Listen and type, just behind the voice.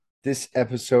This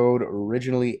episode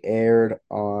originally aired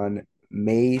on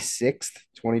May 6th,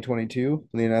 2022,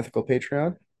 on the Unethical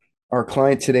Patreon. Our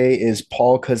client today is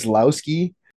Paul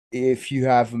Kozlowski. If you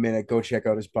have a minute, go check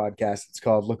out his podcast. It's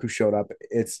called Look Who Showed Up.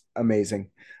 It's amazing.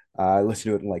 I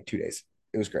listened to it in like 2 days.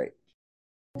 It was great.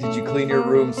 Did you clean your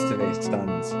rooms today,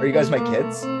 sons? Are you guys my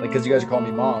kids? Like, because you guys are calling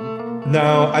me mom.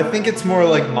 No, I think it's more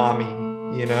like mommy,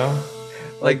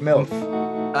 Like MILF.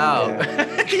 Oh,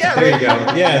 Yeah. yeah. There you go.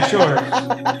 Yeah, sure.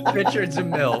 Richard's a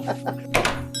MILF.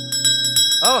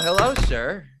 Oh, hello,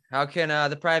 sir. How can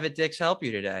the private dicks help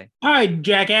you today? Hi,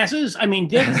 jackasses. I mean,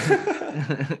 dicks.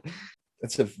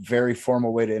 That's a very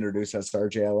formal way to introduce us,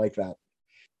 RJ. I like that.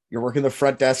 You're working the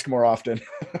front desk more often.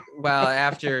 Well,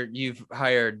 after you've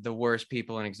hired the worst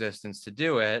people in existence to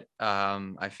do it,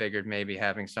 I figured maybe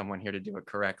having someone here to do it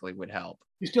correctly would help.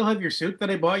 You still have your suit that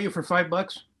I bought you for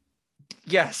 $5?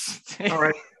 Yes. All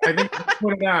right. I think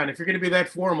put it on. If you're going to be that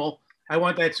formal, I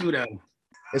want that suit on.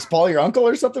 Is Paul your uncle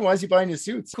or something? Why is he buying you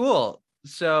suits? Cool.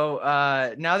 So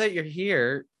now that you're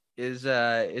here, is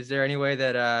there any way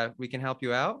that we can help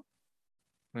you out?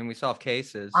 I mean, we solve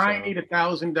cases. I so. need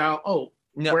 $1,000. Oh,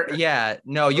 No,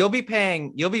 no, you'll be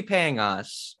paying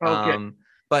us. Okay.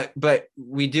 But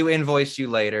we do invoice you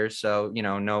later, so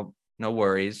no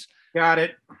worries. Got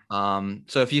it.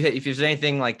 So if there's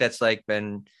anything like that's like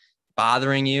been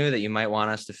bothering you that you might want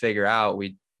us to figure out,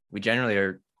 we generally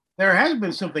are. There has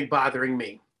been something bothering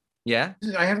me. Yeah.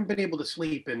 I haven't been able to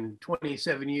sleep in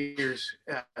 27 years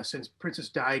since Princess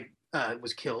died,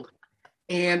 was killed.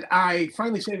 And I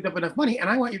finally saved up enough money, and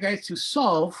I want you guys to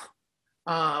solve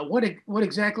what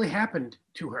exactly happened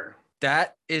to her.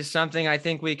 That is something I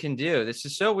think we can do. This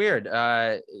is so weird.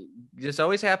 This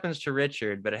always happens to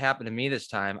Richard, but it happened to me this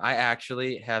time. I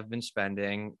actually have been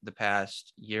spending the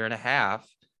past year and a half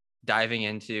diving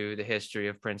into the history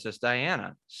of Princess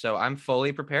Diana. So I'm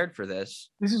fully prepared for this.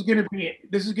 This is gonna be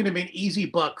an easy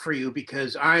buck for you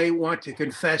because I want to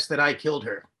confess that I killed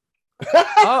her.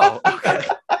 Oh, okay.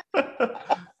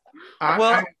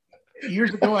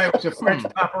 Years ago, I was a French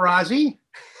paparazzi.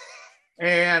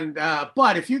 And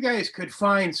but if you guys could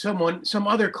find some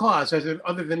other cause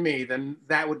other than me, then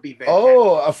that would be fantastic.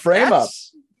 Oh, a frame up.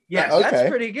 Yes, okay. That's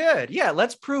pretty good. Yeah,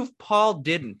 let's prove Paul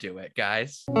didn't do it,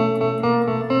 guys.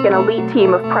 An elite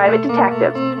team of private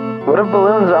detectives. What if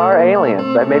balloons are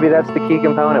aliens? Maybe that's the key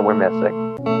component we're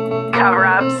missing.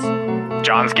 Cover-ups.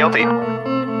 John's guilty.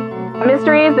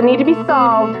 Mysteries that need to be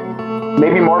solved.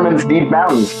 Maybe Mormons need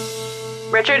mountains.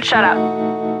 Richard, shut up.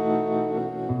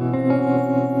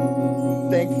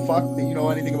 Thank fuck that you know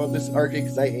anything about this, RJ,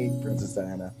 because I hate Princess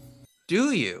Diana.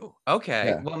 Do you? Okay.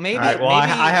 Yeah. Well, maybe. All right, well,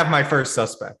 maybe... I have my first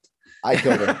suspect. I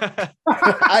killed her.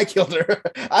 I killed her.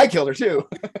 I killed her too.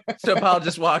 So Paul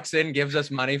just walks in, gives us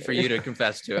money for you to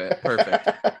confess to it. Perfect.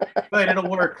 But it'll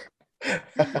work.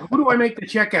 Who do I make the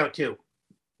check out to?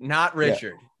 Not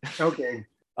Richard. Yeah. Okay.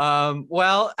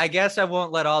 Well, I guess I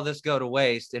won't let all this go to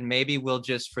waste, and maybe we'll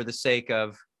just, for the sake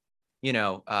of,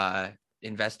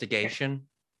 investigation.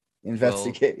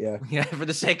 Yeah. For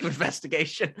the sake of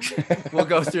investigation, we'll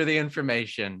go through the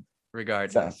information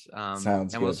regardless. Sounds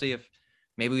and good. We'll see if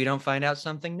maybe we don't find out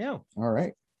something new. All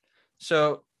right.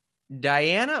 So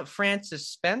Diana Frances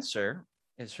Spencer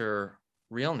is her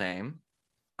real name.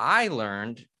 I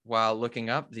learned while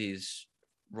looking up these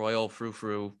royal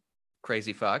frou-frou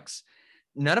crazy fucks,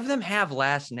 none of them have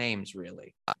last names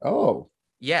really. Oh.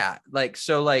 Yeah. Like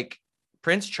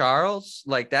Prince Charles,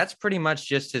 that's pretty much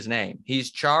just his name.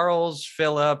 He's Charles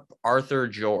Philip Arthur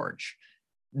George.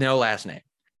 No last name.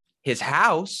 His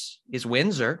house is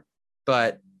Windsor,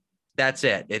 but that's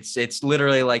it. It's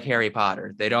literally like Harry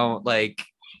Potter. They don't like.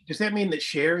 Does that mean that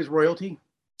Cher is royalty?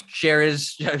 Cher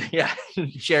is, yeah.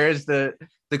 Cher is the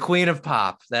queen of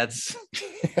pop. That's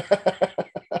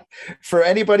for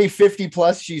anybody 50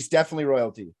 plus. She's definitely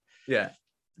royalty. Yeah.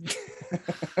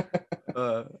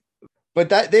 But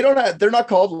that they're not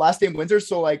called last name Windsor.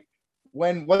 So like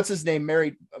when what's his name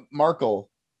married Markle,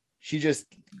 she just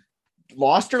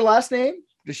lost her last name.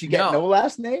 Does she get no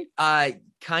last name?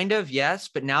 Kind of, yes.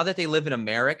 But now that they live in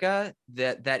America,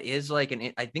 that is like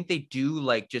I think they do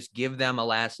like just give them a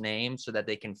last name so that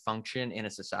they can function in a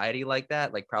society like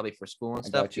that, like probably for school and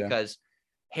stuff. Gotcha. Because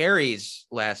Harry's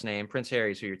last name, Prince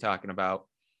Harry's who you're talking about,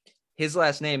 his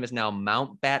last name is now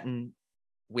Mountbatten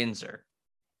Windsor.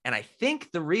 And I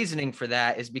think the reasoning for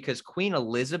that is because Queen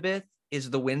Elizabeth is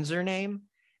the Windsor name,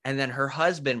 and then her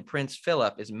husband, Prince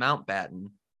Philip, is Mountbatten.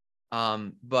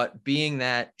 But being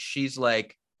that she's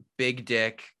like big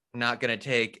dick, not going to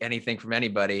take anything from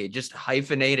anybody, just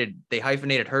they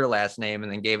hyphenated her last name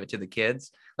and then gave it to the kids.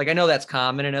 Like, I know that's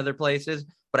common in other places,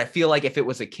 but I feel like if it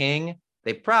was a king,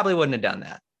 they probably wouldn't have done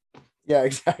that. Yeah,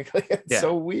 exactly. It's Yeah.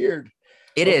 so weird.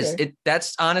 It is. Okay.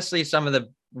 That's honestly some of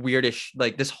the weirdest,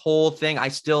 like this whole thing. I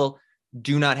still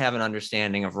do not have an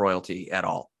understanding of royalty at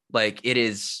all. Like it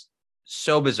is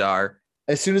so bizarre.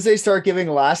 As soon as they start giving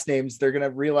last names, they're gonna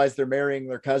realize they're marrying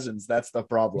their cousins. That's the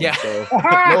problem. Yeah. So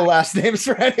no last names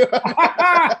for anyone.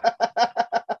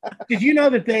 Did you know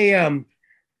that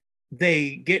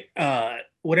they get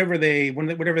whatever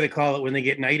they call it when they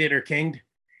get knighted or kinged,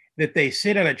 that they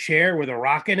sit on a chair with a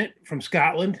rock in it from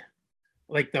Scotland?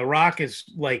 Like the rock is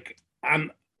like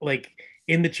on like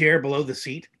in the chair below the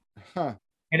seat. Huh.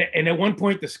 And at one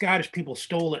point the Scottish people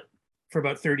stole it for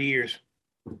about 30 years.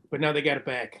 But now they got it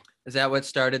back. Is that what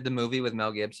started the movie with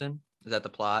Mel Gibson? Is that the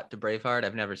plot to Braveheart?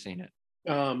 I've never seen it.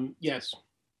 Yes.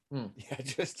 Yeah,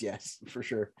 just yes, for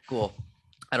sure. Cool.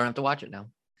 I don't have to watch it now.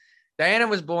 Diana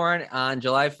was born on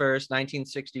July 1st,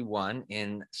 1961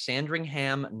 in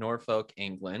Sandringham, Norfolk,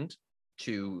 England,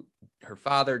 to her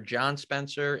father, John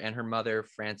Spencer, and her mother,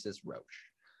 Frances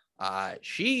Roche.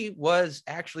 She was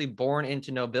actually born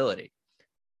into nobility.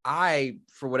 I,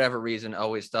 for whatever reason,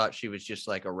 always thought she was just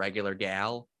like a regular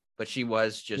gal, but she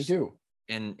was Me just too.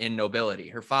 in nobility.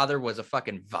 Her father was a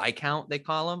fucking viscount, they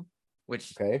call him,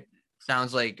 which Okay.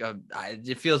 sounds like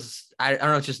it feels, I don't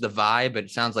know, it's just the vibe, but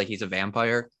it sounds like he's a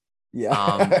vampire.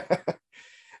 Yeah.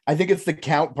 I think it's the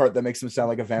count part that makes him sound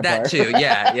like a vampire. That too.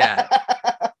 Yeah.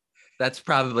 That's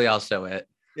probably also it.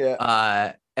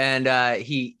 Yeah. And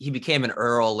he became an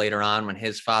earl later on when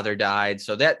his father died.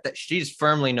 So that she's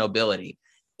firmly nobility.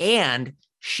 And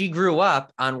she grew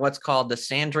up on what's called the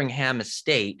Sandringham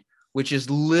estate, which is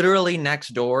literally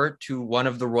next door to one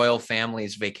of the royal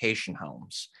family's vacation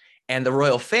homes. And the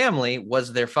royal family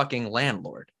was their fucking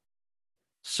landlord.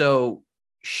 So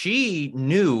she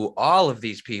knew all of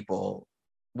these people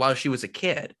while she was a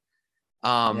kid.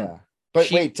 Yeah. But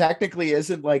wait, technically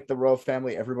isn't like the royal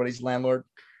family everybody's landlord?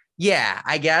 Yeah,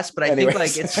 I guess, but I Anyways. think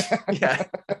like it's yeah.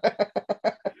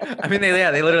 I mean,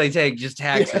 they literally take just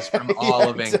taxes from all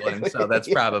of England, so that's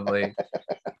probably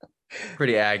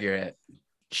pretty accurate.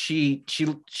 She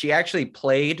actually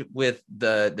played with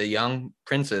the young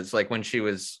princes, like when she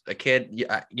was a kid.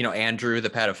 You know, Andrew the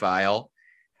pedophile,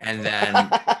 and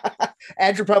then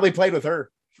Andrew probably played with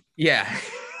her. yeah,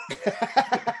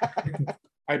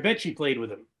 I bet she played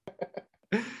with him.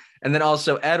 and then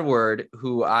also Edward,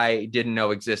 who I didn't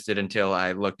know existed until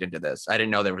I looked into this. I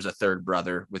didn't know there was a third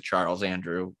brother with Charles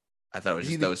Andrew. I thought it was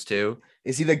just those two.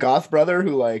 Is he the goth brother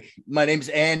who like, my name's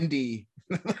Andy?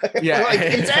 Yeah, like,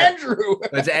 it's Andrew.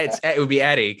 It would be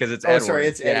Eddie because it's Edward. Sorry,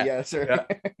 it's Eddie. Yeah, sorry.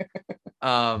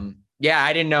 Yeah,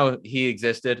 I didn't know he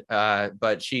existed.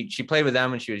 But she played with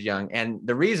them when she was young, and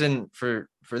the reason for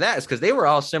that is because they were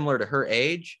all similar to her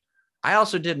age. I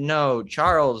also didn't know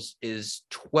Charles is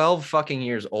 12 fucking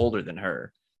years older than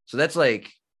her, so that's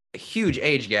like a huge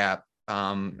age gap.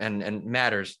 And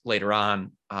matters later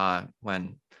on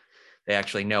when they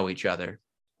actually know each other.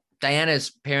 Diana's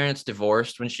parents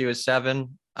divorced when she was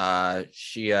 7. I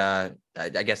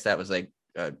guess that was like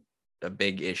a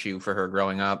big issue for her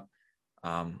growing up.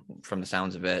 From the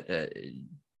sounds of it,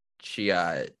 she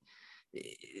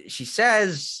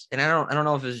says, and I don't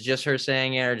know if it's just her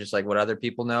saying it or just like what other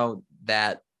people know,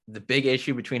 that the big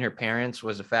issue between her parents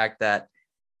was the fact that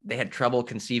they had trouble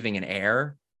conceiving an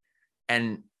heir.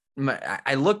 And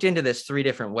I looked into this 3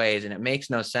 different ways, and it makes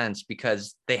no sense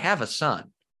because they have a son.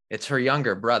 It's her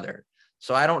younger brother.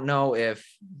 So I don't know if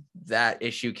that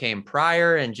issue came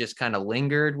prior and just kind of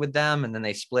lingered with them and then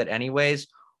they split anyways,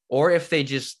 or if they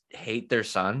just hate their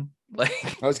son.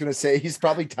 Like I was gonna say he's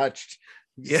probably touched.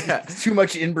 Yeah. It's too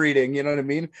much inbreeding, you know what I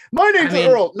mean? My name's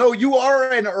Earl. No, you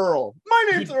are an Earl. My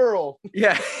name's Earl.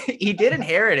 Yeah, he did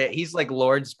inherit it. He's like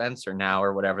Lord Spencer now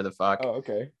or whatever the fuck. Oh,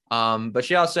 okay. But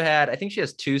she also had, I think she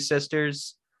has 2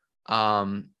 sisters.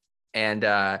 And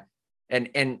at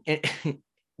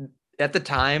the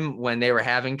time when they were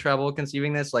having trouble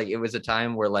conceiving this, like it was a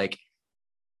time where like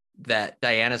that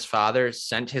Diana's father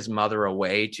sent his mother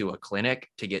away to a clinic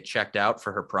to get checked out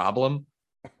for her problem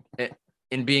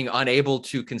in being unable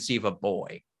to conceive a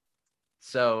boy.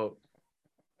 So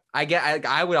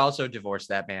I would also divorce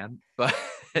that man, but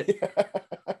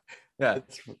yeah.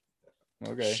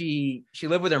 Okay. She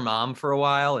lived with her mom for a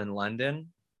while in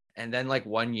London, and then like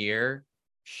 1 year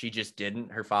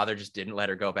her father just didn't let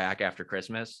her go back after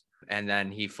Christmas. And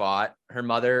then he fought her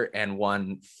mother and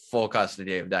won full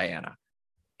custody of Diana.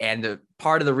 And the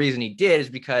part of the reason he did is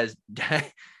because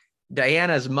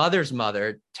Diana's mother's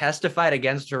mother testified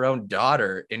against her own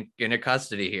daughter in a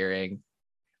custody hearing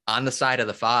on the side of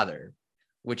the father,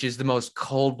 which is the most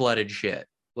cold-blooded shit.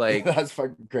 Like that's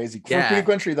fucking crazy. Yeah. Queen and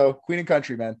country though. Queen and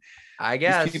country, man. I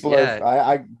guess These people yeah.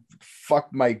 are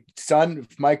fuck my son,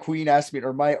 if my queen asked me,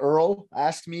 or my earl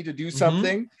asked me to do Mm-hmm.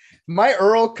 something, my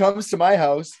earl comes to my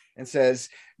house and says,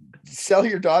 sell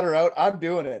your daughter out, I'm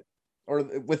doing it. Or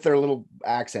with their little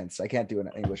accents. I can't do an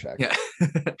English accent.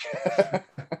 Yeah.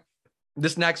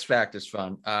 This next fact is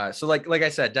fun. So like I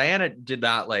said, Diana did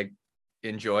not like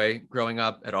enjoy growing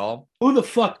up at all. Who the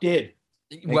fuck did?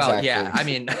 Well, Exactly. yeah, I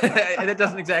mean, it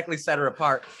doesn't exactly set her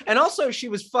apart. And also, she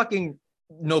was fucking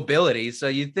nobility, so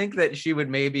you'd think that she would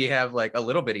maybe have like a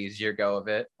little bit easier go of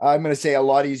it. I'm going to say a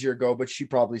lot easier go, but she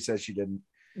probably says she didn't.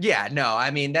 Yeah, no,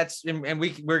 I mean, that's, and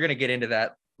we're going to get into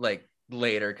that like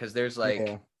later, because there's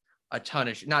like a ton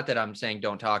of, not that I'm saying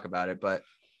don't talk about it, but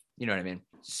you know what I mean?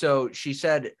 So she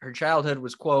said her childhood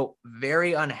was, quote,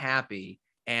 very unhappy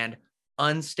and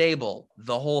unstable,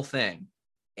 the whole thing.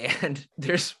 And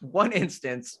there's one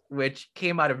instance which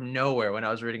came out of nowhere when I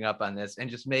was reading up on this and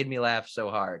just made me laugh so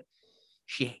hard.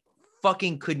 She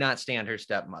fucking could not stand her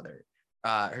stepmother.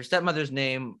 Her stepmother's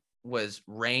name was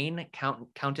Rain,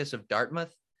 Countess of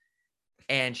Dartmouth.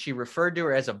 And she referred to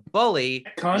her as a bully.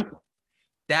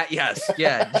 That, yes,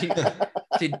 yeah.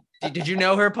 Did you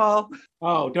know her, Paul?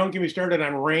 Oh, don't get me started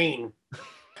on Rain.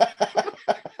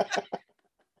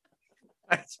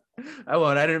 I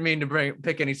won't. I didn't mean to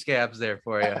pick any scabs there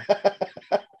for you.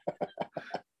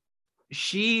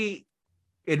 She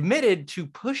admitted to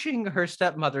pushing her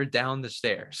stepmother down the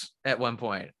stairs at one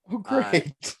point. Oh,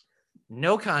 great.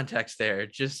 No context there.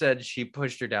 Just said she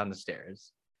pushed her down the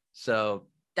stairs. So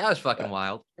that was fucking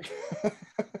wild.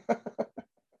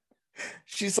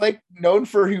 She's like known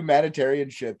for humanitarian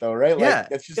shit though, right? Like Yeah,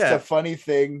 that's just a funny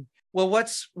thing. Well,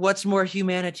 what's more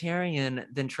humanitarian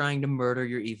than trying to murder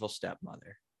your evil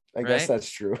stepmother? I guess that's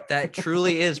true. That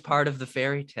truly is part of the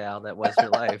fairy tale that was her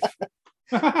life.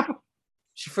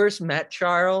 She first met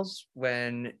Charles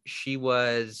when she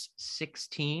was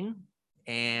 16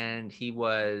 and he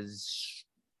was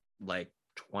like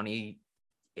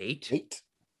 28.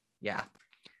 Yeah.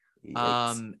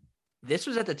 This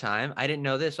was at the time, I didn't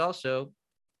know this also,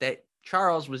 that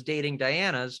Charles was dating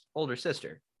Diana's older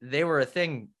sister. They were a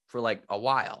thing for like a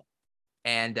while.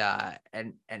 And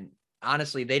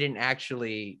honestly, they didn't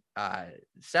actually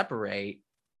separate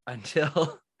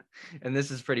until, and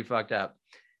this is pretty fucked up.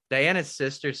 Diana's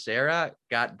sister, Sarah,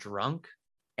 got drunk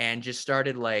and just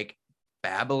started like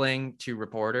babbling to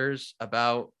reporters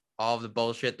about all of the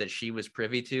bullshit that she was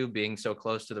privy to being so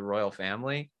close to the royal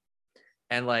family.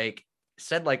 And like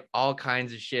said like all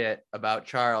kinds of shit about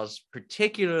Charles,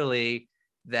 particularly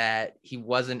that he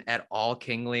wasn't at all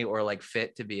kingly or like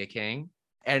fit to be a king.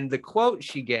 And the quote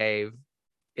she gave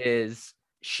is,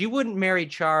 she wouldn't marry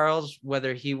Charles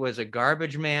whether he was a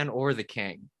garbage man or the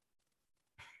king.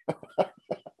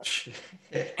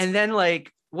 And then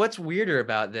like what's weirder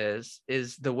about this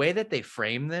is the way that they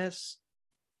frame this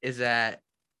is that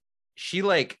she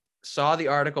like saw the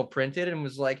article printed and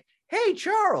was like, hey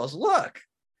Charles, look,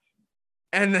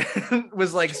 and then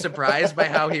was like surprised by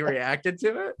how he reacted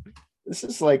to it. This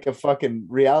is like a fucking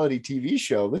reality TV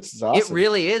show. This is awesome. It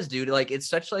really is, dude. Like it's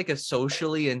such like a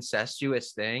socially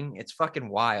incestuous thing. It's fucking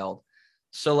wild.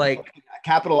 So like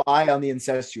capital I on the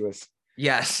incestuous.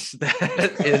 Yes,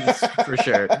 that is for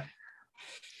sure.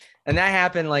 And that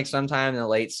happened like sometime in the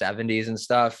late 70s and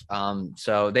stuff.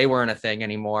 So they weren't a thing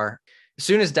anymore. As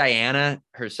soon as Diana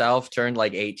herself turned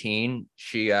like 18,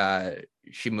 she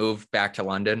moved back to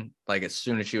London, like as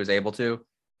soon as she was able to,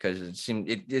 because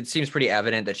it seems pretty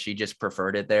evident that she just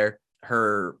preferred it there.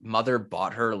 Her mother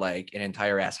bought her like an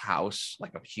entire ass house,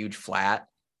 like a huge flat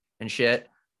and shit.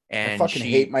 And I fucking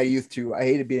hate my youth too. I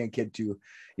hated being a kid too.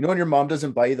 You know when your mom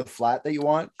doesn't buy you the flat that you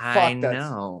want? I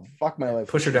know. Fuck my life.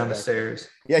 Push her down the stairs.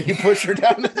 Yeah, you push her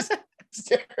down the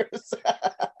stairs.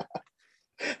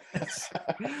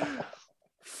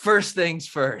 First things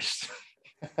first.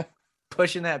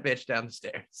 Pushing that bitch down the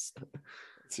stairs.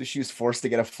 So she was forced to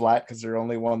get a flat because they're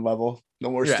only one level.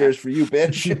 No more stairs for you,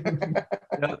 bitch.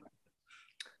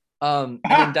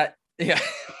 Yeah.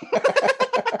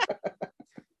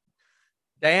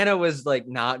 Diana was like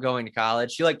not going to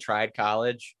college. She like tried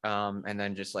college and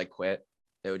then just like quit.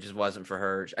 It just wasn't for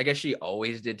her. I guess she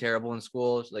always did terrible in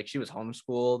school. Like she was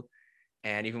homeschooled,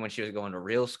 and even when she was going to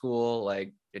real school,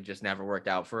 like it just never worked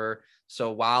out for her.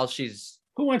 So while she's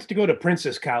Who wants to go to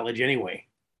Princess College anyway?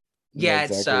 yeah,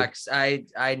 exactly. It sucks.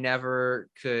 I never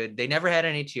could. They never had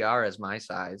any tiaras my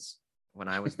size when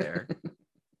I was there.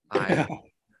 I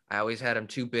always had them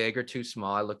too big or too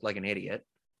small. I looked like an idiot.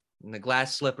 And the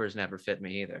glass slippers never fit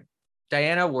me either.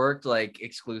 Diana worked like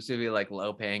exclusively like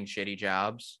low paying shitty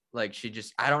jobs. Like she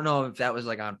just, I don't know if that was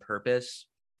like on purpose,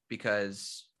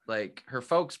 because like her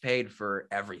folks paid for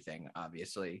everything,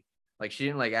 obviously. Like she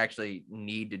didn't like actually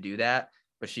need to do that.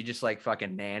 but she just like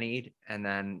fucking nannied and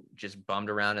then just bummed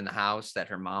around in the house that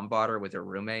her mom bought her with her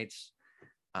roommates,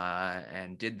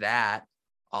 and did that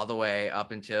all the way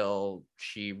up until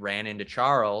she ran into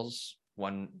Charles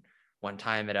one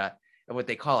time at what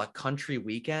they call a country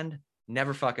weekend.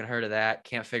 Never fucking heard of that.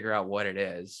 Can't figure out what it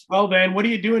is. Well, then, what are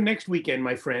you doing next weekend,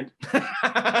 my friend?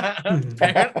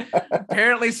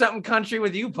 Apparently something country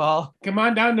with you, Paul. Come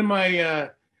on down to my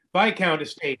Viscount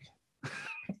estate.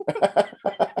 We'll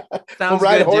Sounds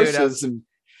ride good, horses dude.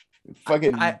 and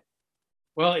fucking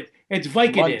Well, it's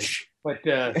Vicodin, munch. but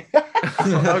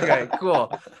Okay,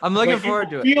 cool. I'm looking but forward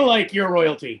to it. Feel like you're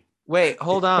royalty. Wait,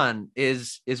 hold on.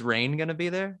 Is Rain gonna be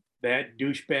there? That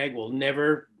douchebag will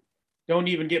never. Don't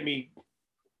even get me.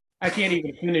 I can't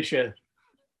even finish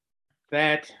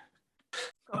that.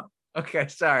 Okay,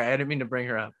 sorry, I didn't mean to bring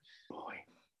her up. Boy.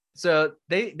 So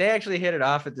they actually hit it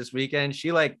off at this weekend.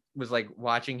 She like was like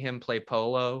watching him play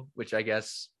polo, which I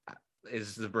guess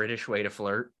is the British way to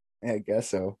flirt. Yeah, I guess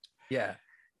so. Yeah.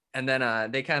 And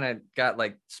then they kind of got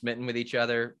like smitten with each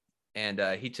other. And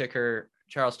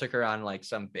Charles took her on like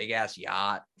some big ass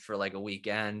yacht for like a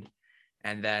weekend.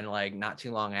 And then like not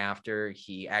too long after,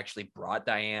 he actually brought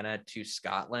Diana to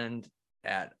Scotland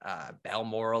at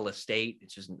Balmoral Estate.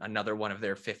 It's just another one of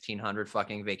their 1,500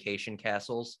 fucking vacation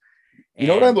castles. You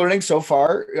know what I'm learning so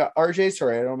far, RJ?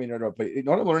 Sorry, I don't mean to interrupt, but you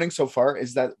know what I'm learning so far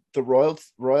is that the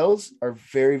royals are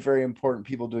very, very important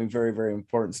people doing very, very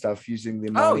important stuff using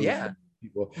the money. yeah.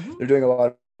 People. Mm-hmm. They're doing a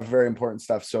lot of very important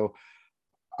stuff. So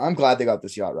I'm glad they got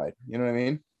this yacht ride. You know what I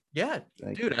mean? Yeah,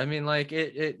 dude. I mean, like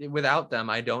it without them,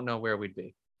 I don't know where we'd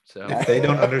be. So if they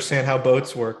don't understand how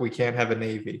boats work, we can't have a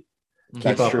navy.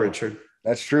 Keep up, true. Richard.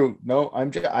 That's true. No,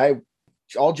 I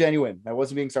all genuine. I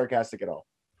wasn't being sarcastic at all.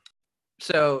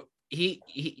 So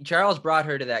Charles brought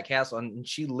her to that castle, and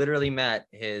she literally met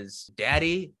his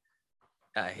daddy,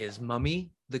 his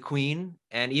mummy, the queen,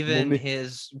 and even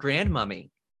his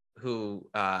grandmummy, who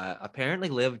apparently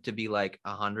lived to be like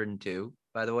 102,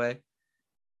 by the way.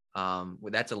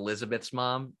 That's Elizabeth's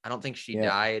mom. I don't think she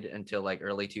died until like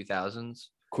early 2000s.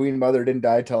 Queen mother didn't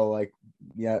die till like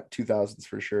 2000s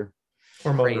for sure.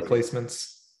 Hormone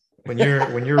replacements. When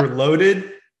you're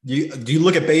loaded, do you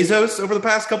look at Bezos over the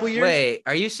past couple of years? Wait,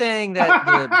 are you saying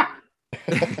that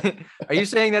are you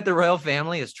saying that the royal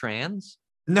family is trans?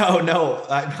 No.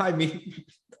 I mean,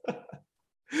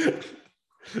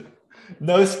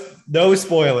 no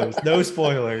spoilers. No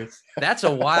spoilers. That's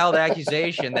a wild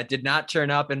accusation that did not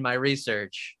turn up in my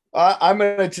research. I'm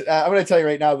gonna tell you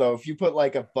right now, though, if you put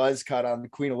like a buzz cut on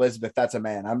Queen Elizabeth, that's a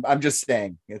man. I'm just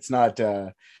saying it's not.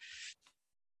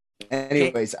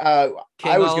 Anyways, I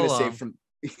was gonna say from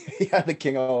the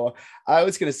king. I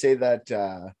was gonna say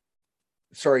that.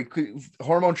 Sorry,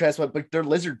 hormone transplant, but they're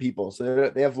lizard people, so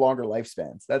they have longer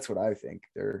lifespans. That's what I think.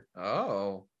 They're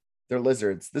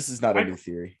lizards. This is not a new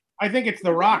theory. I think it's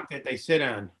the rock that they sit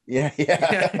on. Yeah.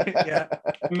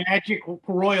 Magic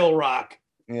royal rock.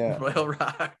 Yeah. Royal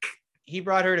Rock. He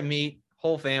brought her to meet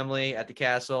whole family at the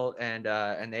castle, and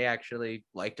they actually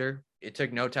liked her. It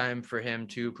took no time for him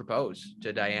to propose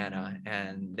to Diana,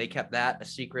 and they kept that a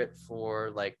secret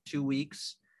for like 2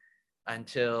 weeks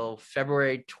until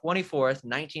February 24th,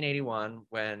 1981,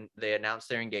 when they announced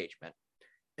their engagement.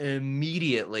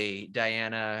 Immediately,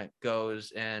 Diana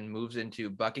goes and moves into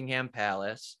Buckingham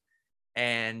Palace,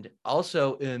 and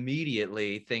also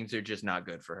immediately things are just not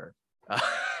good for her.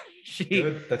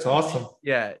 Good. That's awesome.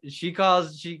 Yeah, she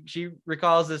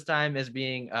recalls this time as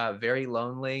being very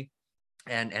lonely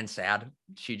and sad.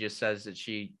 She just says that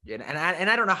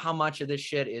I don't know how much of this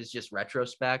shit is just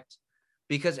retrospect,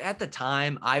 because at the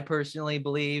time I personally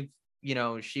believe,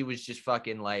 she was just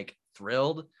fucking like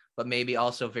thrilled, but maybe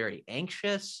also very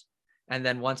anxious. And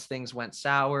then once things went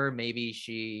sour, maybe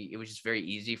it was just very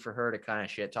easy for her to kind of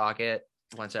shit talk it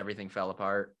once everything fell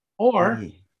apart. Or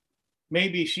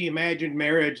maybe she imagined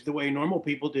marriage the way normal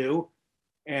people do.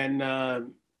 And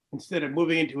instead of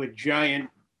moving into a giant,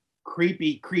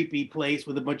 creepy place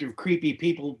with a bunch of creepy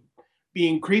people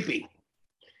being creepy,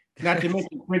 not to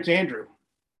mention Prince Andrew.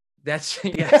 That's,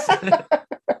 yes.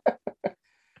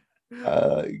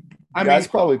 That's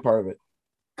probably part of it.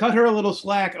 Cut her a little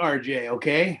slack, RJ,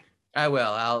 okay? I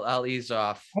will. I'll ease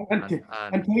off.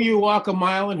 Until you walk a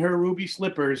mile in her ruby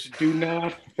slippers, do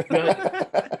not.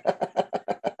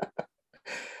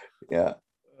 Yeah.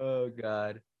 Oh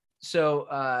God. So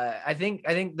I think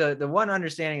the one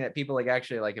understanding that people like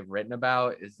actually like have written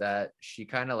about is that she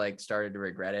kind of like started to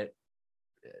regret it,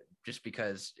 just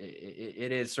because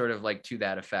it is sort of like to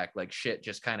that effect. Like shit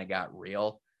just kind of got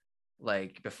real.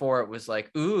 Like before it was like,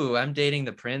 ooh, I'm dating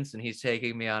the prince and he's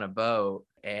taking me on a boat.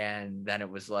 And then it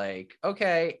was like,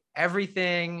 okay,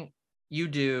 everything you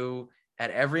do, at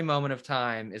every moment of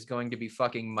time is going to be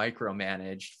fucking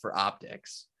micromanaged for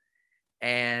optics.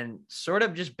 And sort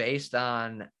of just based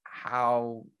on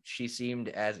how she seemed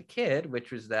as a kid,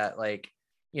 which was that, like,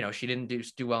 you know, she didn't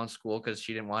do well in school because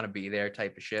she didn't want to be there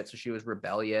type of shit. So she was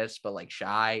rebellious, but like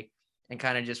shy, and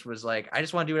kind of just was like, I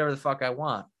just want to do whatever the fuck I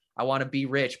want. I want to be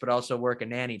rich, but also work a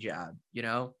nanny job. You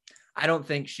know, I don't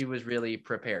think she was really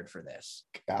prepared for this.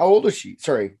 How old is she?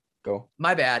 Sorry, go.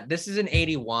 My bad. This is in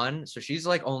 81. So she's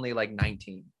like only like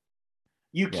 19.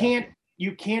 You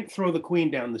can't throw the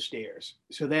queen down the stairs.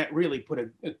 So that really put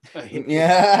a hit.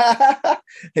 Yeah.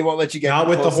 They won't let you get Not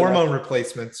with the close enough. hormone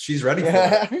replacements. She's ready for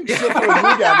Yeah. it. She'll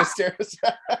throw you down the stairs.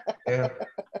 Yeah.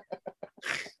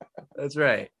 That's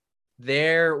right.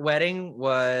 Their wedding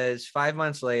was 5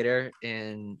 months later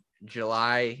in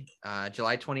July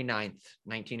 29th,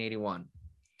 1981.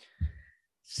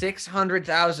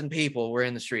 600,000 people were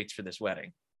in the streets for this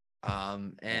wedding.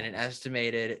 And an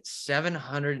estimated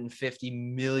 750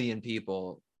 million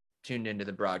people tuned into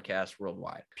the broadcast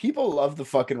worldwide. People love the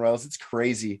fucking royals. It's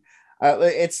crazy.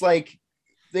 It's like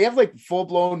they have like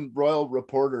full-blown royal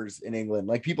reporters in England,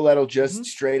 like people that'll just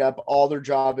straight up, all their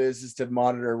job is to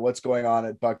monitor what's going on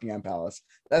at Buckingham Palace.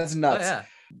 That's nuts. Oh, yeah.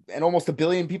 And almost 1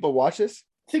 billion people watch this.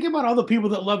 Think about all the people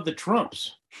that love the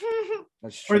Trumps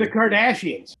That's true. or the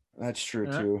Kardashians. That's true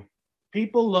Yeah. too.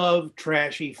 People love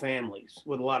trashy families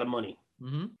with a lot of money.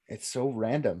 Mm-hmm. It's so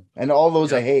random, and all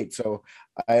those I hate. So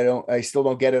I still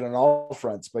don't get it on all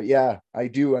fronts. But yeah, I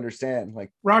do understand.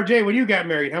 Like, Rajay, when you got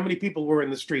married, how many people were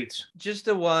in the streets? Just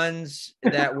the ones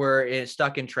that were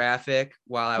stuck in traffic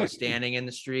while I was standing in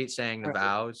the street saying the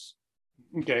vows.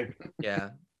 Okay.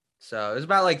 Yeah. So it was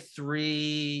about like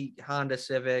 3 Honda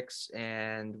Civics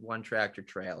and 1 tractor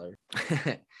trailer.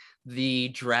 The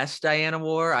dress Diana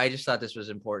wore, I just thought this was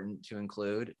important to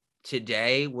include.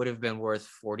 Today would have been worth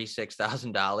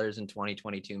 $46,000 in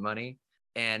 2022 money.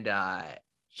 And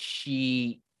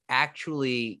she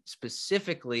actually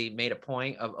specifically made a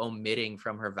point of omitting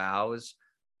from her vows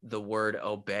the word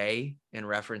obey in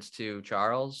reference to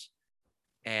Charles.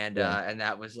 And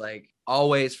that was like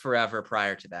always forever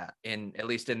prior to that, in at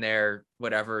least in their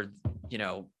whatever, you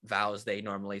know, vows they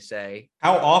normally say.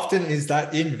 How often is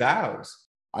that in vows?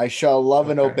 I shall love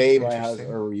and obey my Interesting.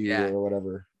 husband or you Yeah. or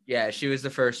whatever. Yeah, she was the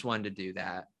first one to do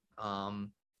that.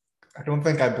 I don't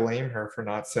think I blame her for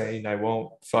not saying I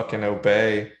won't fucking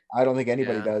obey. I don't think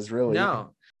anybody Yeah. does really.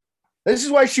 No. This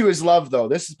is why she was loved, though.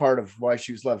 This is part of why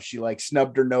she was loved. She like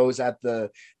snubbed her nose at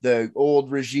the old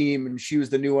regime, and she was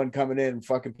the new one coming in and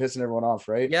fucking pissing everyone off,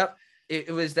 right? Yep. It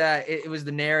was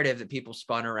the narrative that people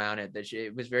spun around it, that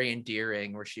it was very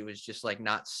endearing, where she was just like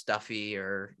not stuffy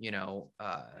or, you know,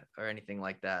 or anything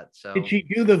like that. So Did she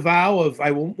do the vow of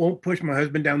I won't push my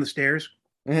husband down the stairs?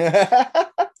 that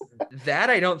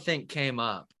I don't think came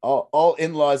up. all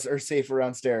in-laws are safe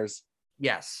around stairs.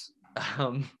 Yes.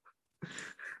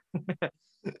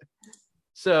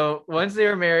 So once they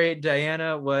were married,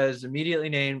 Diana was immediately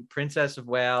named Princess of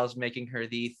Wales, making her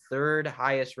the 3rd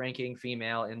highest ranking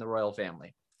female in the royal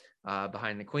family,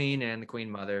 behind the Queen and the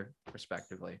Queen Mother,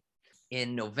 respectively.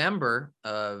 In November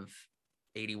of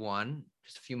 81,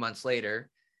 just a few months later,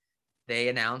 they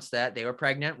announced that they were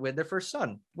pregnant with their first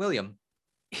son, William.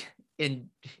 In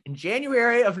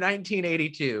January of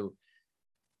 1982,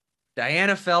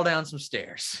 Diana fell down some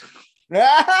stairs.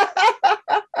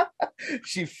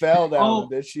 She fell down, Oh.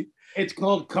 did she? It's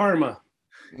called karma.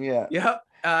 Yeah.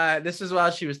 Yep. This is while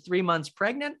she was 3 months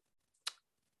pregnant.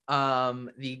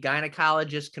 The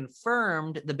gynecologist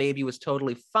confirmed the baby was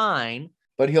totally fine.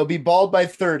 But he'll be bald by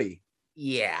 30.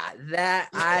 Yeah, that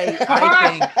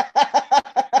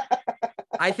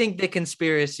I think the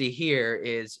conspiracy here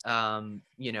is,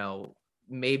 you know,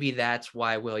 maybe that's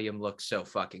why William looks so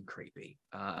fucking creepy.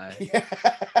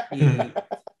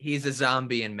 He's a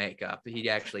zombie in makeup. He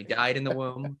actually died in the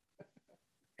womb.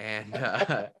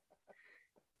 And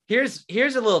here's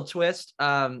a little twist.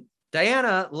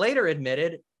 Diana later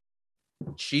admitted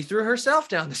she threw herself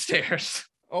down the stairs.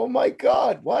 Oh my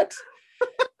God, what?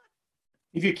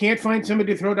 If you can't find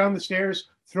somebody to throw down the stairs,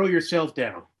 throw yourself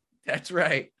down. That's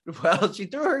right. Well, she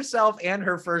threw herself and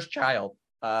her first child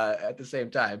at the same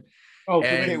time. Oh,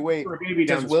 And- Okay, wait. for a baby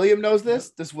Does down the William knows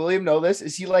this? Does William know this?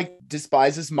 Is he like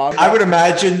despises mom? I would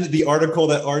imagine the article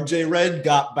that RJ read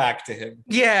got back to him.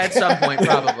 Yeah, at some point,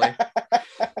 probably.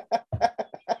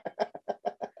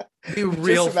 Be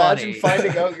real Just imagine funny.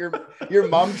 finding out your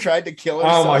mom tried to kill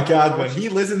herself. Oh my God, when he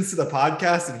listens to the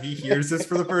podcast and he hears this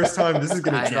for the first time, this is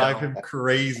going I to drive know. him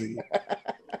crazy.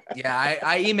 Yeah,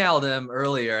 I emailed him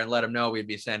earlier and let him know we'd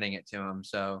be sending it to him.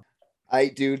 So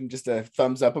dude, and just a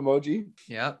thumbs up emoji.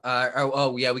 Yeah.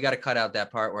 Yeah, we got to cut out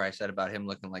that part where I said about him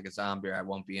looking like a zombie. Or I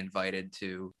won't be invited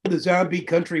to The zombie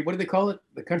country. What do they call it?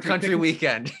 The country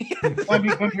weekend. Zombie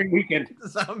country weekend.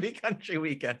 Zombie country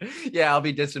weekend. Yeah, I'll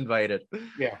be disinvited.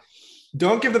 Yeah.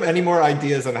 Don't give them any more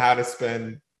ideas on how to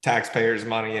spend taxpayers'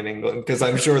 money in England, because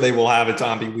I'm sure they will have a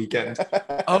zombie weekend.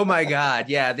 Oh my God.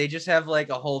 Yeah. They just have like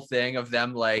a whole thing of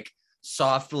them like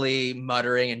softly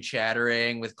muttering and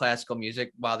chattering with classical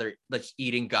music while they're like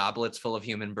eating goblets full of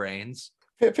human brains.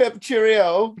 Pip pip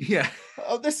cheerio. Yeah.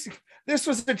 Oh, this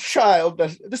was a child.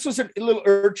 This was a little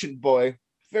urchin boy.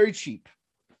 Very cheap.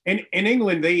 In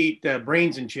England, they eat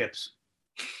brains and chips.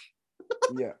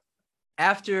 Yeah.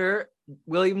 After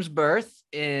William's birth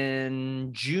in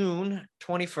June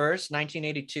 21st,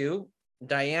 1982,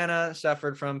 Diana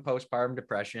suffered from postpartum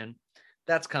depression.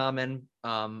 That's common.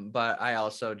 But I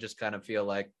also just kind of feel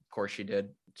like, of course she did.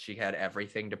 She had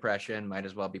everything depression, might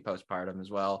as well be postpartum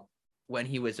as well. When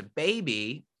he was a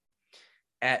baby,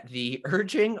 at the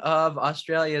urging of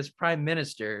Australia's Prime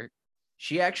Minister,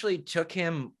 she actually took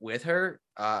him with her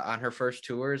on her first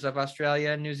tours of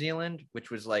Australia and New Zealand,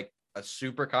 which was like a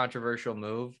super controversial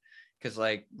move because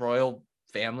like royal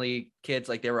family kids,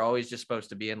 like they were always just supposed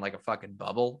to be in like a fucking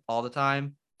bubble all the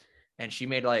time. And she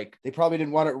made like, They probably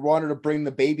didn't want her to bring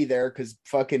the baby there because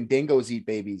fucking dingoes eat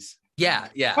babies. yeah.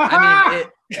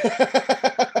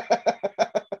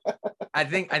 I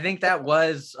mean, I think that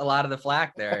was a lot of the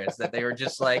flack there, is that they were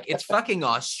just like, it's fucking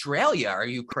Australia. Are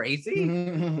you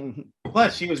crazy?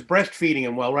 Plus, she was breastfeeding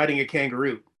him while riding a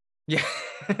kangaroo. Yeah.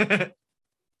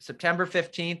 September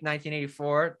 15th,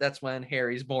 1984. That's when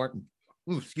Harry's born.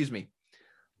 Ooh, excuse me.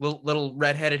 Little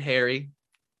redheaded Harry.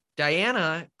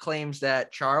 Diana claims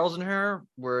that Charles and her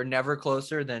were never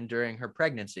closer than during her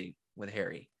pregnancy with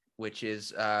Harry, which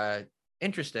is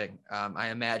interesting. I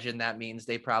imagine that means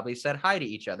they probably said hi to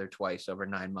each other twice over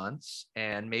 9 months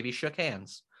and maybe shook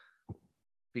hands,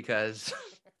 because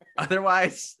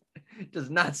otherwise it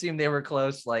does not seem they were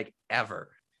close like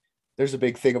ever. There's a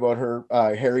big thing about her,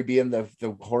 Harry being the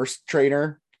horse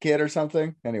trainer kid or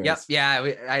something. Anyways. Yep. Yeah,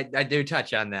 I do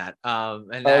touch on that.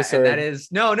 And sorry. that is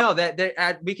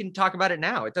that we can talk about it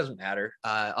now. It doesn't matter.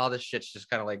 All this shit's just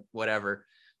kind of like whatever.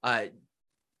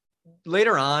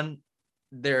 Later on,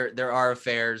 there are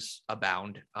affairs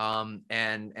abound.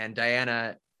 And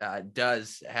Diana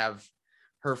does have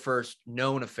her first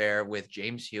known affair with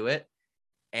James Hewitt.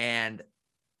 And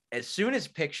as soon as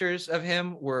pictures of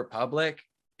him were public,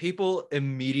 people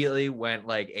immediately went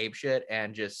like apeshit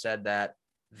and just said that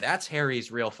that's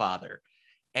Harry's real father.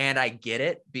 And I get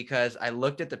it, because I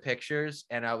looked at the pictures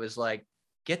and I was like,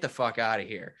 get the fuck out of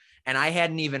here. And I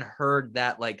hadn't even heard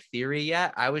that like theory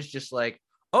yet. I was just like,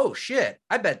 oh shit,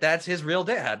 I bet that's his real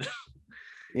dad.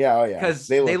 Yeah, oh yeah. Because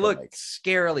they look alike.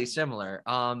 scarily similar.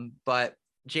 But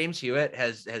James Hewitt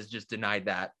has just denied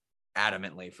that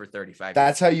adamantly for 35 years.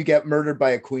 That's how you get murdered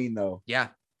by a queen, though. Yeah.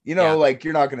 You know, Yeah. like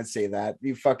you're not gonna say that.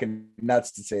 You fucking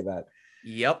nuts to say that.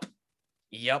 Yep.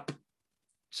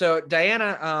 So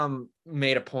Diana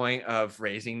made a point of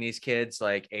raising these kids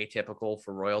like atypical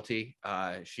for royalty.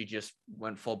 She just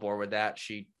went full bore with that.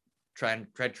 She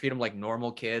tried to treat them like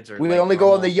normal kids. Or We like only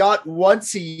go on the yacht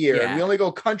once a year. Yeah. We only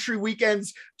go country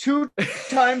weekends 2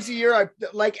 times a year,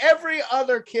 like every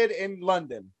other kid in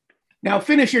London. Now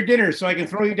finish your dinner so I can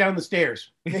throw you down the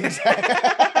stairs.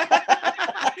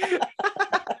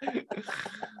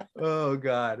 Oh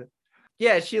God.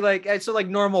 Yeah, she like, so like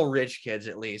normal rich kids,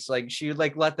 at least, like she would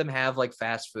like let them have like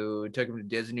fast food, took them to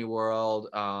Disney World.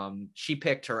 She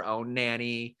picked her own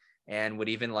nanny and would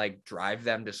even like drive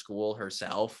them to school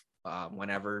herself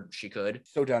whenever she could.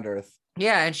 So down to earth.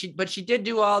 Yeah, and she did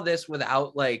do all this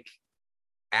without like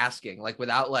asking, like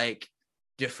without like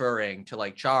deferring to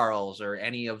like Charles or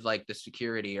any of like the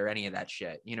security or any of that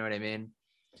shit. You know what I mean?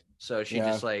 So she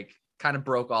just like kind of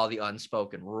broke all the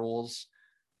unspoken rules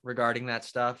regarding that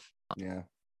stuff. Yeah.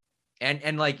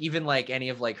 And like even like any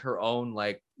of like her own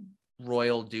like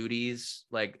royal duties,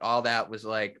 like all that was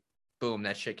like, boom,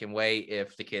 that shit can wait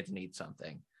if the kids need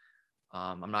something.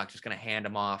 I'm not just gonna hand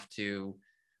them off to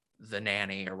the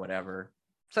nanny or whatever.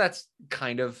 So that's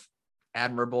kind of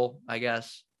admirable, I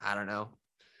guess. I don't know.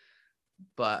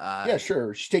 But Yeah,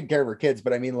 sure. She's taking care of her kids,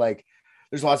 but I mean, like,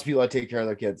 there's lots of people that take care of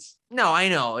their kids. no, I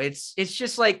know. It's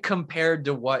just like compared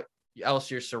to what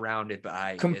else you're surrounded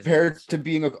by. Compared to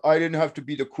being I didn't have to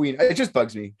be the queen. It just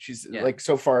bugs me. She's like,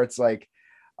 so far it's like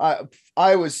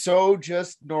I was so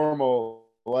just normal.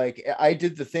 Like I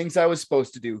did the things I was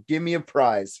supposed to do. Give me a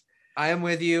prize. I am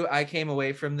with you. I came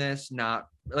away from this not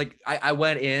like I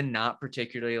went in not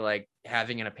particularly like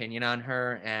having an opinion on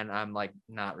her, and I'm like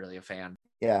not really a fan.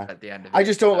 Yeah. at the end of it. I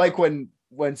just don't So, like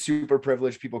when super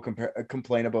privileged people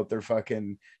complain about their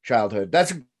fucking childhood.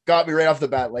 That's got me right off the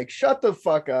bat. Like, shut the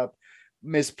fuck up,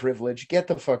 Miss Privilege. Get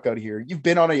the fuck out of here. You've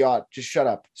been on a yacht. Just shut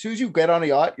up. As soon as you get on a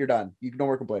yacht, you're done. You no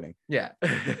more complaining. yeah.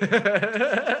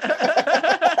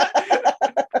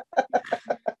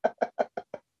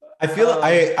 I feel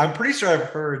I'm pretty sure I've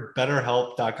heard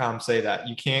BetterHelp.com say that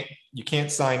you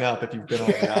can't sign up if you've been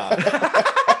on a yacht.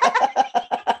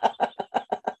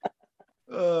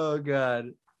 Oh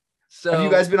God. So Have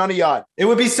you guys been on a yacht? It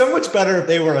would be so much better if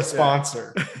they were a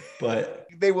sponsor, but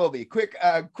They will be. Quick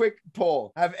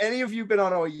poll. Have any of you been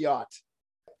on a yacht?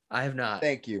 I have not.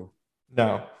 Thank you.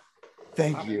 no.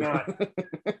 Thank you.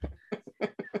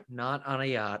 Not on a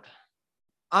yacht.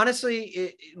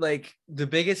 Honestly, like the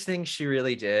biggest thing she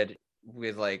really did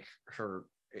with like her,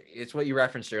 it's what you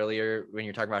referenced earlier when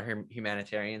you're talking about her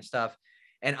humanitarian stuff.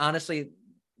 And honestly,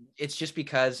 it's just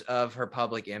because of her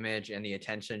public image and the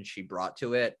attention she brought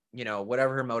to it. You know,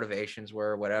 whatever her motivations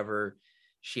were, whatever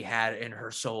she had in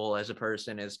her soul as a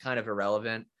person is kind of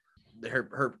irrelevant.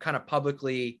 Her kind of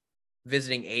publicly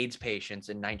visiting AIDS patients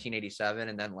in 1987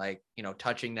 and then like, you know,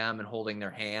 touching them and holding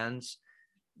their hands,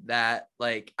 that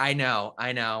like, I know,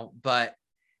 but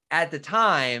at the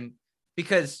time,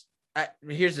 because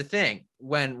here's the thing,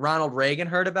 when Ronald Reagan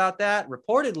heard about that,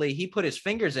 reportedly he put his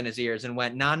fingers in his ears and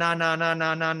went, nah, nah, nah, nah,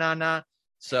 nah, nah, nah, nah.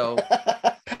 So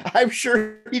I'm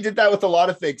sure he did that with a lot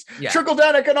of things. Yeah. Trickle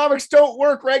down economics don't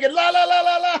work, Reagan. La la la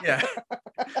la la. Yeah.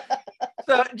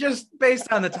 So just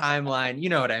based on the timeline, you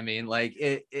know what I mean? Like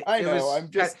I know.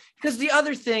 I'm just because the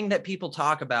other thing that people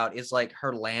talk about is like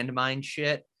her landmine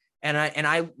shit. And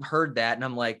I heard that and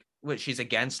I'm like, what, she's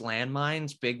against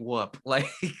landmines? Big whoop. Like,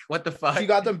 what the fuck? she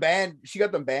got them banned.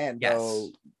 Yes. Though,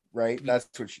 right? That's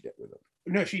what she did with them.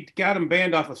 No, she got them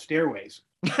banned off of stairways.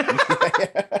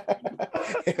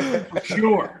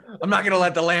 Sure. I'm not gonna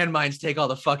let the landmines take all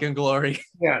the fucking glory.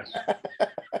 Yes.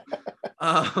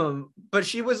 But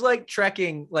she was like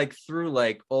trekking like through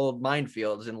like old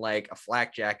minefields in like a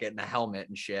flak jacket and a helmet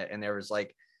and shit, and there was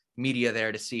like media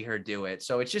there to see her do it.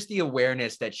 So it's just the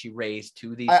awareness that she raised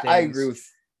to these things. I agree with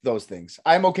those things.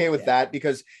 I'm okay with that,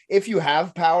 because if you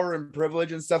have power and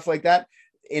privilege and stuff like that,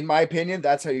 in my opinion,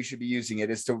 that's how you should be using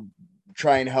it, is to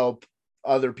try and help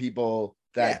other people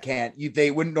that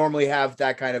they wouldn't normally have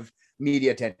that kind of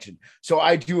media attention. So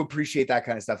I do appreciate that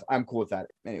kind of stuff. I'm cool with that.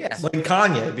 Anyways. Like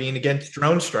Kanye being against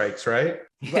drone strikes, right?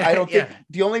 But I don't think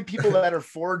the only people that are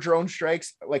for drone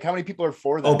strikes, like how many people are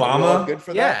for that? Obama? Good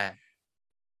for that?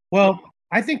 Well,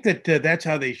 I think that that's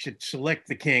how they should select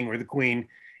the king or the queen,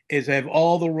 is have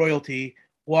all the royalty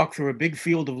walk through a big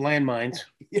field of landmines.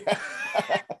 Yeah.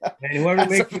 And whoever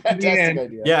makes it to the end.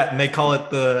 Idea. Yeah, and they call it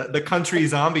the country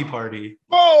zombie party.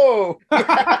 Oh,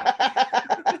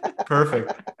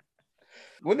 Perfect.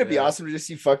 Wouldn't it be awesome to just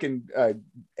see fucking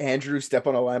Andrew step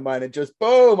on a landmine and just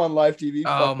boom on live TV?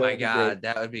 Oh my God,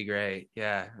 that would be great.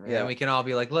 Yeah. And we can all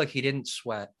be like, look, he didn't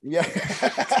sweat. Yeah.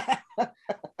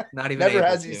 Not even never able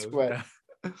has to. he sweat.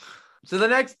 So the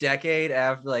next decade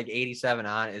after like 87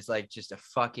 on is like just a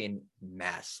fucking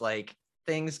mess. Like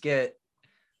things get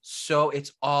so,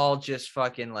 it's all just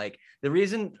fucking like, the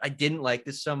reason I didn't like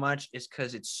this so much is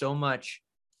because it's so much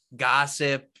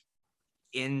gossip,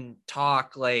 in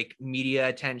talk, like media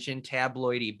attention,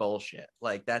 tabloidy bullshit.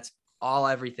 Like that's all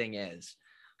everything is.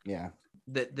 Yeah.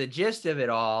 The gist of it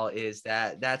all is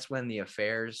that's when the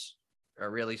affairs are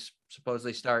really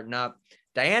supposedly starting up.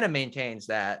 Diana maintains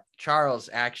that Charles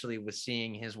actually was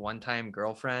seeing his one-time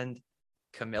girlfriend,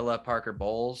 Camilla Parker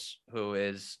Bowles, who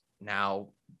is now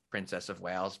Princess of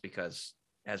Wales, because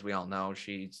as we all know,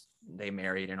 they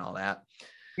married and all that.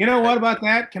 You know what about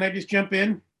that? Can I just jump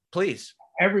in? Please.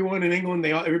 Everyone in England,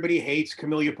 everybody hates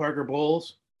Camilla Parker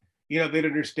Bowles. You know, they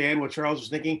don't understand what Charles was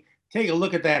thinking. Take a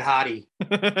look at that hottie.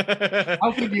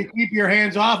 How could you keep your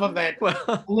hands off of that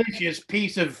delicious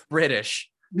piece of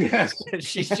British? Yes.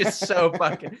 She's just so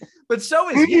fucking, but so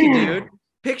is he, dude.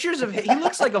 Pictures of him, he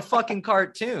looks like a fucking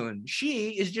cartoon.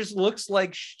 She just looks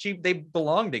like they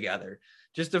belong together.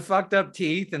 Just the fucked up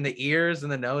teeth and the ears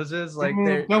and the noses. Like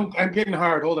no, I'm getting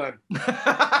hard. Hold on.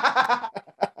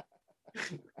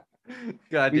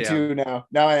 God Me too now.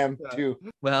 Now I am too.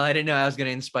 Well, I didn't know I was going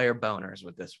to inspire boners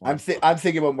with this one. I'm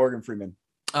thinking about Morgan Freeman.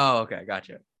 Oh, okay.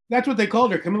 Gotcha. That's what they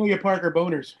called her, Camilla Parker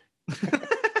Boners.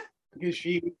 Because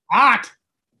she was hot.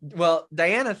 Well,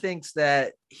 Diana thinks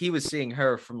that he was seeing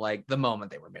her from like the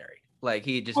moment they were married. Like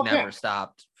he just never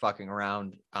stopped fucking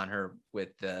around on her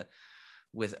with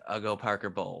Ugo Parker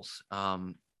Bowles.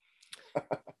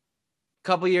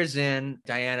 Couple years in,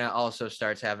 Diana also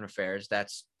starts having affairs.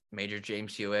 That's Major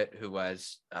James Hewitt, who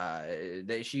was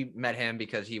she met him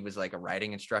because he was like a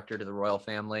writing instructor to the royal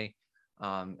family.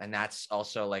 And that's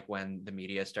also like when the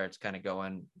media starts kind of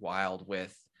going wild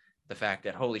with the fact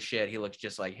that, holy shit, he looks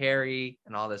just like Harry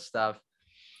and all this stuff.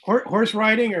 Horse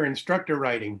riding or instructor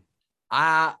riding?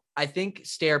 I think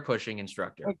stair pushing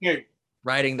instructor. Okay.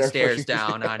 Riding the Stair stairs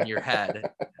pushing. down on your head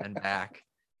and back.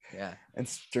 Yeah. And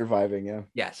surviving, yeah.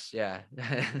 Yes. Yeah.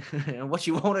 And what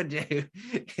you want to do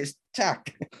is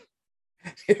tuck.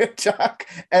 Tuck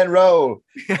and row.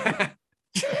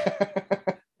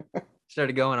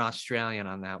 Started going Australian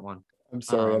on that one. I'm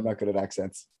sorry, I'm not good at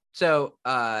accents. So,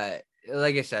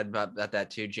 like I said about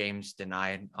that too, James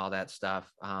denied all that stuff.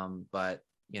 But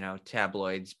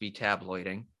tabloids be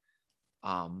tabloiding.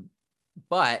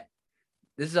 But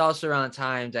this is also around the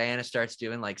time Diana starts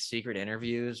doing like secret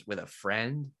interviews with a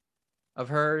friend of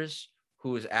hers,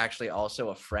 who is actually also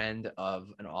a friend of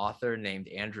an author named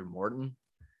Andrew Morton.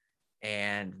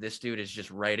 And this dude is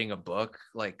just writing a book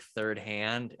like third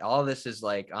hand. All this is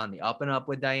like on the up and up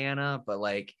with Diana, but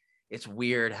like it's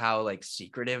weird how like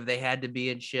secretive they had to be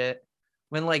and shit.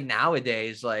 When like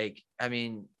nowadays, like, I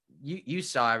mean, you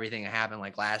saw everything that happened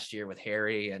like last year with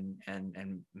Harry and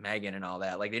Meghan and all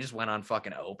that. Like they just went on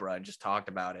fucking Oprah and just talked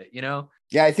about it,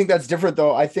 Yeah, I think that's different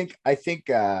though. I think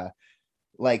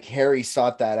like Harry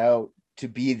sought that out to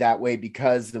be that way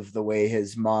because of the way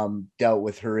his mom dealt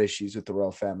with her issues with the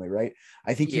royal family, right?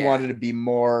 I think he wanted to be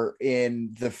more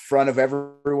in the front of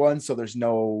everyone, so there's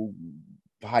no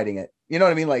hiding it. You know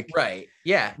what I mean? Like, right.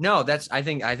 Yeah. No, I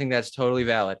think that's totally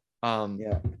valid.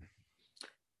 Yeah.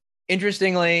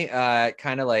 Interestingly,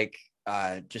 kind of like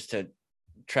just to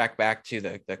track back to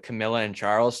the Camilla and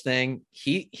Charles thing,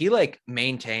 he like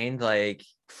maintained like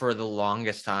for the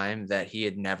longest time that he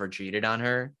had never cheated on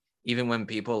her, even when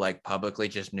people like publicly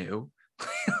just knew.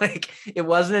 Like it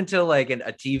wasn't until like a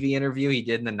TV interview he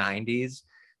did in the 90s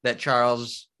that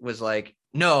Charles was like,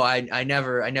 no, I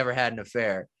never had an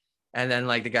affair. And then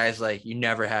like the guy's like, you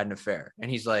never had an affair. And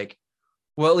he's like,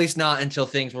 well, at least not until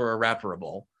things were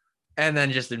irreparable. And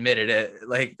then just admitted it,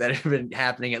 like that had been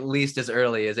happening at least as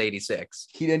early as 86.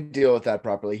 He didn't deal with that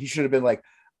properly. He should have been like,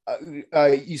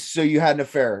 so you had an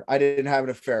affair. I didn't have an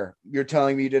affair. You're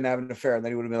telling me you didn't have an affair. And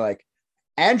then he would have been like,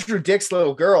 Andrew Dick's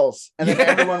little girls. And then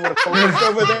everyone would have focused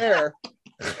over there.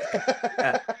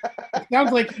 It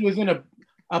sounds like he was in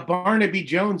a Barnaby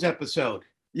Jones episode.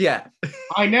 Yeah.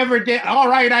 I never did. All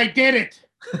right, I did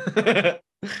it.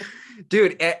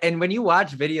 Dude, and when you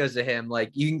watch videos of him,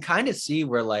 like you can kind of see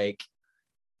where like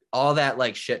all that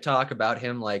like shit talk about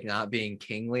him like not being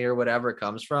kingly or whatever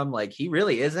comes from. Like he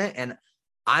really isn't. And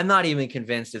I'm not even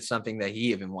convinced it's something that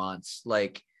he even wants.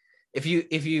 Like if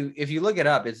you look it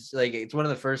up, it's like it's one of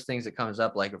the first things that comes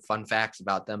up, like fun facts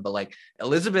about them. But like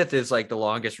Elizabeth is like the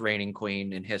longest reigning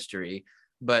queen in history,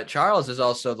 but Charles is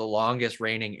also the longest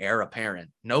reigning heir apparent.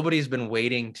 Nobody's been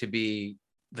waiting to be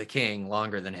the king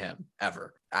longer than him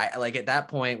ever. I like at that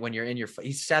point when you're in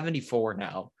he's 74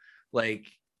 now. Like,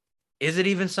 is it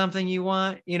even something you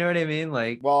want? You know what I mean?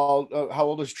 Like, well, how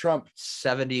old is Trump?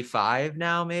 75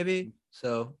 now, maybe.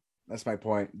 So that's my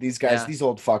point. These guys, these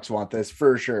old fucks want this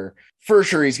for sure. For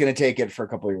sure, he's gonna take it for a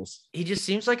couple of years. He just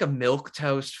seems like a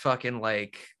milquetoast fucking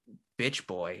like bitch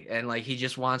boy, and like he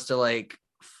just wants to like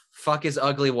fuck his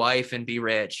ugly wife and be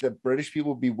rich. The British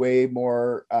people be way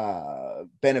more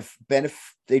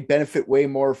they benefit way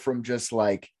more from just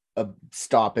like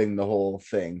stopping the whole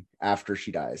thing after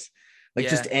she dies. Like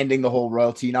just ending the whole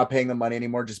royalty, not paying the money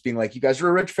anymore, just being like, you guys are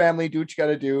a rich family, do what you got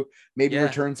to do. Maybe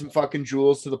return some fucking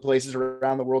jewels to the places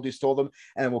around the world you stole them,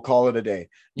 and then we'll call it a day.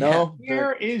 No,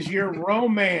 here is your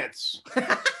romance.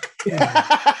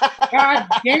 God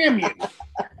damn you.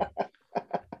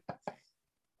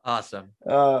 Awesome.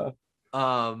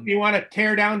 You want to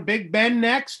tear down Big Ben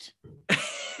next?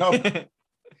 No.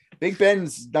 Big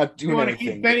Ben's not doing anything. You want to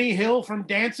keep Benny Hill from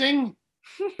dancing?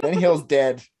 Benny Hill's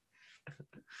dead.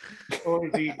 Or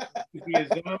is he a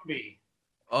zombie?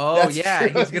 Oh, that's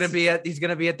true. He's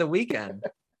gonna be at the weekend.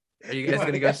 Are you guys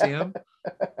gonna go see him?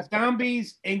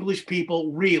 Zombies, English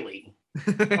people, really?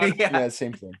 Yeah,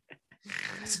 same thing.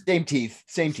 Same teeth.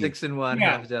 6 in one,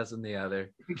 half dozen the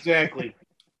other. Exactly.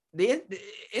 The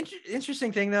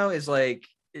interesting thing though is like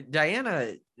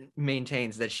Diana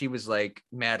maintains that she was like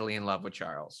madly in love with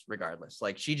Charles, regardless.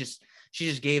 Like she just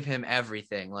gave him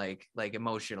everything, like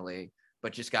emotionally,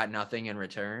 but just got nothing in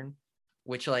return.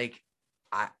 Which like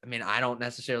I mean I don't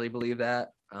necessarily believe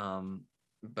that.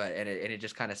 But it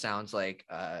just kind of sounds like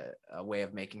a way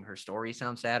of making her story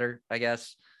sound sadder, I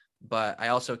guess. But I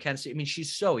also can see, I mean,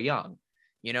 she's so young,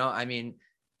 I mean,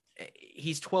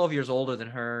 he's 12 years older than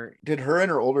her. Did her and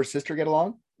her older sister get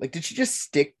along? Like, did she just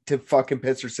stick to fucking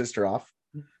piss her sister off?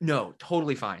 No,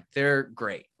 totally fine. They're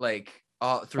great. Like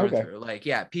all through and through. Like,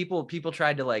 yeah, people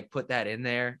tried to like put that in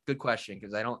there. Good question,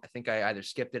 because I think I either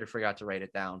skipped it or forgot to write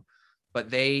it down. But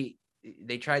they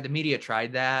tried, the media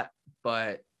tried that,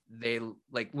 but they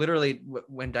like literally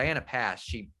when Diana passed,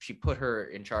 she put her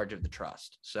in charge of the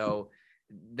trust. So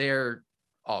they're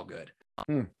all good.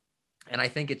 And I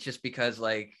think it's just because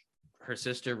like her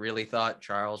sister really thought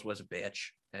Charles was a bitch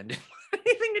and didn't want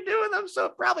anything to do with him, so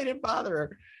it probably didn't bother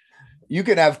her. You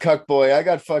can have Cuck Boy. I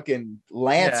got fucking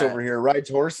Lance over here, rides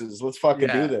horses. Let's fucking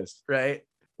do this. Right.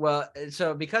 Well,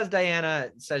 so because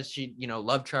Diana says she,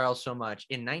 loved Charles so much,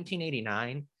 in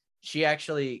 1989, she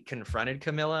actually confronted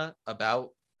Camilla about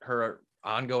her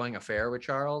ongoing affair with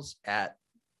Charles at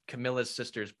Camilla's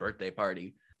sister's birthday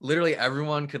party. Literally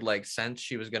everyone could like sense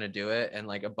she was going to do it. And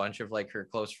like a bunch of like her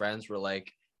close friends were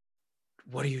like,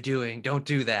 what are you doing? Don't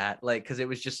do that. Like, cause it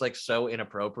was just like so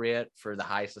inappropriate for the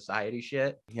high society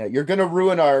shit. Yeah. You're going to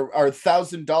ruin our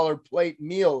 $1,000 plate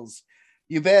meals.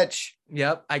 You bitch.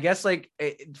 Yep. I guess like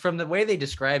from the way they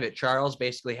describe it, Charles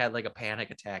basically had like a panic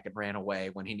attack and ran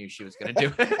away when he knew she was going to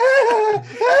do it.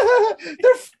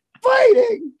 They're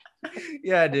fighting.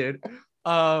 Yeah, dude.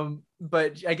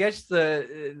 But I guess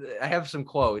I have some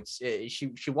quotes.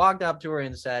 She walked up to her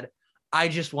and said, I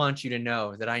just want you to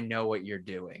know that I know what you're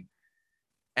doing.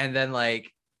 And then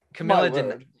like Camilla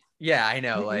didn't. Yeah, I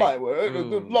know. Like my word,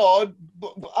 good Lord,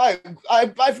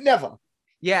 I've never.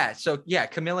 Yeah. So yeah,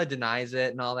 Camilla denies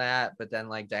it and all that, but then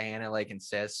like Diana like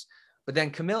insists. But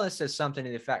then Camilla says something to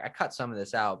the effect. I cut some of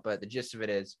this out, but the gist of it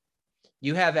is,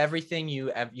 you have everything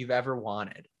you've ever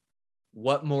wanted.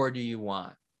 What more do you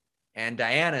want? And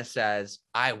Diana says,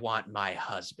 I want my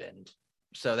husband.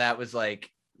 So that was like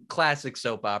classic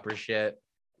soap opera shit.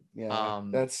 Yeah,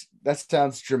 that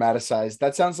sounds dramatized.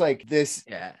 That sounds like this.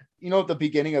 Yeah. At the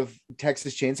beginning of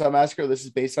Texas Chainsaw Massacre, this is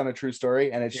based on a true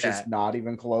story, and it's just not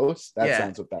even close. That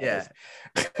sounds what that is.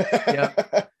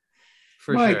 Yep.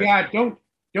 For My sure. God,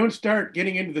 don't start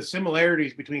getting into the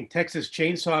similarities between Texas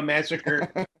Chainsaw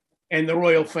Massacre and the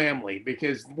royal family,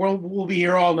 because we'll be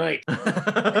here all night.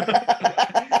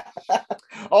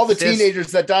 All the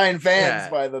teenagers that die in vans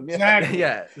by them. Yeah. Exactly.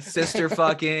 Yeah. Sister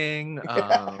fucking,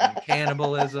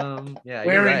 cannibalism. Yeah,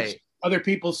 wearing you're right. Other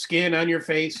people's skin on your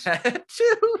face.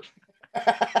 Dude.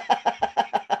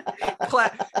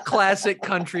 Classic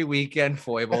country weekend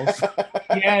foibles.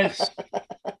 Yes.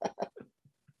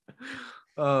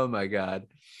 Oh my God.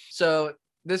 So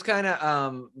this kind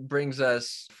of brings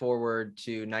us forward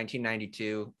to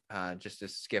 1992, just to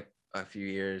skip a few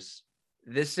years.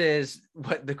 This is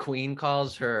what the Queen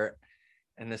calls her,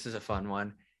 and this is a fun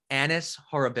one, Annus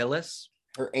Horribilis.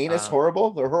 Her anus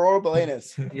horrible? The horrible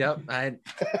anus. Yep, I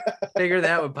figured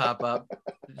that would pop up.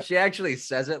 She actually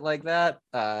says it like that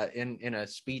in a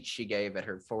speech she gave at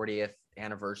her 40th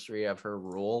anniversary of her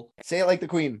rule. Say it like the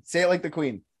Queen. Say it like the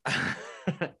Queen.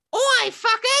 Oi,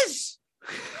 fuckers!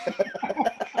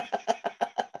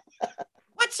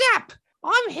 What's up?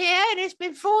 I'm here, and it's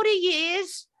been 40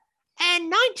 years.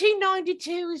 And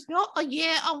 1992 is not a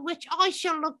year on which I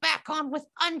shall look back on with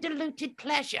undiluted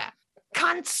pleasure.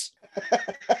 Cunts.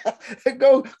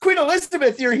 Go, Queen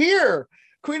Elizabeth, you're here.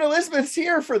 Queen Elizabeth's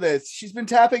here for this. She's been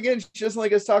tapping in. She doesn't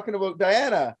like us talking about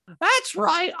Diana. That's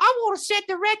right. I want to set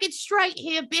the record straight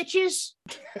here, bitches.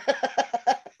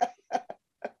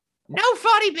 No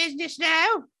funny business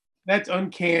now. That's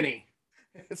uncanny.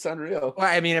 It's unreal. Well,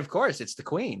 I mean, of course, it's the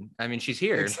Queen. I mean, she's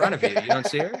here in front of you. You don't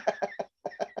see her?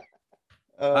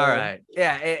 All right.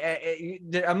 Yeah.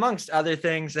 Amongst other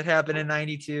things that happened in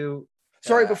 92.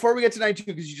 Sorry, before we get to 92,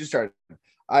 because you just started,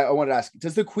 I wanted to ask,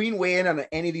 does the Queen weigh in on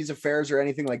any of these affairs or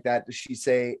anything like that? Does she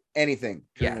say anything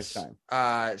during this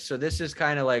time? So this is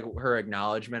kind of like her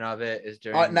acknowledgement of it is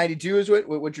during 92 is what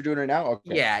you're doing right now?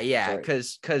 Okay. Yeah.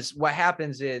 Because what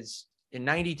happens is in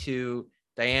 92,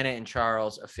 Diana and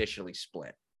Charles officially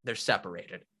split. They're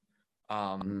separated.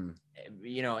 And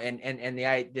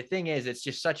the thing is, it's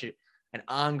just such an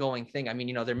ongoing thing. I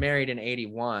mean, they're married in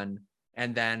 81,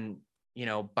 and then,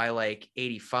 by like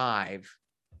 85,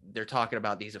 they're talking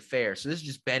about these affairs. So this has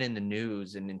just been in the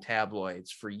news and in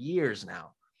tabloids for years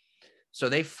now. So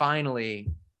they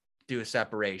finally do a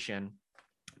separation.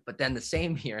 But then the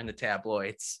same year in the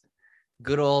tabloids,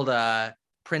 good old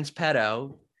Prince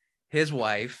Pedo, his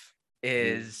wife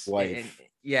is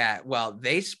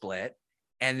they split,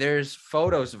 and there's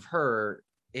photos of her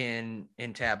in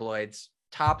tabloids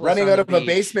topless running out of a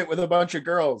basement with a bunch of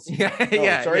girls.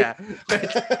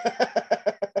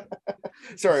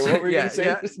 Sorry, what were you gonna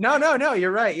say? Yeah. No,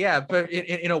 you're right. Yeah, but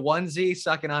in a onesie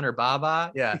sucking on her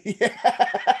baba. Yeah.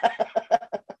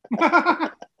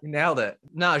 Nailed it.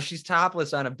 No, she's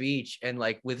topless on a beach and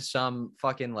like with some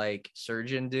fucking like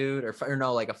surgeon dude or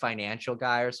no, like a financial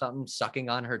guy or something sucking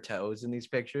on her toes in these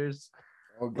pictures.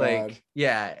 Oh God. Like,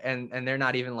 yeah, and they're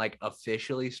not even like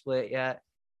officially split yet.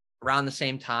 Around the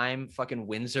same time, fucking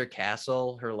Windsor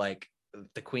Castle, her like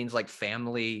the Queen's like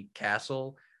family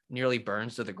castle, nearly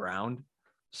burns to the ground.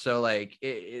 So like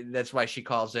that's why she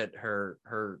calls it her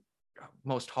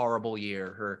most horrible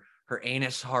year, her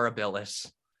anus horribilis.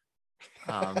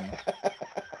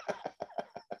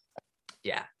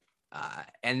 Yeah.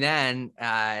 And then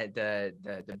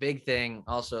the big thing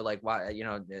also, like, why, you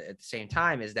know, at the same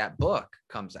time is that book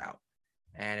comes out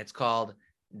and it's called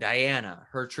Diana,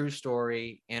 Her True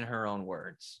Story in Her Own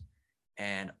Words.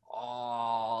 And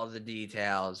all the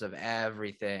details of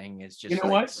everything is just, You know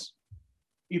what?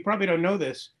 You probably don't know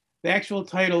this. The actual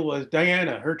title was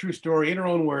Diana, Her True Story in Her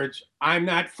Own Words. I'm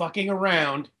not fucking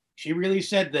around. She really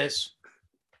said this,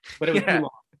 but it was too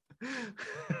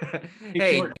long.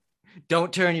 Hey,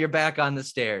 don't turn your back on the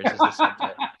stairs is the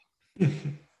subject.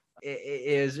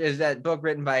 is that book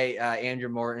written by Andrew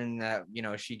Morton that, you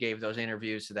know, she gave those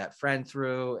interviews to that friend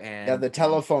through, and yeah, the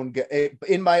telephone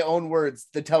in my own words,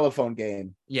 the telephone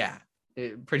game. Yeah,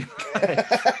 pretty much.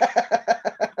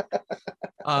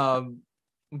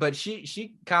 But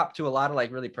she copped to a lot of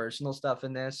like really personal stuff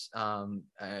in this,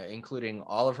 including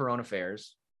all of her own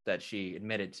affairs that she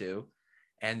admitted to,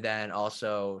 and then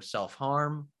also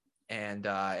self-harm,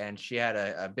 and she had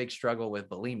a big struggle with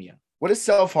bulimia. What does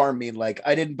self-harm mean? Like,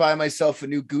 I didn't buy myself a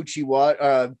new Gucci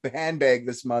handbag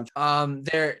this month.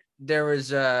 There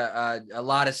was a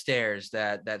lot of stares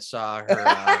that saw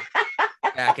her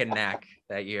back and neck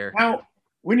that year. Now,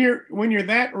 when you're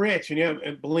that rich and you have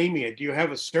bulimia, do you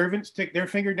have a servant stick their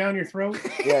finger down your throat?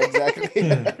 Yeah,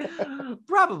 exactly.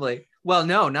 Probably. Well,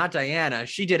 no, not Diana.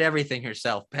 She did everything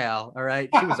herself, pal. All right.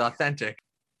 She was authentic.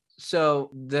 So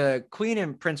the Queen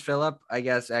and Prince Philip, I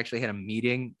guess, actually had a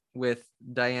meeting with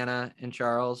Diana and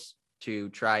Charles to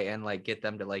try and like get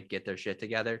them to like get their shit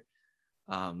together.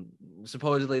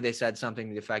 Supposedly they said something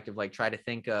to the effect of like, try to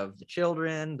think of the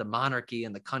children, the monarchy,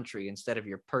 and the country instead of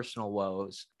your personal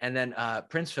woes. And then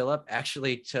Prince Philip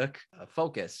actually took a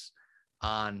focus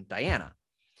on Diana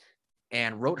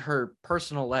and wrote her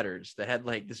personal letters that had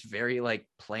like this very like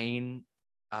plain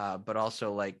but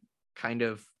also like kind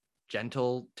of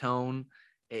gentle tone.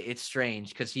 It's strange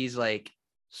because he's like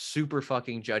super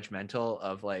fucking judgmental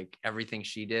of like everything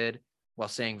she did while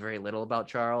saying very little about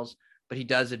Charles, but he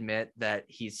does admit that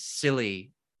he's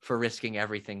silly for risking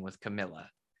everything with Camilla.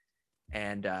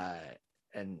 And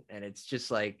it's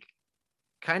just like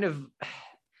kind of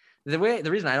the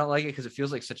reason I don't like it, because it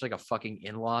feels like such like a fucking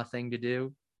in-law thing to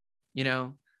do, you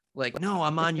know, like, no,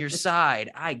 I'm on your side,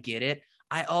 I get it,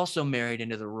 I also married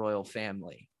into the royal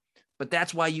family, but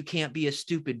that's why you can't be a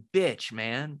stupid bitch,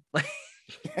 man. Like,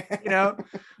 you know,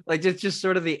 like it's just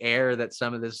sort of the air that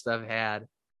some of this stuff had.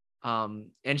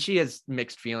 And she has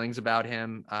mixed feelings about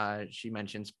him. She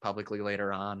mentions publicly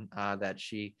later on that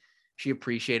she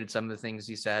appreciated some of the things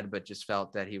he said, but just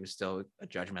felt that he was still a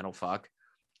judgmental fuck.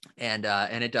 And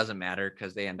it doesn't matter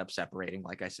because they end up separating,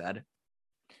 like I said.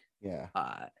 Yeah.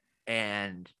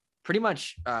 And pretty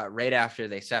much right after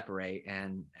they separate,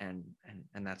 and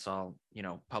that's all, you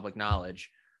know, public knowledge,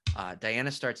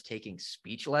 Diana starts taking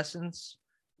speech lessons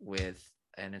with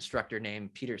an instructor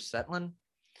named Peter Setlin.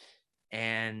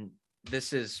 And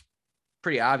this is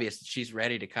pretty obvious that she's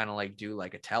ready to kind of like do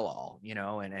like a tell-all, you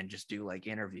know, and just do like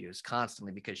interviews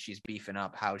constantly because she's beefing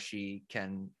up how she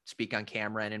can speak on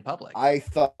camera and in public. I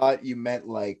thought you meant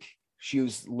like she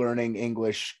was learning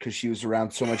English because she was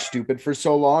around so much stupid for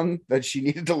so long that she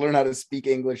needed to learn how to speak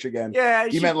English again. Yeah,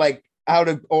 you meant like how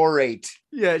to orate.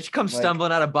 Yeah, she comes like,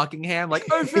 stumbling out of Buckingham like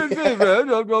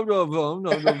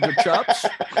chops.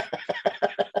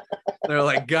 They're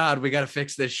like, God, we got to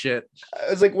fix this shit.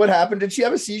 I was like, what happened? Did she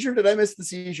have a seizure? Did I miss the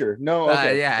seizure? No.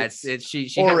 Okay. Yeah, she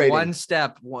had one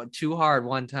step too hard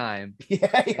one time.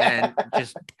 Yeah. And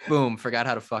just boom, forgot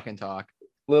how to fucking talk.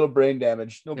 Little brain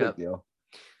damage. No big deal.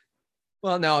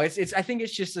 Well, no, it's I think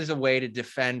it's just as a way to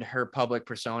defend her public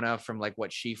persona from like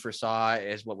what she foresaw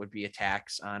as what would be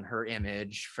attacks on her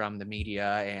image from the media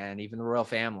and even the royal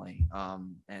family.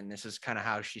 And this is kind of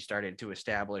how she started to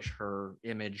establish her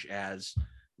image as,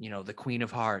 you know, the Queen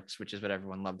of Hearts, which is what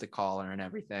everyone loved to call her and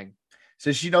everything.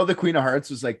 So she know the Queen of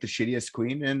Hearts was like the shittiest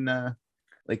queen in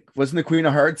like, wasn't the Queen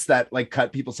of Hearts that like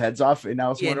cut people's heads off in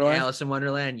Alice in Wonderland? Alice in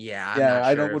Wonderland, yeah.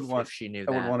 I wouldn't want if she knew.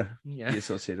 I wouldn't want to be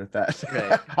associated with that.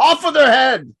 Right. Off with their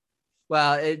head.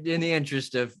 Well, in the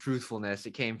interest of truthfulness,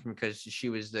 it came from because she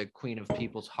was the queen of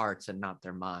people's hearts and not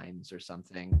their minds or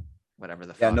something. Whatever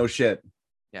the fuck. Yeah, no shit.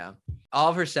 Yeah. All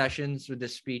of her sessions with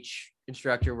this speech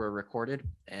instructor were recorded,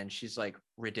 and she's like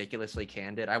ridiculously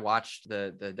candid. I watched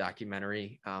the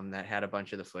documentary that had a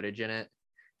bunch of the footage in it,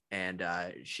 and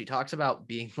she talks about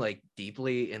being like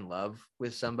deeply in love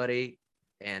with somebody,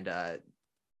 and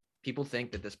people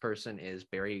think that this person is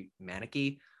Barry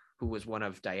Manicky, who was one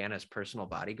of Diana's personal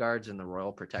bodyguards in the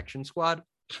Royal Protection Squad.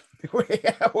 Wait.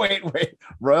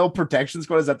 Royal Protection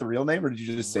Squad, is that the real name, or did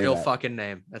you just say Real that? fucking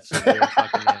name. That's the real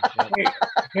fucking name. Yep. Hey,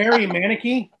 Barry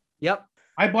Manicky. Yep.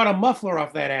 I bought a muffler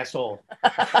off that asshole.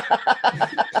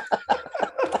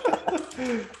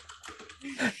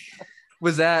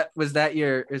 Is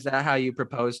that how you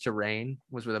proposed to Rain?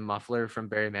 Was with a muffler from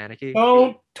Barry Manicky?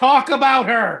 Don't talk about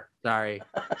her. Sorry.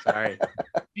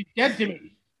 She's dead to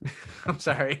me. I'm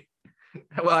sorry.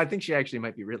 Well, I think she actually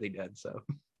might be really dead. So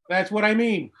That's what I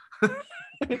mean.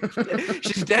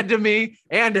 she's dead to me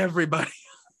and everybody.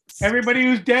 Everybody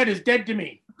who's dead is dead to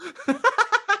me.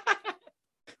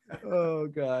 Oh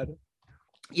God.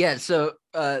 Yeah. So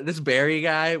this Barry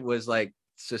guy was like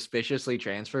suspiciously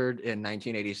transferred in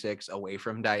 1986 away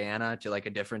from Diana to like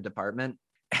a different department,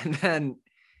 and then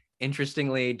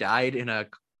interestingly died in a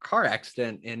car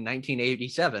accident in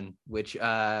 1987, which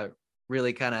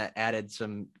really kind of added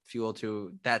some fuel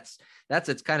to that's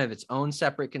it's kind of its own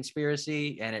separate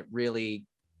conspiracy, and it really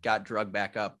got drugged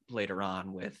back up later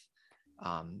on with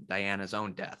Diana's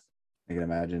own death. I can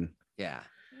imagine. Yeah.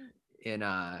 In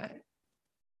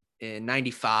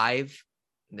 95,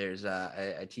 there's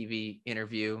a TV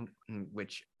interview in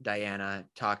which Diana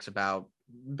talks about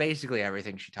basically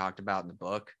everything she talked about in the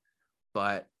book,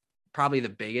 but probably the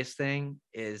biggest thing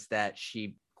is that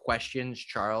she questions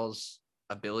Charles'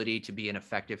 ability to be an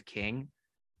effective king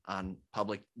on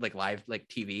public, like live, like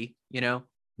TV, you know?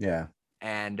 Yeah.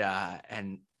 And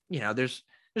you know, there's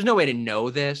no way to know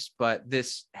this, but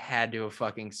this had to have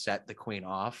fucking set the queen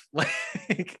off,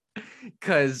 like,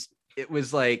 because it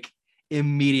was like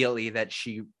immediately that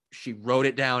she wrote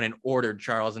it down and ordered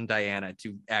Charles and Diana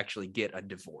to actually get a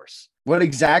divorce. What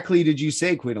exactly did you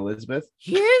say, Queen Elizabeth?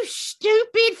 You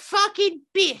stupid fucking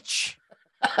bitch.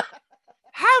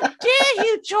 How dare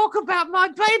you talk about my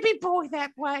baby boy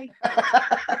that way?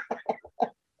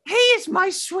 He is my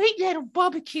sweet little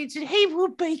Bobbikins, and he will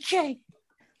be king.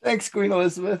 Thanks, Queen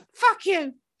Elizabeth. Fuck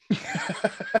you.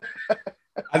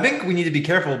 I think we need to be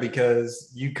careful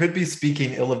because you could be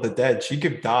speaking ill of the dead. She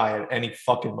could die at any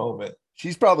fucking moment.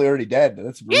 She's probably already dead.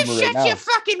 That's a You rumor right shut now. your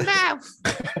fucking mouth.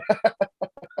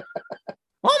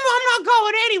 I'm not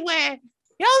going anywhere.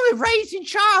 The only reason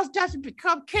Charles doesn't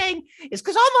become king is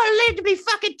because I'm going to live to be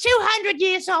fucking 200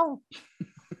 years old.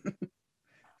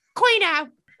 Queen out.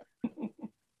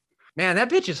 Man,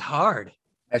 that bitch is hard.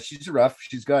 Yeah, she's rough.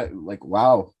 She's got like,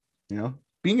 wow, you know,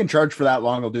 being in charge for that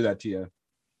long will do that to you.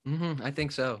 Mm-hmm, I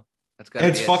think so. That's got.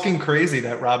 It's fucking crazy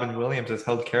that Robin Williams has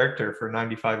held character for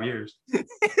 95 years.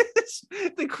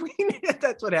 The queen.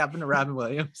 That's what happened to Robin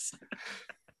Williams.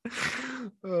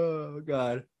 Oh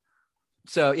God.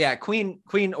 So yeah, Queen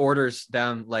orders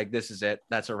them like, this is it.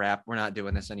 That's a wrap. We're not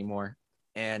doing this anymore.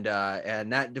 And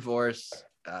that divorce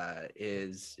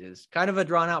is kind of a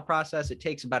drawn out process. It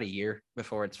takes about a year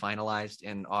before it's finalized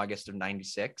in August of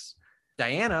 96.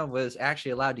 Diana was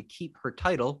actually allowed to keep her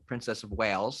title, Princess of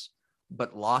Wales,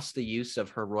 but lost the use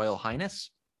of Her Royal Highness.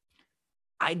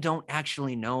 I don't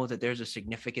actually know that there's a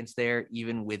significance there,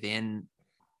 even within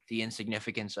the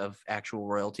insignificance of actual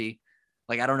royalty.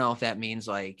 Like, I don't know if that means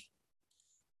like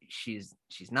she's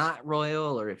not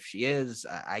royal, or if she is.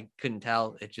 I couldn't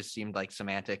tell. It just seemed like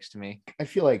semantics to me. I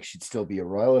feel like she'd still be a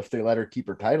royal if they let her keep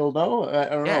her title. No, I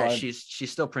don't know.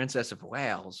 She's still Princess of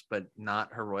Wales, but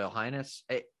not Her Royal Highness.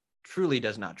 It truly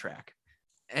does not track.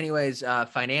 Anyways,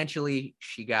 financially,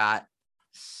 she got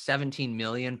 17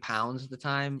 million pounds at the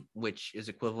time, which is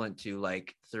equivalent to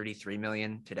like 33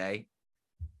 million today.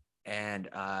 And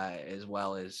as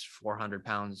well as 400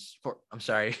 pounds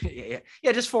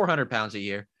just 400 pounds a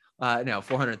year.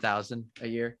 400,000 a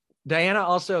year. Diana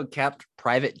also kept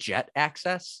private jet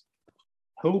access.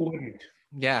 Who wouldn't?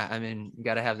 Yeah, I mean, you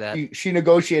got to have that. She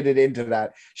negotiated into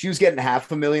that. She was getting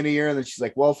 $500,000 a year, and then she's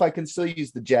like, "Well, if I can still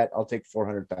use the jet, I'll take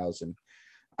 400,000.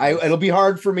 It'll be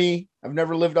hard for me. I've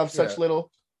never lived off such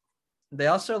little." They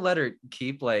also let her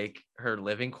keep like her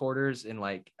living quarters in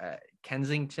like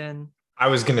Kensington. I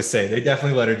was gonna say they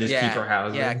definitely let her just keep her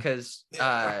housing. Yeah, because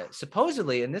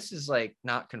supposedly, and this is like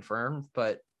not confirmed,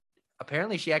 but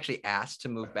apparently she actually asked to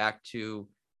move back to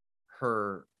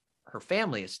her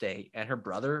family estate, and her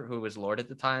brother, who was Lord at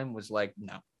the time, was like,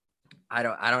 "No, I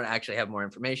don't actually have more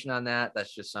information on that.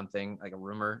 That's just something like a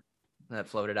rumor that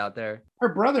floated out there."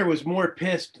 Her brother was more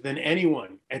pissed than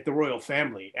anyone at the royal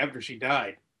family after she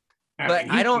died. But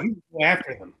mean, I don't. he go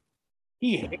after them.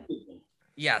 He hated them.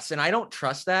 Yes, and I don't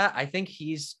trust that. I think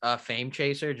he's a fame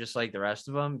chaser, just like the rest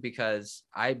of them, because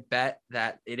I bet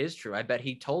that it is true. I bet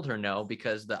he told her no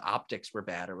because the optics were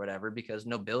bad or whatever, because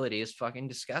nobility is fucking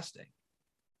disgusting.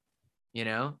 You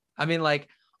know? I mean, like,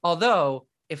 although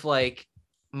if like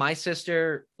my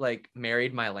sister like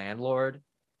married my landlord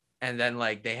and then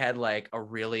like they had like a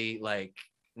really like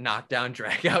knockdown,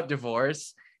 drag out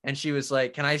divorce, and she was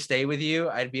like, "Can I stay with you?"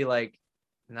 I'd be like,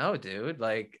 "No, dude.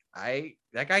 Like,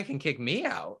 that guy can kick me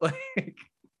out." Like,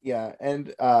 Yeah,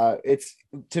 and it's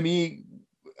to me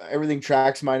everything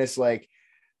tracks minus like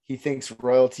he thinks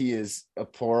royalty is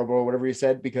horrible or whatever he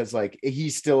said because like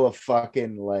he's still a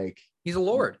fucking like he's a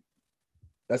lord.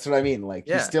 that's what I mean. Like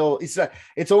Yeah. he's not,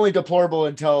 it's only deplorable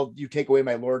until you take away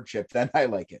my lordship, then I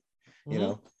like it. You Mhm.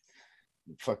 know,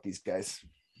 fuck these guys.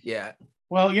 Yeah.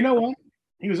 Well, you know what?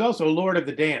 He was also Lord of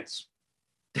the Dance.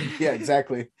 Yeah,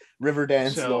 exactly. River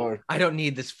dance So- lord. I don't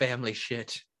need this family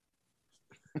shit.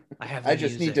 I have the I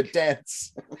just need to music.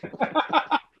 dance.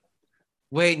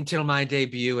 Wait until my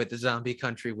debut at the Zombie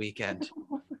Country weekend.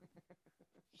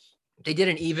 They did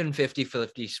an even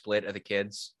 50-50 split of the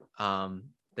kids.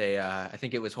 They I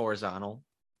think it was horizontal.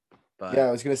 But Yeah,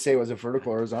 I was gonna say it was a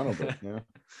vertical horizontal, but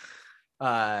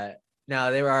yeah.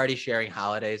 no, they were already sharing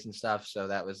holidays and stuff, so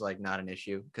that was like not an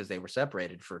issue because they were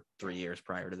separated for 3 years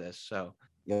prior to this. So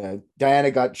Yeah, Diana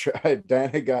got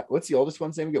what's the oldest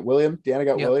one's name? Get William. Diana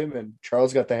got Yep. William, and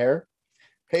Charles got the hair.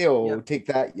 Hey, Yep. take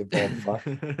that, you bald fuck.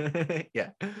 Yeah.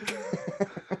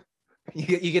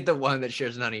 You get the one that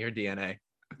shares none of your DNA.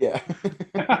 Yeah.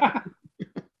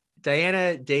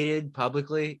 Diana dated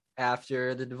publicly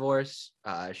after the divorce.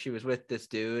 She was with this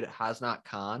dude, Hasnat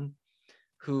Khan,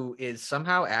 who is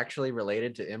somehow actually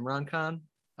related to Imran Khan,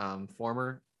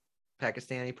 former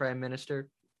Pakistani prime minister.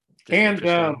 Just and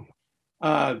interesting.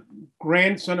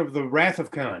 grandson of the Wrath of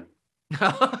Khan.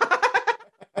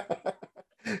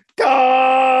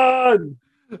 God.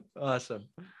 Awesome.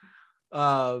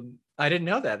 I didn't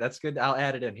know that. That's good. I'll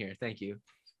add it in here. Thank you.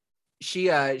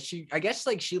 She I guess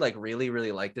like she like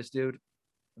really liked this dude,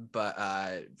 but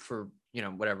for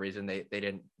whatever reason they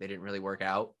didn't really work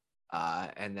out.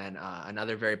 And then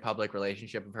another very public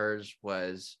relationship of hers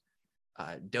was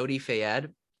Dodi Fayed,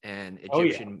 an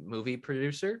Egyptian movie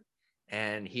producer,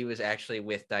 and he was actually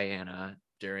with Diana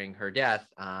during her death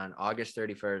on August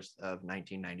 31st of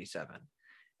 1997,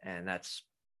 and that's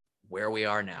where we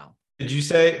are now. Did you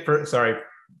say for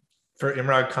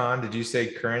Imran Khan? Did you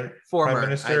say current Former prime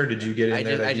minister? Or did you get in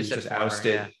there that he was said just former,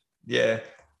 ousted? Yeah.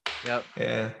 Yep.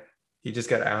 Yeah. He just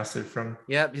got ousted from.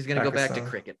 Yep. He's gonna go back to Pakistan.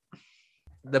 cricket.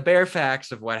 The bare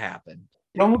facts of what happened.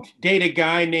 Don't date a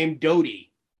guy named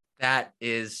Dodi. That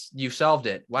is, you solved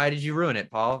it. Why did you ruin it,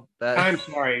 Paul? I'm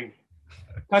sorry.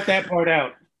 Cut that part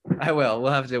out. I will.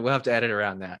 We'll have to edit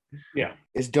around that. Yeah.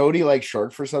 Is Dodie like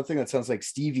short for something? That sounds like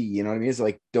Stevie, you know what I mean? Is it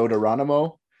like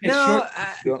Dodoronimo? It's No,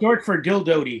 short for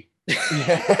Dildody.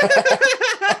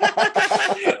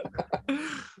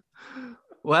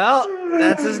 Well,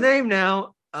 that's his name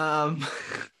now.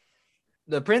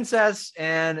 The princess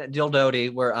and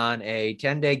Dildodi were on a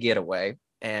 10-day getaway,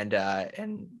 and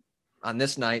on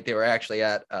this night they were actually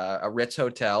at a Ritz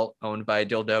hotel owned by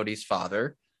Dildodi's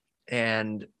father,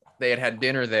 and they had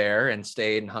dinner there and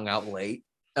stayed and hung out late.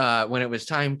 When it was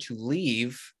time to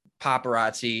leave,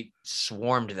 paparazzi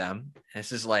swarmed them.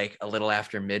 This is like a little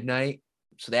after midnight.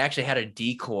 So they actually had a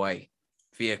decoy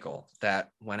vehicle that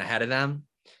went ahead of them,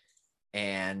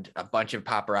 and a bunch of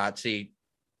paparazzi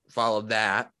followed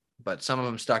that, but some of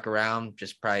them stuck around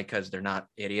just probably because they're not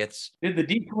idiots. Did the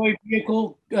decoy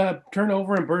vehicle turn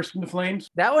over and burst into flames?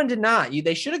 That one did not.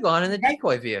 They should have gone in the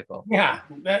decoy vehicle. Yeah,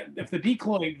 that if the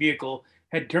decoy vehicle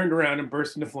had turned around and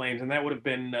burst into flames, and that would have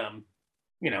been,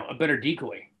 a better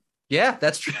decoy. Yeah,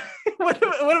 that's true. what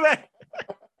about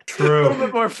True. a little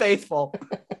bit more faithful?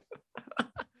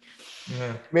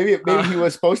 Yeah. Maybe he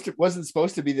wasn't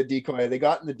supposed to be the decoy. They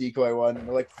got in the decoy one and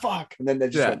they're like, fuck. And then they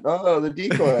just went, oh, the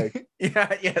decoy. yeah,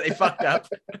 they fucked up.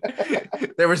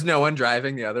 There was no one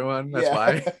driving the other one. That's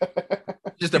why.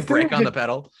 Just a brake on the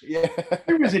pedal. Yeah.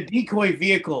 There was a decoy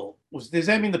vehicle. Does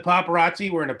that mean the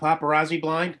paparazzi were in a paparazzi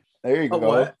blind? There you go.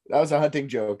 What? That was a hunting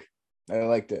joke. I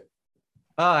liked it.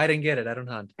 Oh, I didn't get it. I don't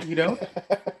hunt. You don't?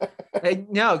 Hey,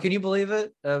 no, can you believe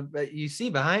it? You see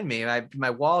behind me, my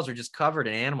walls are just covered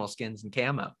in animal skins and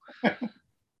camo. I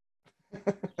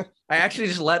actually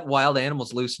just let wild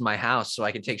animals loose in my house so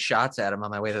I can take shots at them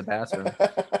on my way to the bathroom.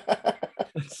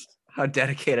 That's how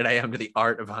dedicated I am to the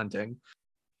art of hunting.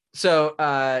 So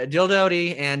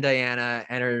Dildodi and Diana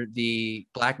enter the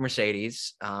black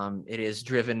Mercedes. It is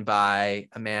driven by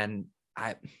a man.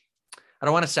 I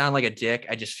don't want to sound like a dick.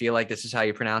 I just feel like this is how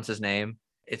you pronounce his name.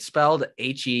 It's spelled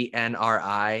Henri.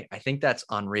 I think that's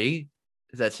Henri.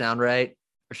 Does that sound right?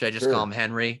 Or should I just call him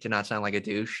Henry to not sound like a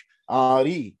douche?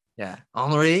 Henri. Yeah.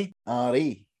 Henri.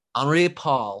 Henri. Henri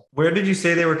Paul. Where did you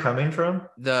say they were coming from?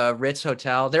 The Ritz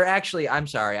Hotel. They're actually, I'm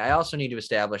sorry. I also need to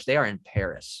establish they are in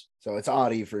Paris. So it's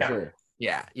Henri for sure.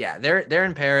 Yeah. They're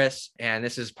in Paris, and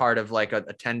this is part of like a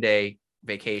 10-day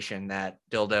vacation that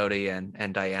Dill Doty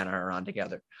and Diana are on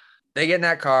together. They get in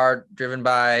that car driven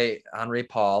by Henri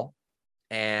Paul,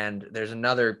 and there's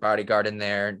another bodyguard in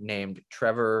there named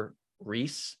Trevor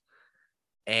Reese,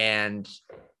 and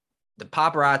the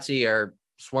paparazzi are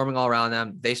swarming all around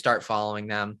them. They start following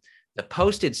them. The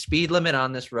posted speed limit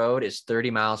on this road is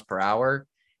 30 miles per hour,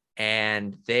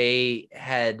 and they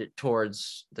head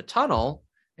towards the tunnel.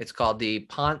 It's called the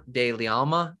Pont de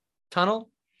Liama tunnel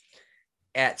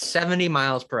at 70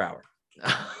 miles per hour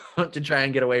to try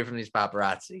and get away from these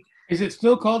paparazzi. Is it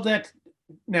still called that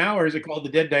now, or is it called the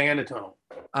Dead Diana Tunnel?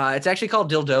 It's actually called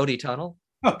Dill Doty Tunnel.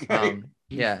 Okay.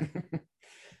 Yeah.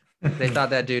 They thought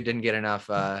that dude didn't get enough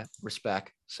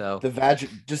respect. So the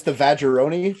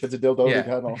Vagironi, that's a Dill Doty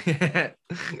tunnel.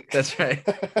 That's right.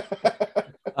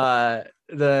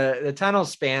 The tunnel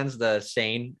spans the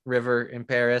Seine River in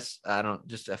Paris.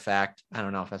 Just a fact. I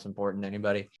don't know if that's important to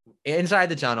anybody. Inside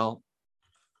the tunnel,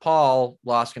 Paul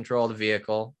lost control of the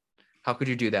vehicle. How could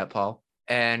you do that, Paul?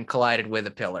 And collided with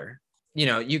a pillar. You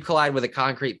know, you collide with a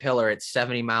concrete pillar at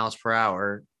 70 miles per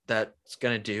hour. That's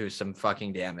going to do some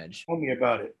fucking damage. Tell me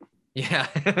about it. Yeah.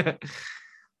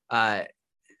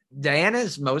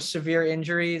 Diana's most severe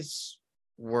injuries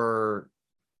were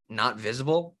not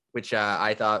visible, which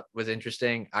I thought was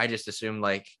interesting. I just assumed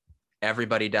like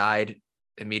everybody died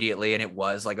immediately and it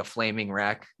was like a flaming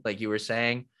wreck, like you were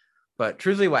saying. But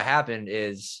truthfully, what happened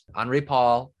is Henri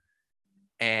Paul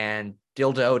and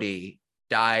Dill Doty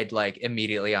died like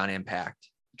immediately on impact.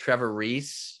 Trevor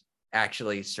Reese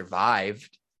actually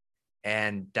survived,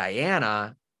 and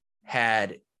Diana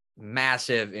had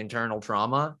massive internal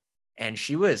trauma, and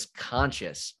she was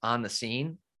conscious on the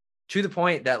scene to the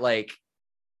point that like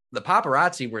the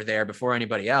paparazzi were there before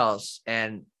anybody else,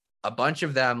 and a bunch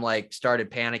of them like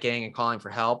started panicking and calling for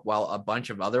help, while a bunch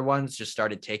of other ones just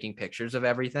started taking pictures of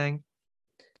everything.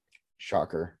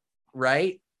 Shocker.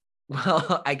 Right?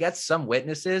 Well, I guess some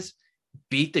witnesses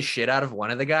beat the shit out of one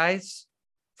of the guys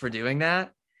for doing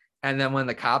that. And then when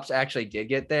the cops actually did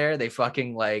get there, they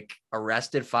fucking like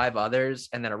arrested 5 others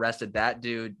and then arrested that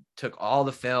dude, took all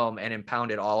the film and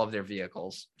impounded all of their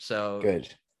vehicles. So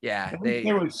good. Yeah.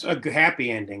 There was a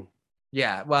happy ending.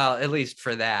 Yeah. Well, at least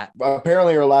for that.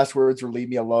 Apparently her last words were "leave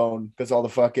me alone," because all the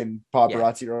fucking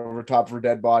paparazzi are over top of her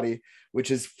dead body,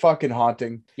 which is fucking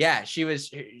haunting. Yeah.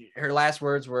 Her last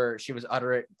words were, she was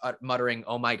muttering,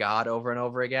 "Oh my God," over and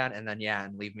over again. And then,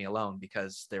 and leave me alone,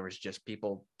 because there was just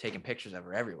people taking pictures of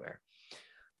her everywhere.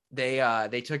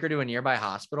 They took her to a nearby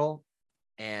hospital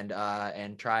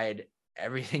and tried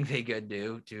everything they could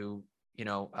do to,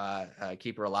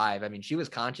 keep her alive. I mean, she was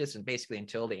conscious and basically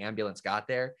until the ambulance got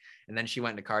there, and then she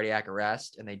went into cardiac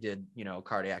arrest and they did,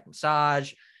 cardiac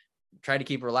massage, tried to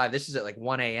keep her alive. This is at like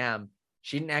 1 a.m.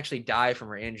 She didn't actually die from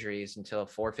her injuries until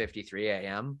 4:53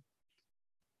 a.m.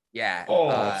 Yeah.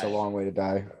 That's a long way to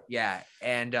die. Yeah.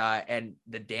 And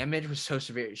the damage was so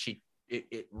severe.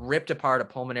 It ripped apart a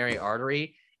pulmonary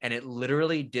artery, and it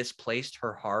literally displaced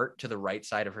her heart to the right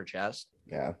side of her chest.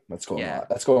 Yeah. That's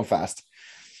going fast.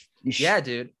 Yeah,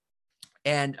 dude.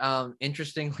 And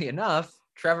interestingly enough,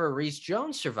 Trevor Reese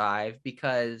Jones survived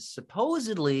because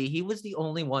supposedly he was the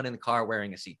only one in the car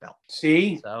wearing a seatbelt.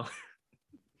 See? So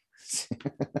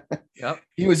yep.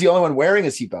 He was the only one wearing a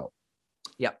seatbelt.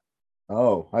 Yep.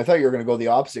 Oh, I thought you were going to go the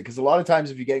opposite, because a lot of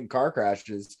times if you get in car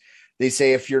crashes, they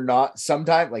say if you're not,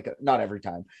 sometimes, like not every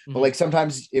time, but like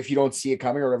sometimes if you don't see it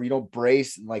coming or whatever, you don't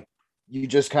brace, and like you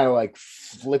just kind of like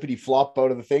flippity flop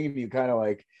out of the thing and you kind of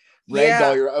like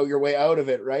ragdoll your way out of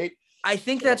it, right? I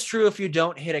think that's true if you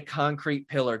don't hit a concrete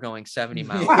pillar going 70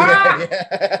 miles.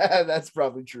 Yeah, that's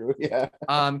probably true. Yeah.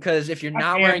 Because if you're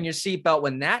not wearing your seatbelt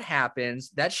when that happens,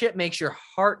 that shit makes your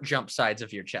heart jump sides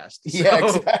of your chest. Yeah,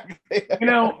 exactly.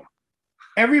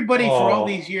 Everybody for all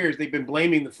these years, they've been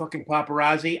blaming the fucking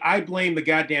paparazzi. I blame the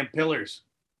goddamn pillars.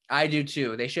 I do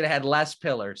too. They should have had less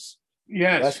pillars.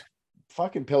 Yes. Less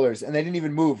fucking pillars. And they didn't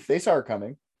even move. They saw her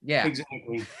coming. Yeah.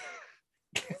 Exactly.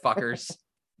 Fuckers.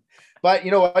 But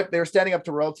you know what? They were standing up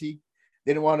to royalty.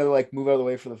 They didn't want to like move out of the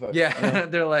way for the fuck. Yeah.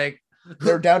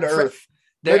 They're down to earth.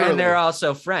 They're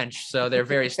also French. So they're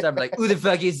very stubborn. Like, who the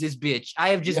fuck is this bitch? I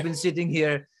have just been sitting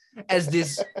here as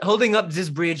this, holding up this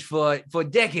bridge for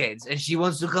decades, and she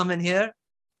wants to come in here.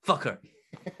 Fuck her.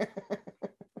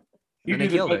 You and they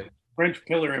killed her. French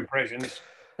killer impressions.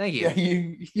 Thank you.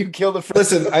 Yeah, you killed the.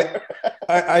 Listen,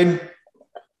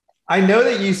 I know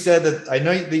that you said that. I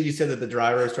know that you said that the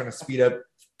driver was trying to speed up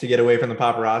to get away from the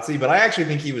paparazzi, but I actually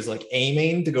think he was like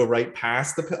aiming to go right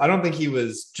past the. I don't think he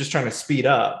was just trying to speed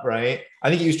up, right? I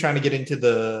think he was trying to get into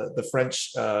the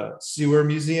French sewer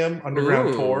museum underground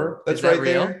Ooh, tour. That's is that right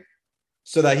real? there,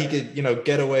 so that he could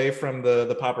get away from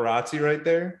the paparazzi right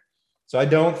there. So I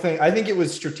think it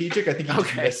was strategic. I think he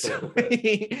just missed a little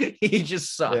bit. he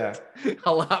just sucked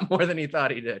a lot more than he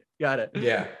thought he did. Got it.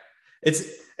 Yeah.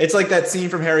 It's like that scene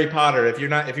from Harry Potter. If you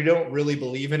don't really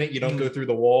believe in it, you don't go through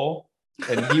the wall.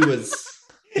 And he was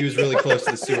really close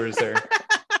to the sewers there.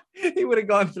 He would have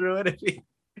gone through it if he.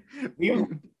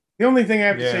 The only thing I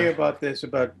have to say about this,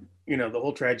 about the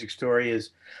whole tragic story, is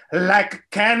like a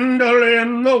candle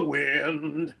in the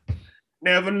wind,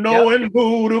 never knowing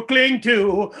who to cling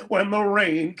to when the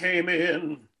rain came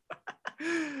in.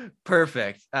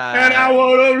 Perfect. And I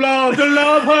would have loved to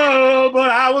love her,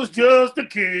 but I was just a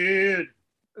kid.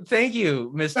 Thank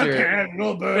you, Mr. The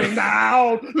candle burned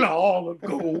out long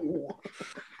ago.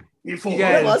 We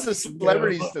got lots of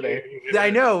celebrities today. I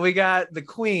know. We got the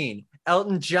Queen,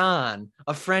 Elton John,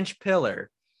 a French pillar.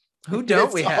 Who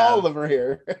don't we have? All of them are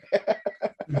here.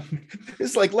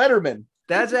 It's like Letterman.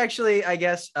 That's actually, I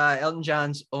guess, Elton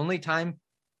John's only time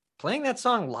playing that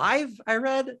song live. I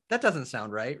read that doesn't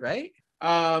sound right.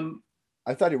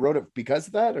 I thought he wrote it because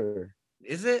of that, or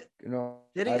is it?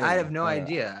 Did he? I have no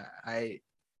idea.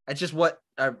 It's just what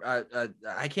I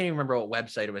can't even remember what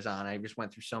website it was on. I just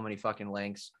went through so many fucking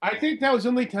links. I think that was the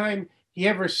only time he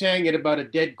ever sang it about a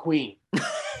dead queen.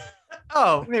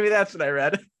 Oh, maybe that's what I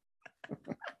read.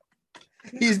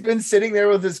 He's been sitting there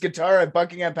with his guitar at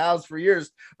Buckingham Palace for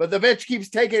years, but the bitch keeps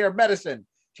taking her medicine.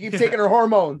 She keeps taking her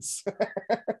hormones.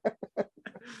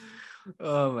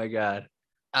 Oh my god.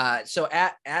 So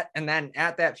at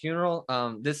that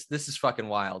funeral, this is fucking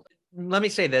wild. Let me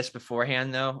say this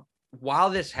beforehand though. While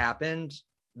this happened,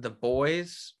 the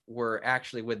boys were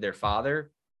actually with their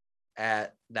father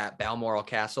at that Balmoral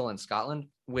Castle in Scotland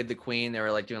with the Queen. They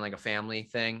were like doing like a family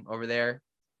thing over there.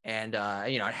 And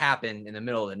it happened in the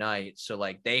middle of the night. So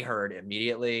like they heard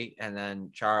immediately. And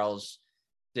then Charles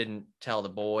didn't tell the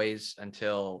boys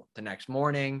until the next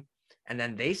morning. And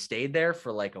then they stayed there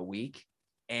for like a week.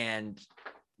 And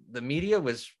the media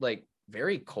was like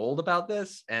very cold about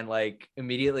this and like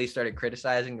immediately started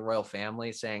criticizing the royal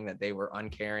family, saying that they were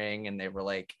uncaring and they were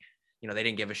like, they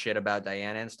didn't give a shit about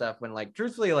Diana and stuff, when like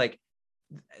truthfully, like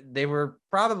they were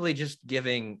probably just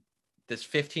giving this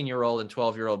 15-year-old and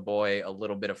 12-year-old boy a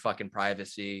little bit of fucking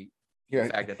privacy. Yeah. The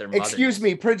fact that they're Excuse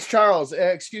me, Prince Charles.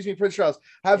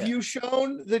 Have you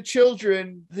shown the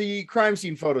children the crime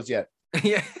scene photos yet?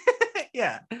 Yeah.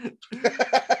 Yeah.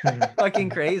 Fucking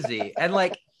crazy. And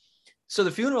like, so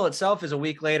the funeral itself is a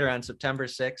week later on September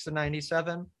 6th of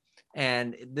 97.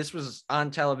 And this was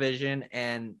on television,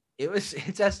 and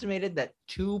it's estimated that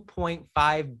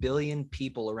 2.5 billion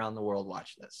people around the world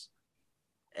watched this.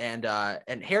 And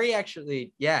Harry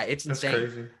actually, it's insane.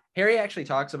 That's crazy. Harry actually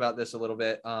talks about this a little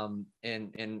bit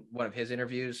in one of his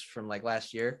interviews from like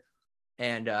last year.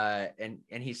 And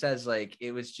he says like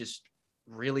it was just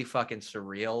really fucking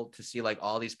surreal to see like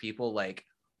all these people like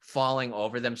falling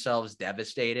over themselves,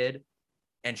 devastated,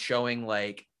 and showing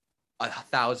like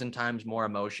 1,000 times more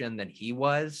emotion than he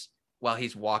was while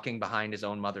he's walking behind his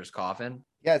own mother's coffin.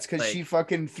 Yeah, it's because she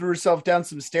fucking threw herself down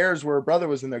some stairs where her brother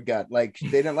was in their gut. Like they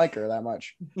didn't like her that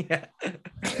much. Yeah.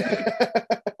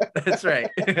 That's right.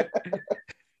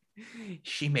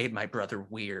 She made my brother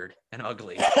weird and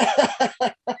ugly.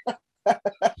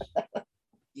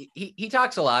 He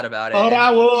talks a lot about it. But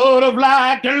I would have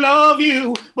liked to love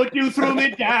you, but you threw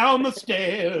me down the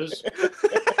stairs.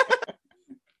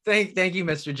 Thank you,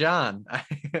 Mr. John.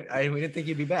 We didn't think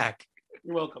you'd be back.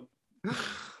 You're welcome.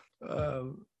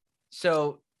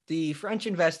 So the French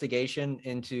investigation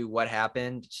into what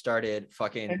happened started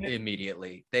fucking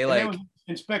immediately. They like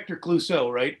Inspector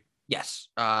Clouseau, right? Yes.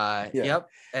 Yep.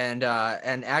 And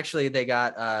actually they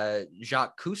got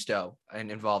Jacques Cousteau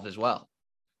involved as well.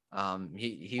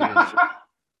 He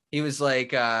was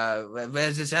like,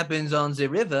 this happens on the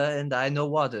river and I know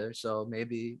water, so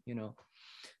maybe,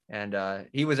 and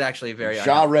he was actually very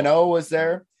Jean Reno was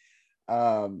there.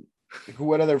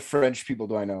 What other French people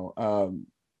do I know?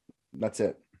 That's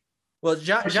it. Well,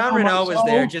 Jean Reno was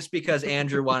there just because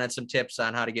Andrew wanted some tips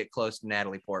on how to get close to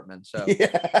Natalie Portman. So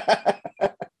yeah.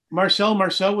 Marcel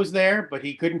was there, but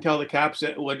he couldn't tell the cops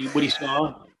what he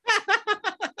saw.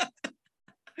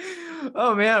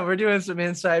 Oh man, we're doing some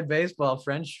inside baseball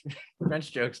French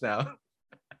jokes now.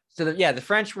 So the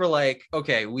French were like,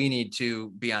 okay, we need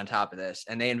to be on top of this,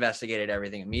 and they investigated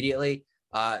everything immediately.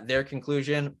 Their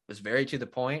conclusion was very to the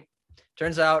point.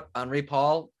 Turns out Henri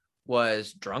Paul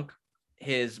was drunk.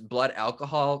 His blood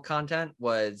alcohol content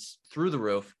was through the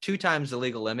roof, 2 times the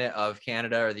legal limit of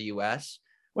Canada or the US.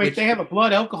 Wait, they have a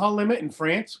blood alcohol limit in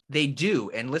France? They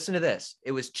do. And listen to this.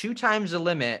 It was 2 times the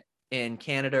limit in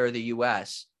Canada or the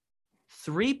US,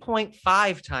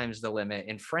 3.5 times the limit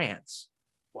in France.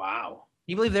 Wow.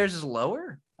 You believe theirs is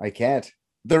lower? I can't.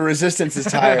 The resistance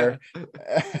is higher.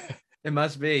 It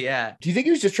must be, yeah. Do you think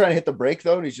he was just trying to hit the brake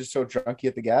though, and he's just so drunk he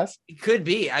hit the gas? It could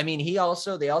be. I mean, they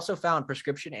also found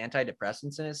prescription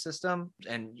antidepressants in his system,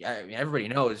 and I mean, everybody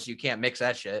knows you can't mix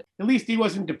that shit. At least he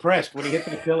wasn't depressed when he hit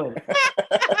the filler.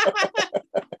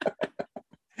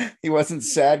 He wasn't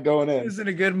sad going He in. was in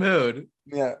a good mood.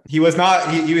 Yeah. He was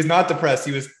not. He was not depressed.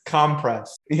 He was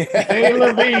compressed. Yeah. Hey,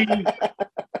 Levine.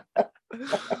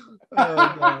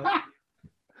 Oh, God.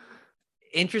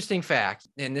 Interesting fact,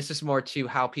 and this is more to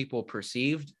how people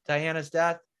perceived Diana's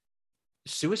death.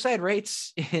 Suicide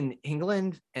rates in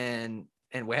England and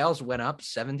Wales went up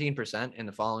 17% in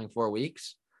the following 4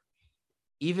 weeks.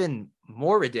 Even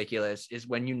more ridiculous is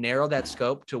when you narrow that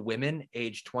scope to women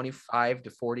aged 25 to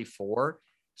 44,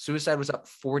 suicide was up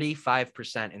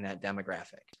 45% in that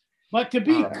demographic. But to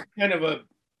be kind of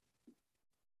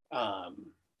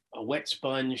a wet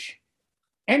sponge,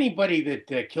 anybody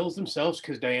that kills themselves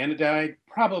because Diana died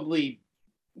probably,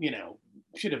 we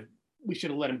should have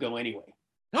let him go anyway.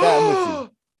 Yeah, I'm with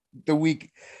you. The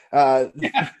week,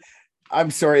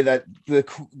 I'm sorry that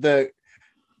the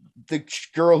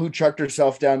girl who chucked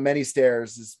herself down many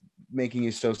stairs is making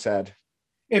you so sad.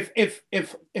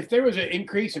 If there was an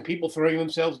increase in people throwing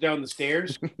themselves down the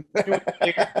stairs,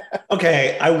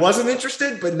 Okay, I wasn't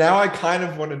interested, but now I kind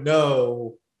of want to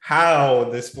know how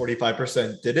this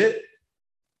 45% did it.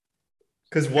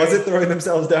 Because was it throwing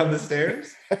themselves down the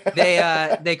stairs?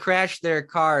 They crashed their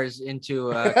cars into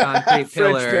a concrete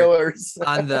pillar pillars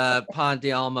on the Pont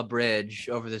d'Alma Bridge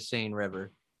over the Seine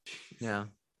River. Yeah,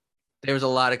 there was a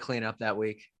lot of cleanup that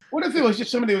week. what if it was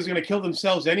just somebody who was going to kill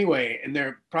themselves anyway, and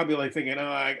they're probably like thinking,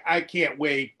 "Oh, I can't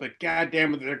wait," but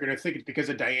goddamn it, they're going to think it's because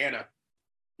of Diana.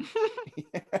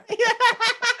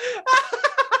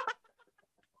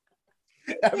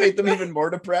 That made them even more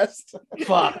depressed.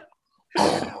 Fuck.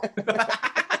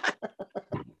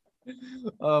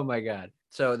 Oh my God.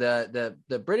 So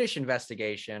the British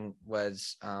investigation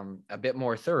was a bit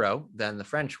more thorough than the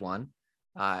French one,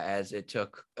 as it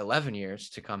took 11 years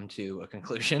to come to a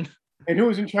conclusion. And who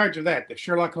was in charge of that? The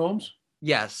Sherlock Holmes?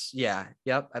 Yes. Yeah.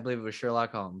 Yep. I believe it was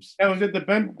Sherlock Holmes. Now, was it the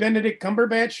Benedict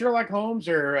Cumberbatch Sherlock Holmes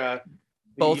or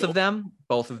Both of them.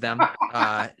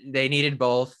 They needed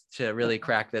both to really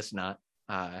crack this nut.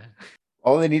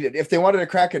 All they needed, if they wanted to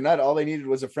crack a nut, all they needed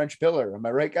was a French pillar. Am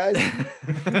I right, guys?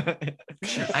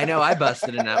 I know I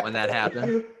busted a nut when that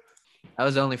happened. I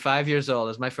was only 5 years old. It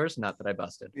was my first nut that I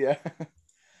busted. Yeah.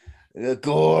 The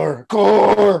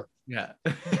gore. Yeah.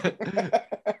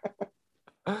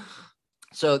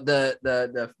 So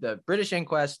the British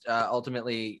inquest,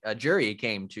 ultimately a jury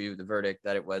came to the verdict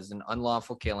that it was an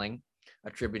unlawful killing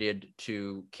attributed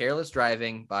to careless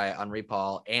driving by Henri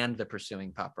Paul and the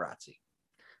pursuing paparazzi.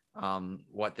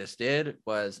 What this did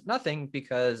was nothing,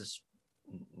 because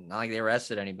not like they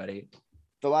arrested anybody.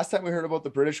 The last time we heard about the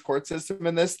British court system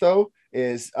in this, though,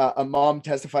 is a mom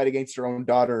testified against her own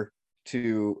daughter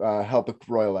to help a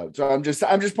royal out. So I'm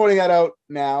just pointing that out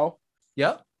now.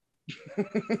 Yep.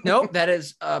 Nope, that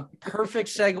is a perfect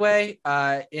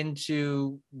segue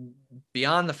into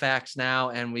Beyond the Facts now,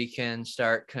 and we can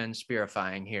start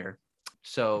conspirifying here.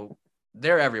 So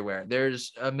they're everywhere.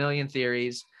 There's a million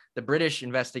theories. The British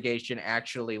investigation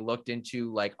actually looked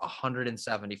into like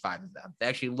 175 of them. They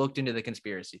actually looked into the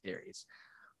conspiracy theories,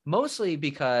 mostly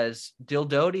because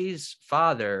Dildodi's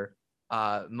father,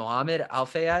 Mohammed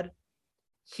Al-Fayed,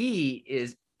 he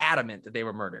is adamant that they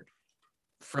were murdered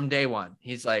from day one.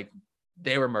 He's like,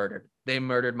 they were murdered. They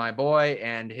murdered my boy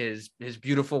and his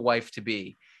beautiful wife to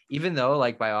be, even though,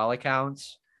 like, by all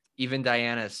accounts, even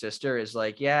Diana's sister is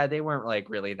like, yeah, they weren't like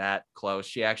really that close.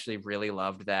 She actually really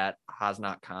loved that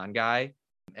Hasnat Khan guy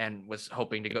and was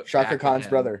hoping to go. Shaka Khan's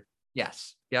brother.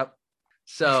 Yes. Yep.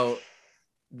 So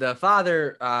the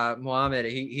father, Mohammed,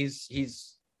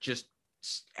 he's just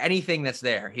anything that's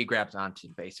there, he grabs onto,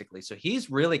 basically. So he's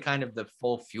really kind of the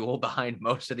full fuel behind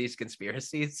most of these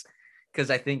conspiracies, because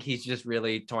I think he's just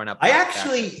really torn up.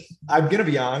 I'm going to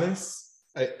be honest.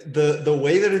 The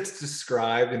way that it's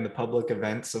described in the public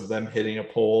events of them hitting a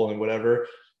pole and whatever,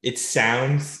 it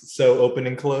sounds so open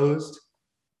and closed,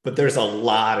 but there's a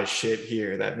lot of shit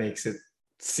here that makes it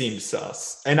seem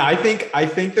sus. And I think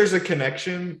there's a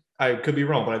connection. I could be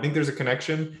wrong, but I think there's a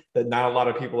connection that not a lot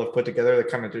of people have put together that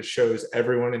kind of just shows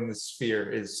everyone in the sphere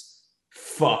is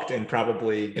fucked and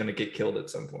probably going to get killed at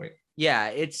some point. Yeah,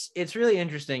 it's really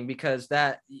interesting because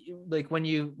that, like, when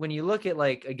you look at,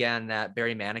 like, again, that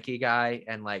Barry Manicky guy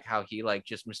and like how he like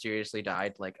just mysteriously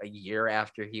died like a year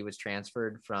after he was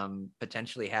transferred from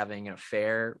potentially having an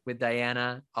affair with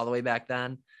Diana all the way back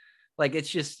then, like, it's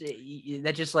just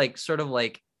that just like sort of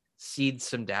like seeds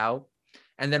some doubt.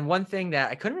 And then one thing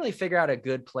that I couldn't really figure out a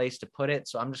good place to put it,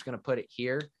 so I'm just going to put it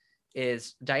here,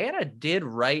 is Diana did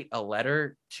write a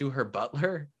letter to her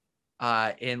butler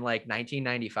in like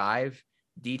 1995,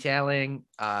 detailing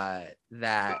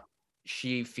that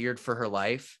she feared for her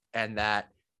life and that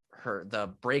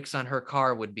the brakes on her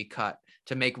car would be cut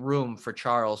to make room for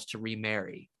Charles to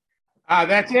remarry.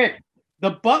 That's it. The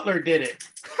butler did it.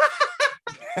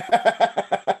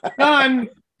 Done.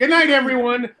 Good night,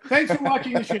 everyone. Thanks for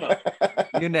watching the show.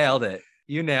 You nailed it.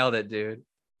 You nailed it, dude.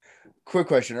 Quick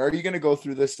question: are you going to go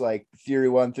through this like theory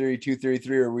 1, theory 2, theory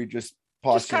 3, or are we just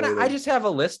postulating? I just have a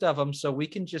list of them, so we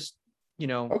can just,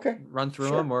 okay, run through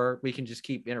them, or we can just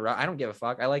keep interrupt. I don't give a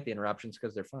fuck. I like the interruptions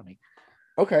because they're funny.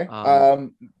 Okay.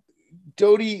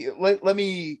 Dodie, let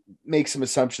me make some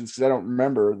assumptions because I don't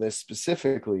remember this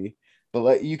specifically,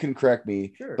 but you can correct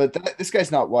me. Sure. But this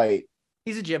guy's not white.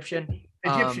 He's Egyptian.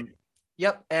 Egyptian.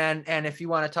 Yep. And if you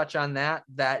want to touch on that,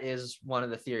 that is one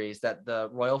of the theories, that the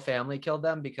royal family killed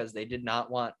them because they did not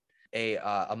want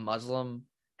a Muslim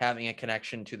having a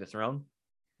connection to the throne.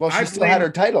 Well, she still had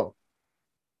her title.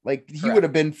 Like, he would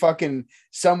have been fucking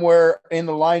somewhere in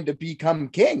the line to become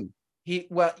king.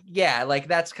 Like,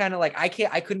 that's kind of like,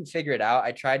 I couldn't figure it out.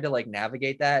 I tried to like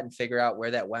navigate that and figure out where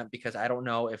that went, because I don't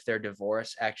know if their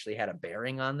divorce actually had a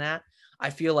bearing on that. I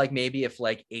feel like maybe if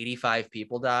like 85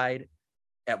 people died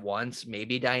at once,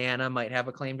 maybe Diana might have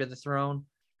a claim to the throne,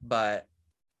 but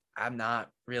I'm not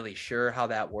really sure how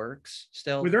that works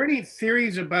still. Were there any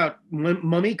theories about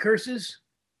mummy curses?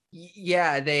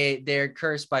 Yeah, they're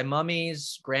cursed by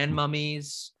mummies,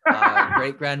 grandmummies,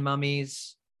 great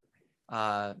grandmummies,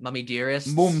 mummy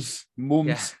dearests, mums.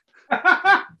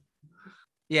 Yeah.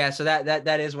 Yeah, so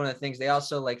that is one of the things. They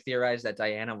also like theorized that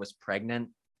Diana was pregnant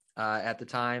at the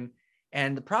time.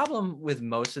 And the problem with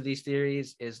most of these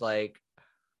theories is like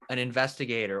an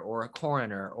investigator or a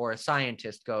coroner or a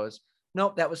scientist goes,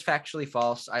 nope, that was factually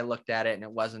false. I looked at it and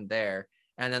it wasn't there.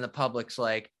 And then the public's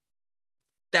like,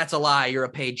 that's a lie. You're a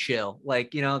paid shill.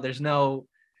 Like, there's no.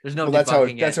 Well, that's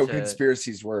how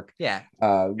conspiracies work. Yeah.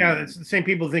 It's the same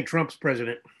people who think Trump's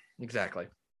president. Exactly.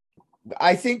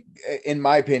 I think, in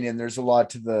my opinion, there's a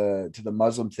lot to the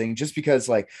Muslim thing, just because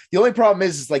like the only problem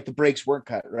is like the brakes weren't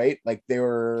cut, right? Like they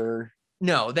were.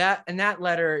 No, that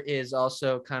letter is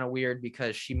also kind of weird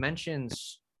because she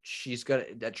mentions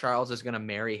that Charles is gonna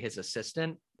marry his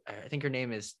assistant. I think her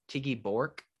name is Tiggy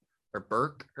Burke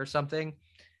or something,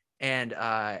 and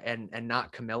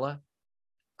not Camilla.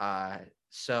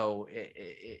 So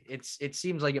it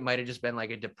seems like it might have just been like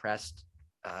a depressed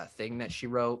thing that she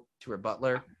wrote to her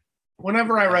butler.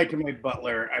 Whenever I write to my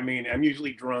butler, I mean, I'm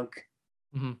usually drunk.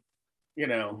 Mm-hmm.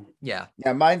 Yeah,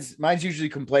 mine's usually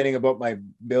complaining about my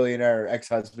billionaire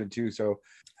ex-husband too, so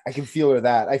I can feel her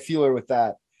that. I feel her with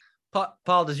that.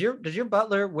 Paul, does your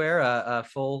butler wear a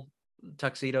full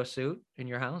tuxedo suit in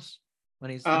your house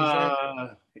when he's there?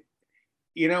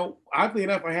 Oddly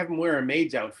enough, I have him wear a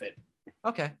maid's outfit.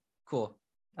 Okay, cool.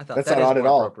 I thought that's not odd at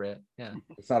all. Appropriate. Yeah,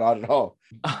 it's not odd at all.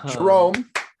 Jerome,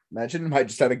 imagine I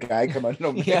just had a guy come out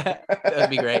of yeah, that'd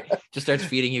be great. Just starts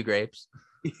feeding you grapes.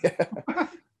 Yeah.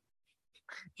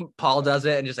 Paul does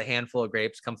it, and just a handful of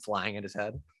grapes come flying at his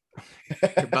head.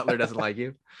 Your butler doesn't like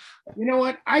you. You know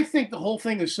what? I think the whole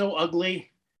thing is so ugly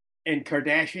and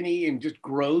Kardashian-y and just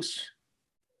gross.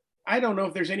 I don't know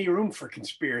if there's any room for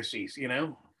conspiracies.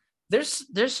 There's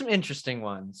some interesting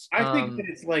ones. I think that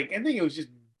I think it was just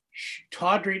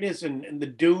tawdriness and the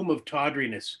doom of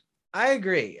tawdriness. I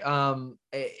agree.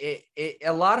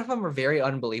 A lot of them are very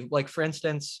unbelievable. Like, for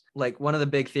instance, like one of the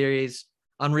big theories,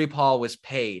 Henri Paul was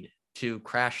paid to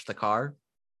crash the car,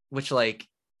 which like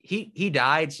he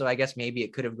died. So I guess maybe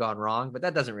it could have gone wrong, but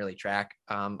that doesn't really track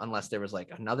unless there was like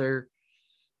another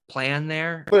plan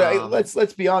there. But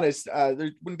let's be honest.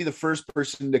 There wouldn't be the first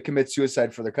person to commit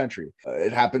suicide for their country.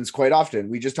 It happens quite often.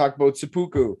 We just talked about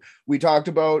seppuku. We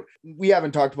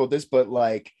haven't talked about this, but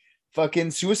like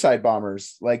fucking suicide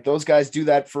bombers, like those guys do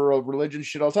that for a religion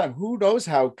shit all the time. Who knows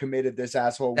how committed this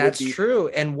asshole That's would be. True.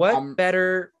 And what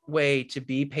better way to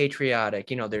be patriotic?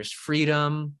 There's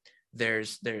freedom,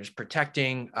 there's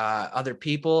protecting other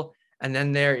people, and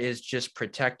then there is just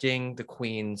protecting the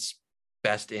Queen's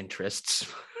best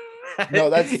interests. No,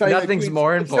 that's not even nothing's Queen's.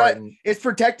 more It's not- important. It's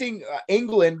protecting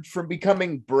England from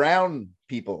becoming brown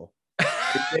people. Are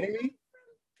you kidding me?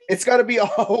 It's got to be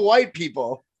all white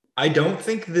people. I don't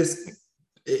think this,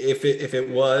 if it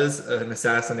was an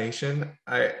assassination,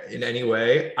 in any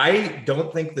way, I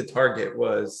don't think the target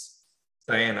was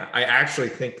Diana. I actually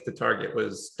think the target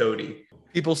was Dodi.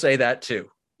 People say that too.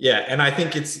 Yeah, and I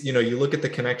think it's, you look at the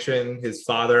connection. His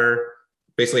father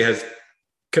basically has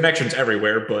connections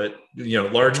everywhere, but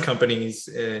large companies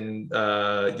in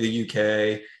the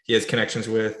UK. He has connections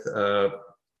with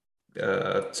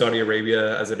Saudi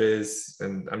Arabia as it is,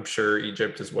 and I'm sure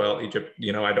Egypt as well. Egypt,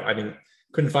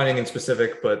 couldn't find anything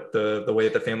specific, but the way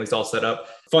that the family's all set up.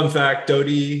 Fun fact: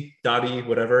 Dodi,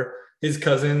 whatever, his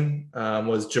cousin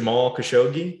was Jamal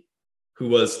Khashoggi, who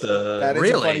was That is a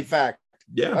Really? funny fact.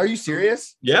 yeah, Are you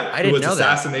serious? yeah, I who didn't was know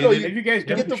that. assassinated. No, Have you guys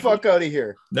done Get the Khashoggi? fuck out of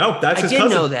here. No, that's I his did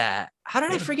cousin. know that. How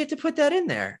did I forget to put that in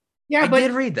there? Yeah, I but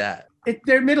did read that.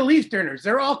 they're Middle Easterners.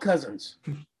 They're all cousins.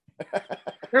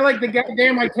 They're like the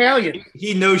goddamn Italians.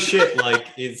 He knows shit. Like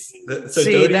so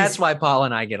See, Dodi's- that's why Paul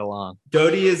and I get along.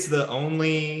 Dodi is the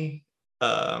only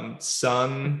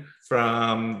son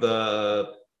from the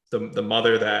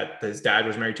mother that his dad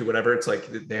was married to, whatever. It's like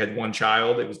they had one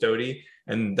child. It was Dodi,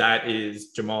 and that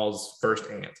is Jamal's first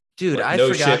aunt. Dude, Like, I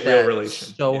no forgot shit, real that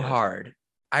relation. so Yeah. hard.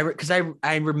 I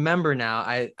remember now.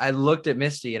 I looked at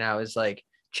Misty and I was like,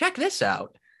 check this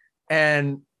out.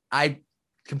 And I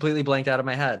completely blanked out of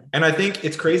my head. And I think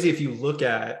it's crazy if you look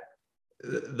at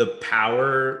the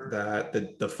power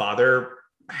that the father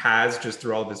has just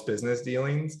through all of his business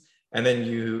dealings. And then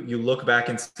you look back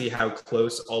and see how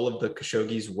close all of the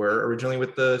Khashoggis were originally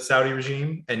with the Saudi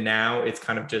regime. And now it's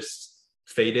kind of just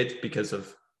faded because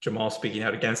of Jamal speaking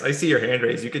out against. I see your hand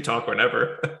raised. You could talk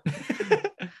whenever.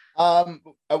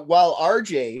 While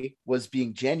RJ was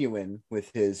being genuine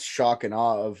with his shock and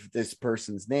awe of this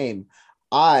person's name,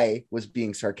 I was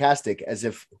being sarcastic as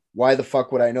if, why the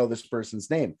fuck would I know this person's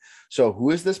name? So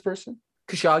who is this person?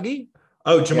 Khashoggi?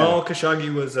 Oh, Jamal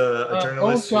Khashoggi was a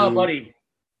journalist. Buddy.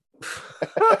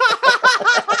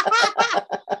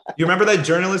 You remember that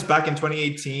journalist back in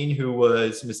 2018 who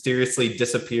was mysteriously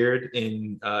disappeared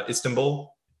in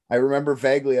Istanbul? I remember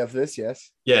vaguely of this,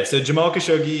 yes. Yeah, so Jamal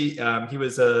Khashoggi, he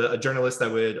was a journalist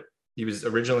he was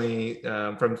originally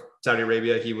from Saudi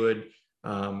Arabia. He would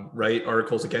write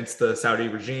articles against the Saudi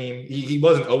regime. He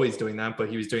wasn't always doing that, but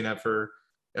he was doing that for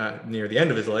near the end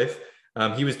of his life.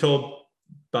 He was told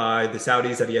by the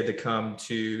Saudis that he had to come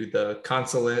to the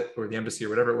consulate or the embassy or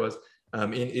whatever it was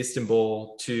in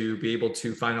Istanbul to be able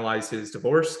to finalize his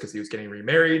divorce because he was getting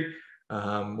remarried.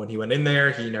 When he went in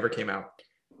there, he never came out.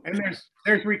 And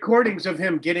there's recordings of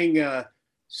him getting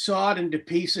sawed into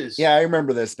pieces. Yeah, I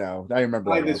remember this now. I remember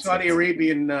By all the that Saudi stuff.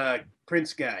 Arabian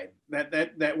prince guy.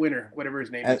 That winner, whatever his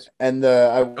name is. And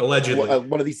Allegedly.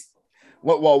 one of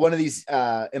these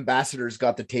ambassadors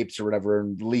got the tapes or whatever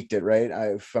and leaked it, right?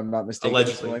 If I'm not mistaken,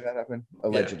 Allegedly. something like that happened.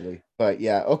 Allegedly, but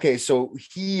yeah, okay. So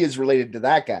he is related to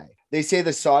that guy. They say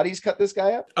the Saudis cut this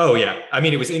guy up. Oh yeah, I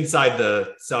mean it was inside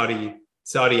the Saudi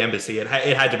embassy. It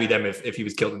had to be them if he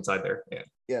was killed inside there. Yeah.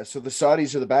 Yeah. So the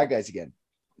Saudis are the bad guys again.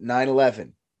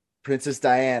 9/11, Princess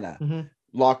Diana, Mhm.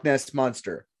 Loch Ness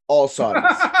Monster, all Saudis.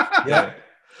 Yeah.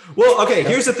 Well, okay.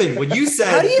 Here's the thing. When you said,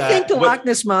 How do you think the what- Loch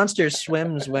Ness Monster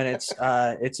swims when it's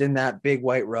in that big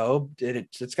white robe?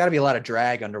 It's got to be a lot of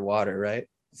drag underwater, right?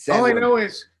 All I Sandworm. know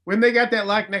is when they got that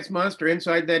Loch Ness Monster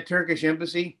inside that Turkish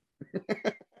embassy,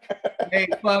 they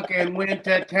fucking went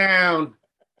to town.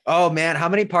 Oh man, how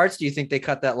many parts do you think they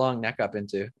cut that long neck up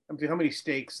into? How many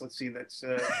steaks? Let's see. That's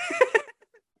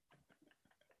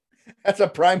That's a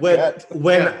prime when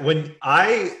bet. when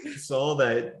I saw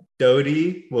that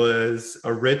Dodi was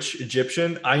a rich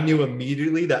Egyptian, I knew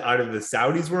immediately that either the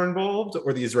Saudis were involved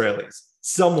or the Israelis.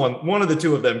 One of the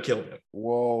two of them killed him.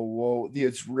 Whoa, the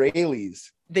Israelis.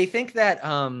 They think that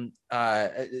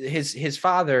his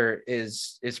father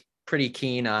is pretty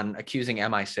keen on accusing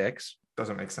MI6.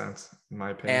 Doesn't make sense, in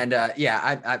my opinion. And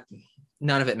I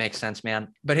none of it makes sense, man.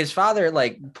 But his father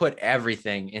put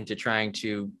everything into trying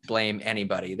to blame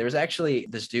anybody. There was actually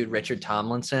this dude, Richard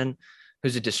Tomlinson,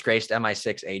 who's a disgraced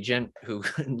MI6 agent who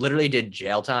literally did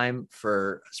jail time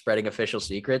for spreading official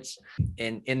secrets.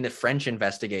 In the French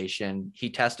investigation, he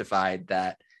testified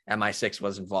that MI6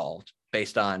 was involved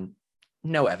based on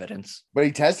no evidence. But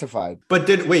he testified. But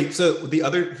so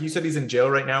you said he's in jail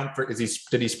right now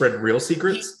did he spread real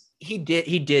secrets? He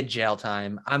did jail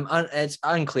time. It's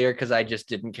unclear because I just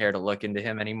didn't care to look into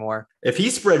him anymore. If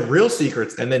he spread real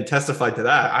secrets and then testified to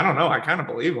that, I don't know. I kind of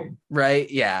believe him. Right.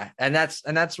 Yeah. And that's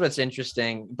what's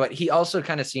interesting. But he also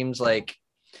kind of seems like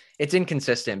It's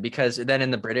inconsistent because then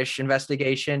in the British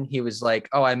investigation, he was like,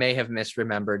 oh, I may have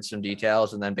misremembered some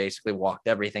details and then basically walked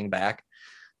everything back.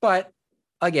 But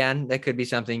again, that could be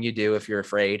something you do if you're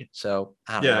afraid. So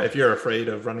I don't know. If you're afraid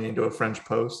of running into a French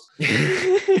post.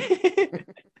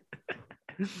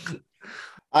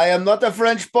 I am not a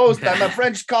French post. I'm a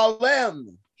French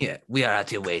column. Yeah, we are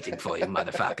out here waiting for you,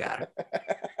 motherfucker.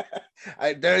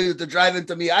 I dare you to drive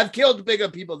into me. I've killed bigger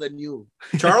people than you.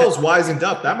 Charles wisened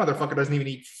up. That motherfucker doesn't even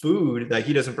eat food that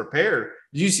he doesn't prepare.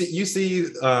 You see, he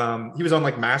was on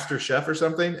like Master Chef or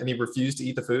something, and he refused to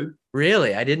eat the food.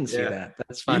 Really? I didn't see that.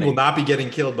 That's funny. He will not be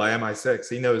getting killed by MI6.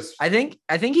 He knows. I think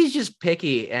he's just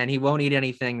picky, and he won't eat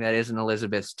anything that isn't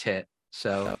Elizabeth's tit.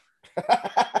 So.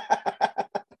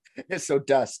 It's so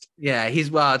dust. Yeah,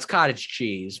 it's cottage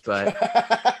cheese, but.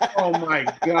 Oh my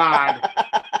God.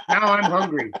 Now I'm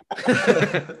hungry.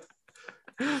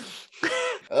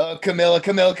 Oh, Camilla.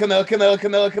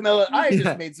 I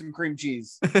just made some cream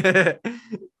cheese. I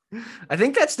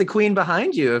think that's the queen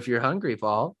behind you if you're hungry,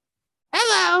 Paul.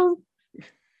 Hello.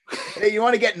 Hey, you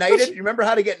want to get knighted? You remember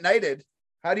how to get knighted?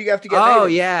 How do you have to get knighted? Oh,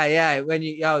 knighted?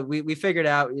 yeah. When we figured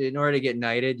out in order to get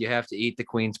knighted, you have to eat the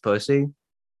queen's pussy.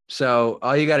 So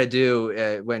all you got to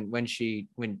do when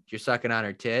you're sucking on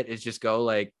her tit is just go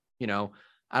like,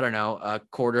 I don't know, a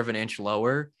quarter of an inch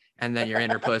lower, and then you're in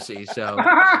her pussy. So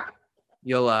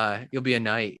you'll be a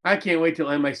knight. I can't wait till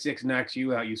MI6 knocks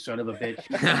you out, you son of a bitch.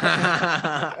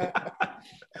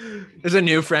 There's a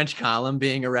new French column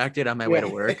being erected on my way to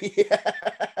work. Yeah.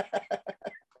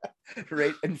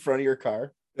 Right in front of your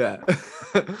car. Yeah.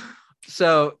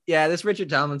 So yeah, this Richard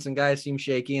Tomlinson guy seems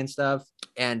shaky and stuff,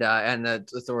 and the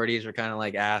authorities are kind of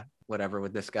like, whatever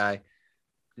with this guy.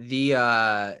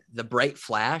 The bright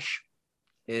flash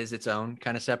is its own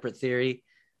kind of separate theory.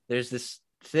 There's this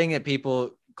thing that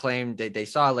people claim that they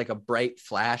saw like a bright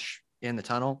flash in the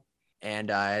tunnel, and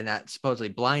that supposedly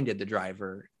blinded the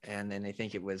driver, and then they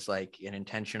think it was like an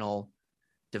intentional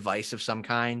device of some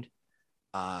kind.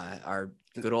 Our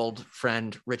good old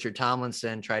friend Richard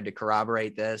Tomlinson tried to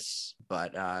corroborate this,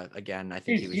 but again, I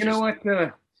think he was. You know what?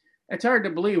 It's hard to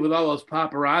believe with all those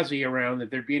paparazzi around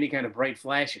that there'd be any kind of bright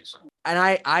flashes. And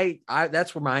I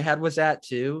that's where my head was at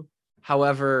too.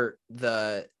 However,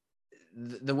 the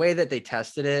way that they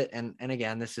tested it, and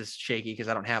again, this is shaky because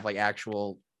I don't have like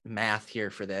actual math here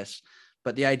for this,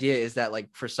 but the idea is that like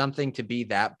for something to be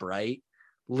that bright,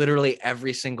 literally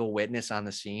every single witness on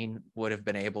the scene would have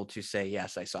been able to say,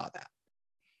 yes, I saw that.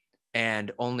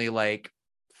 And only like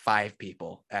 5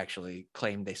 people actually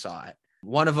claimed they saw it.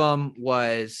 One of them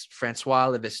was Francois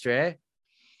Levistre.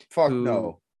 Fuck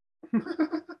no.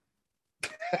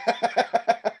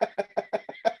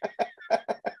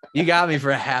 You got me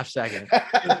for a half second.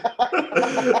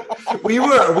 we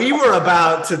were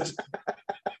about to.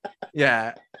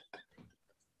 Yeah.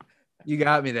 You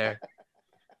got me there.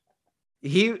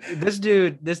 This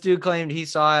dude claimed he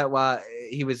saw it while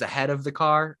he was ahead of the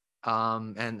car, and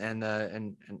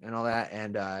all that.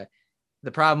 And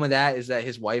the problem with that is that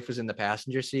his wife was in the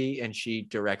passenger seat, and she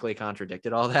directly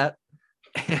contradicted all that.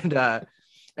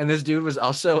 And this dude was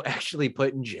also actually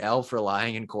put in jail for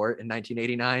lying in court in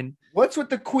 1989. What's with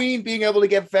the Queen being able to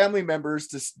get family members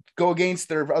to go against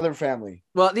their other family?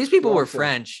 Well, these people were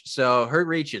French, so her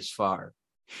reach is far.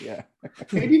 Yeah.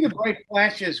 Maybe the bright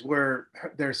flashes were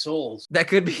their souls. That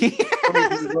could be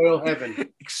royal heaven,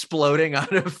 exploding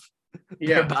out of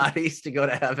their bodies to go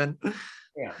to heaven.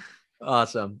 Yeah.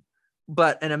 Awesome.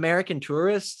 But an American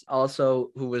tourist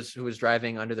also who was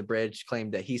driving under the bridge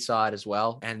claimed that he saw it as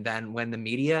well. And then when the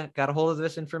media got a hold of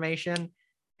this information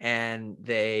and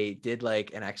they did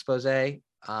like an expose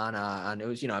on it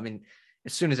was,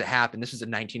 as soon as it happened, this was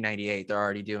in 1998, they're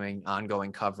already doing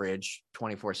ongoing coverage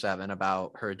 24/7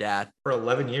 about her death. For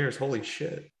 11 years. Holy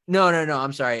shit. No.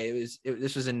 I'm sorry.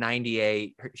 This was in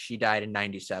 98. She died in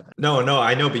 97. No,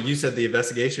 I know, but you said the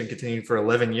investigation continued for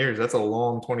 11 years. That's a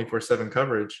long 24/7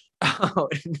 coverage. Oh,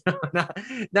 no.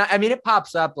 I mean, it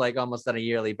pops up like almost on a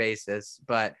yearly basis,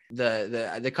 but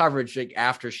the coverage like,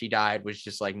 after she died was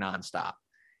just like nonstop.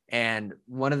 And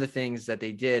one of the things that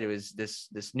they did was this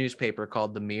newspaper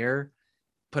called The Mirror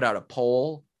put out a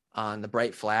poll on the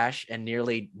bright flash, and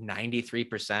nearly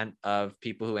 93% of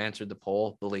people who answered the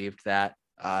poll believed that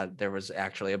there was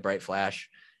actually a bright flash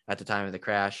at the time of the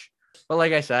crash. But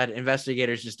like I said,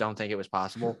 investigators just don't think it was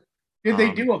possible. Did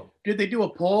they do a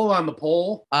poll on the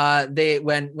poll?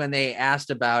 When they asked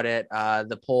about it,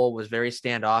 the poll was very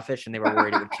standoffish, and they were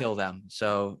worried it would kill them,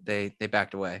 so they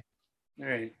backed away. All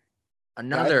right.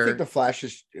 Another. I think the flash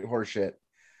is horseshit.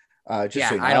 I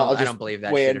don't believe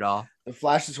that shit at all. The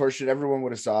flash is horseshit. Everyone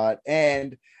would have saw it,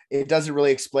 and it doesn't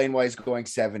really explain why he's going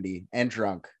 70 and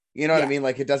drunk. You know what I Yeah. mean?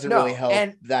 Like it doesn't No, really help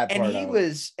that and part he out.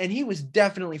 was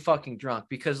definitely fucking drunk,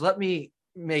 because let me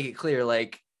make it clear,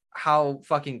 like, how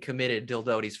fucking committed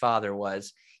Dildodi's father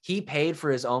was. He paid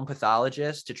for his own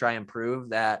pathologist to try and prove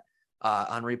that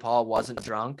Henri Paul wasn't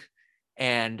drunk.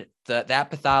 And that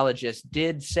pathologist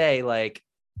did say, like,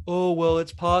 oh, well,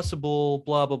 it's possible,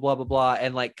 blah, blah, blah, blah, blah,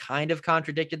 and like kind of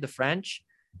contradicted the French.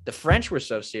 The French were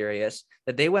so serious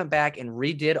that they went back and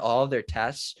redid all of their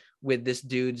tests with this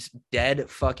dude's dead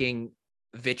fucking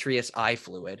vitreous eye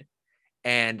fluid.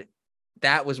 And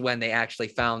that was when they actually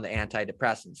found the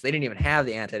antidepressants. They didn't even have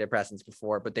the antidepressants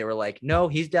before, but they were like, no,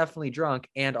 he's definitely drunk.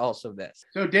 And also this.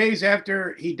 So days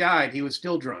after he died, he was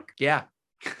still drunk. Yeah.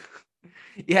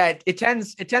 Yeah. It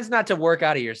tends not to work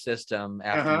out of your system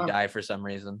after you Uh-huh. die for some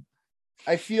reason.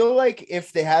 I feel like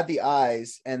if they had the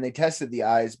eyes and they tested the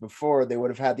eyes before, they would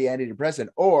have had the antidepressant,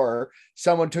 or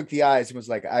someone took the eyes and was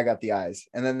like, I got the eyes.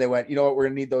 And then they went, you know what, we're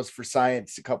going to need those for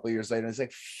science a couple of years later. And it's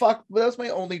like, fuck, that was my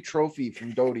only trophy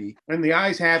from Doty. And the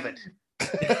eyes have it.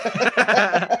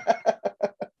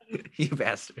 You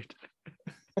bastard.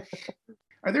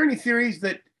 Are there any theories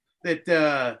that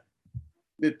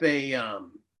they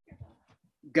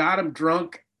got him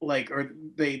drunk, like, or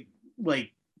they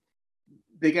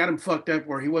got him fucked up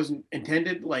where he wasn't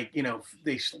intended, like, you know,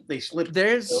 they slipped?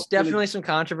 There's definitely some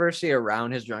controversy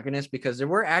around his drunkenness, because there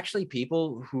were actually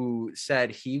people who said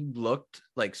he looked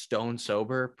like stone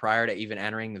sober prior to even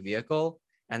entering the vehicle,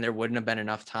 and there wouldn't have been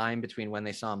enough time between when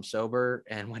they saw him sober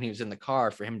and when he was in the car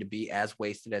for him to be as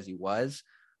wasted as he was.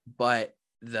 But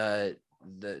the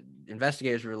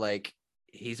investigators were like,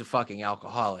 he's a fucking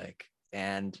alcoholic,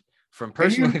 and from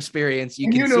personal experience, you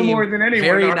can know see more than anyone.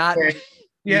 very not.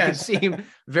 You can Yes. seem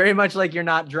very much like you're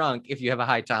not drunk if you have a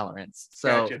high tolerance.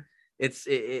 So Gotcha.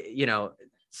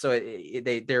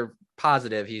 they're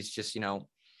positive he's just, All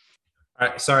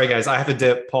right, sorry guys, I have to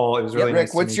dip. Paul, it was really Rick,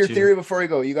 nice to what's meet your you. theory before you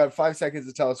go? You got 5 seconds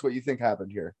to tell us what you think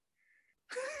happened here.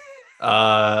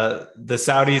 The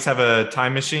Saudis have a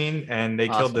time machine and they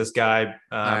killed Awesome. this guy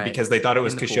right. because they thought it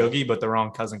was In the Khashoggi, but the wrong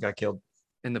cousin got killed.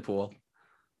 in the pool.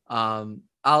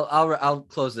 I'll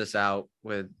close this out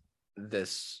with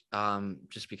this,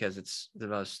 just because it's the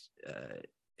most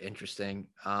interesting.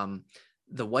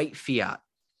 The white Fiat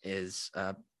is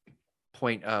a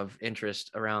point of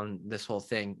interest around this whole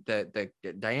thing. The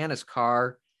Diana's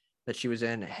car that she was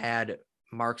in had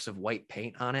marks of white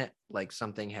paint on it, like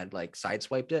something had like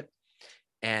sideswiped it,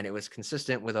 and it was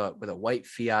consistent with a white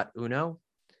Fiat Uno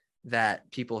that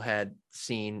people had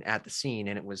seen at the scene,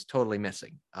 and it was totally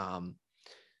missing.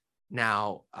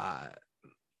 Now,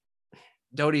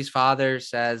 Doty's father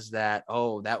says that,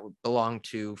 oh, that would belong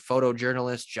to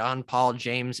photojournalist John Paul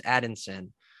James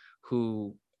Addison,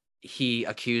 who he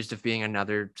accused of being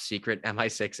another secret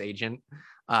MI6 agent,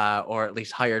 or at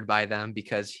least hired by them,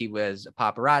 because he was a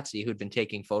paparazzi who'd been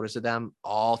taking photos of them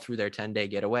all through their 10-day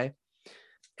getaway,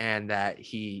 and that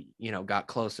he, got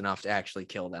close enough to actually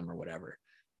kill them or whatever.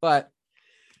 But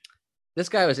this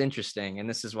guy was interesting, and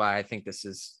this is why I think this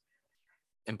is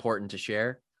important to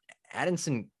share.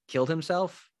 Addison killed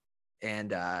himself,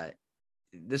 and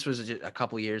this was a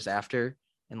couple years after,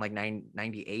 in like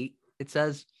 98, it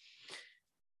says.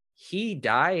 He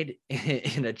died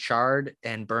in a charred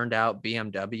and burned out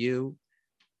BMW,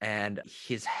 and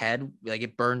his head, like,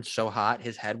 it burned so hot,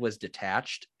 his head was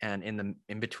detached and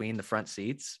in between the front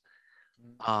seats.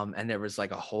 And there was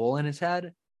like a hole in his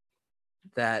head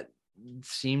that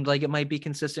seemed like it might be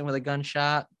consistent with a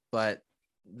gunshot, but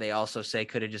they also say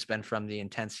could have just been from the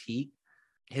intense heat.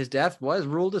 His death was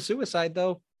ruled a suicide,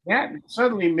 though. That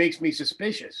suddenly makes me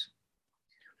suspicious,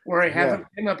 where I haven't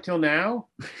been up till now.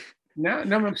 No,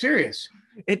 I'm serious.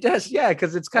 It does, yeah,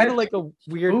 because it's kind of like a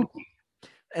weird. Spooky.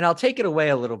 And I'll take it away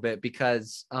a little bit,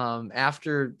 because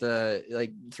after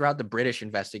throughout the British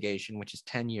investigation, which is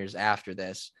 10 years after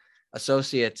this,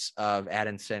 associates of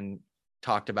Addison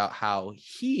talked about how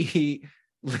he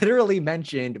literally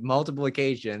mentioned multiple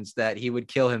occasions that he would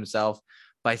kill himself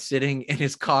by sitting in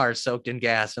his car soaked in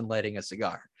gas and lighting a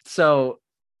cigar. So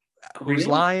who's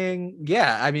lying?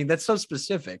 Yeah, I mean, that's so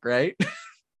specific, right?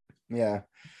 Yeah,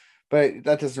 but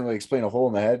that doesn't really explain a hole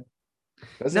in the head.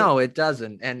 No, it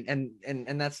doesn't.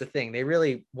 And that's the thing. They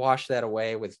really wash that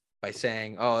away by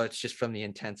saying, oh, it's just from the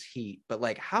intense heat. But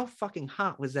like, how fucking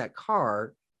hot was that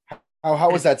car?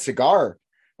 How was that cigar?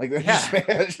 Like,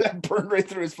 that burned right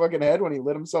through his fucking head when he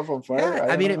lit himself on fire. Yeah,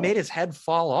 I mean, it made his head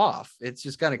fall off. It's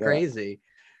just kind of crazy.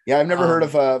 Yeah, I've never heard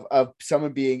of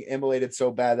someone being immolated so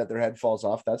bad that their head falls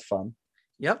off. That's fun.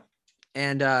 Yep.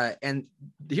 And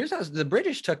here's how the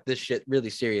British took this shit really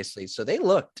seriously. So they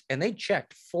looked and they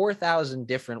checked 4,000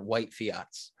 different white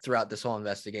Fiats throughout this whole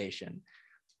investigation.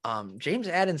 James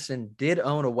Addison did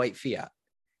own a white Fiat,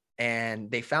 and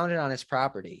they found it on his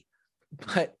property,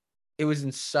 but it was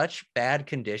in such bad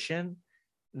condition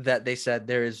that they said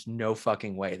there is no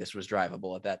fucking way this was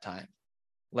drivable at that time.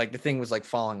 Like the thing was like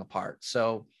falling apart.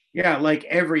 So Yeah, like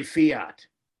every Fiat.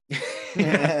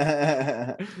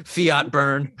 Fiat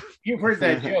burn. You've heard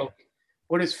that joke.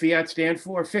 What does Fiat stand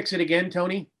for? Fix it again,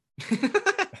 Tony.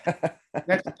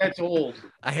 That's old.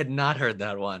 I had not heard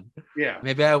that one. Yeah.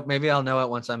 Maybe I'll know it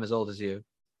once I'm as old as you.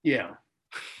 Yeah.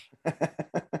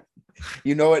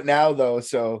 You know it now though,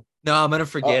 so no, I'm gonna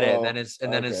forget it. Uh-oh.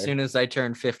 And then as soon as I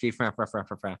turn 50,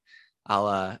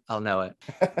 I'll know it.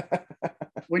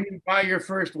 When you buy your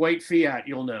first white Fiat,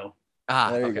 you'll know.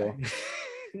 There you go.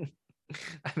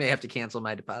 I may have to cancel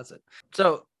my deposit.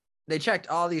 So they checked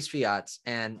all these Fiats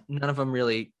and none of them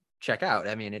really check out.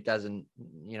 I mean, it doesn't,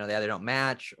 they either don't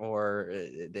match or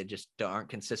they just aren't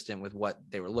consistent with what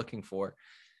they were looking for.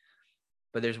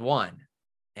 But there's one,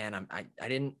 and I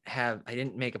didn't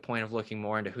make a point of looking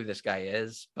more into who this guy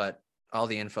is, but all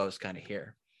the info is kind of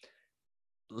here.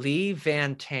 Lee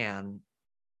Van Tan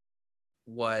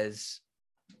was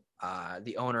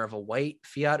the owner of a white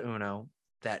Fiat Uno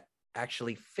that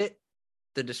actually fit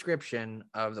the description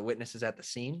of the witnesses at the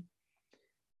scene.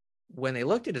 When they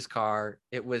looked at his car,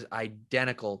 it was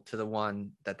identical to the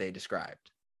one that they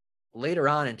described. Later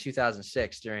on in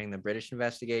 2006, during the British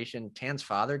investigation, Tan's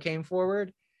father came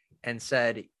forward and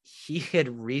said he had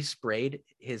resprayed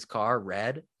his car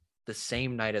red the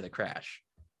same night of the crash.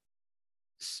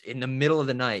 In the middle of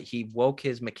the night, he woke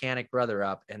his mechanic brother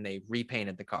up and they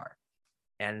repainted the car.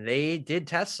 And they did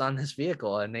tests on this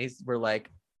vehicle, and they were like,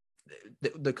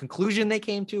 the conclusion they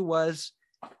came to was,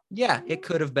 yeah, it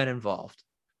could have been involved.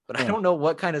 But I don't know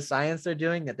what kind of science they're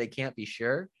doing that they can't be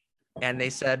sure. And they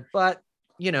said, but,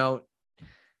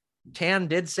 Tan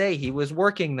did say he was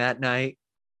working that night.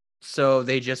 So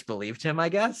they just believed him, I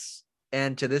guess.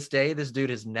 And to this day, this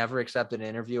dude has never accepted an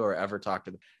interview or ever talked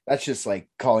to them. That's just like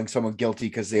calling someone guilty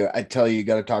because I tell you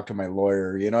got to talk to my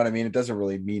lawyer. You know what I mean? It doesn't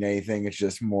really mean anything. It's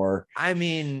just more. I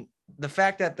mean, the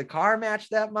fact that the car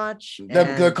matched that much.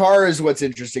 The car is what's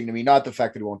interesting to me, not the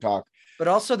fact that he won't talk. But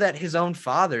also that his own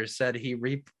father said he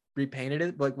repainted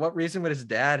it. Like, what reason would his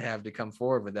dad have to come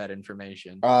forward with that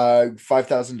information?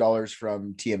 $5,000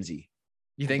 from TMZ.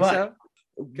 You think so?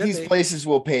 These places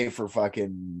will pay for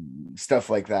fucking stuff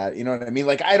like that. You know what I mean?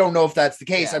 Like, I don't know if that's the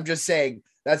case. Yeah. I'm just saying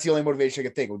that's the only motivation I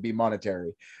could think would be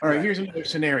monetary. All right, here's another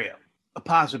scenario, a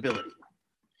possibility.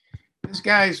 This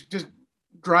guy's just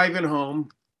driving home,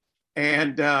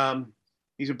 and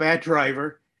he's a bad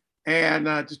driver, and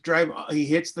he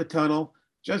hits the tunnel.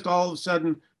 Just all of a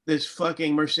sudden, this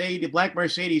fucking black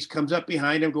Mercedes comes up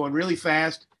behind him going really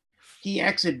fast. He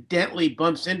accidentally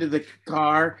bumps into the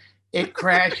car. It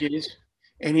crashes.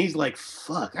 And he's like,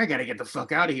 fuck, I got to get the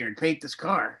fuck out of here and paint this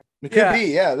car. It could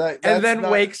be, yeah. And then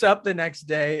wakes up the next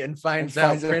day and finds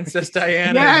out Princess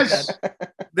Diana.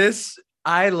 Yes.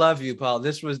 I love you, Paul.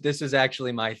 This is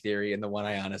actually my theory and the one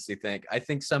I honestly think. I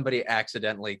think somebody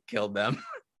accidentally killed them.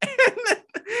 And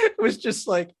it was just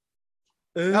like,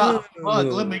 oh, fuck,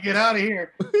 let me get out of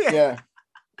here. Yeah.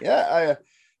 I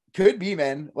could be,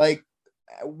 man. Like,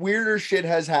 weirder shit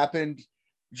has happened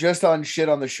just on shit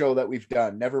on the show that we've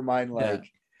done. Never mind,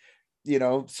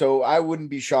 so I wouldn't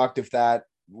be shocked if that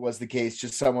was the case.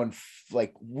 Just someone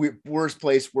like worst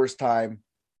place, worst time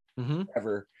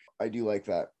ever. I do like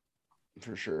that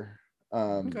for sure.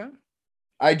 Okay.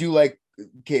 I do like.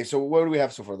 Okay, so what do we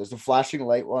have so far? There's the flashing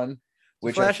light one,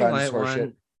 which I find is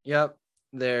horseshit. Yep.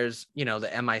 There's, the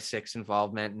MI6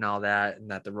 involvement and all that,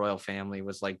 and that the royal family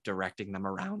was like directing them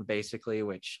around basically,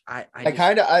 which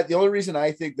the only reason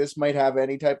I think this might have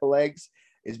any type of legs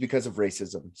is because of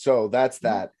racism. So that's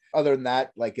that. Other than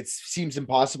that, like, it seems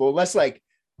impossible unless like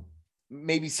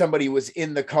maybe somebody was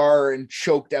in the car and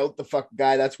choked out the fucking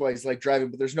guy. That's why he's like driving,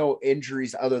 but there's no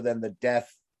injuries other than the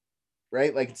death,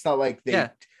 right? Like, it's not like they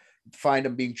find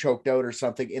him being choked out or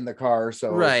something in the car. So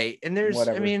right. And there's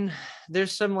whatever. I mean,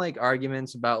 there's some like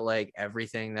arguments about like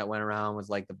everything that went around with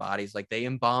like the bodies, like they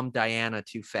embalmed Diana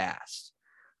too fast.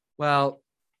 Well,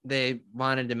 they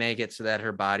wanted to make it so that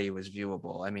her body was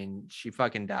viewable. I mean, she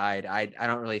fucking died. I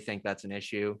don't really think that's an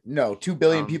issue. No, 2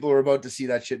 billion people are about to see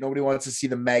that shit. Nobody wants to see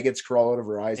the maggots crawl out of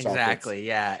her eye sockets. Exactly.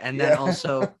 Yeah. And then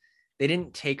also they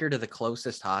didn't take her to the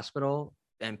closest hospital,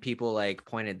 and people like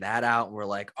pointed that out and were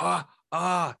like,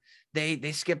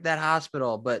 they skipped that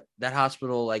hospital, but that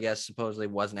hospital, I guess, supposedly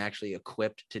wasn't actually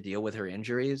equipped to deal with her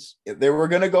injuries. They were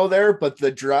gonna go there, but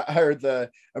the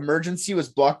emergency was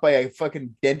blocked by a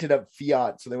fucking dented up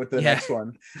Fiat, so they went to the next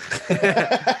one.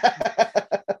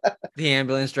 The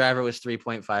ambulance driver was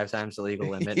 3.5 times the legal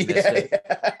limit.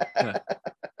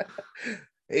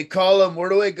 Hey, call him. Where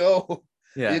do I go?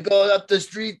 Yeah. You go up the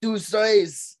street, two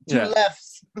sides, two Yeah.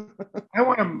 lefts. I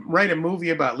want to write a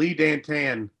movie about Lee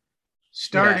Dantan,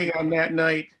 starting on that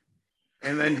night,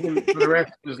 and then him for the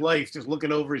rest of his life just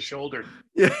looking over his shoulder.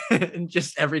 Yeah. And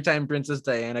just every time Princess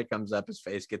Diana comes up, his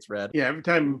face gets red. Yeah, every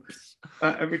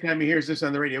time he hears this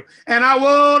on the radio, and I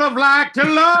would have liked to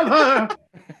love her.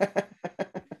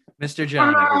 Mr.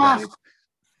 John, everybody.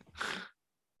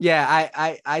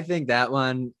 Yeah, I think that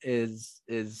one is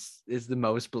the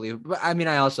most believable. But I mean,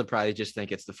 I also probably just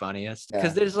think it's the funniest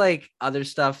because there's like other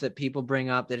stuff that people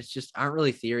bring up that it's just aren't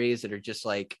really theories, that are just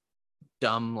like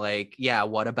dumb, like, yeah,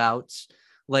 what abouts,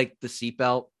 like the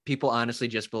seatbelt. People honestly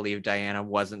just believe Diana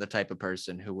wasn't the type of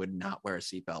person who would not wear a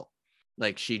seatbelt.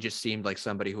 Like, she just seemed like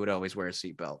somebody who would always wear a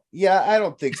seatbelt. Yeah, I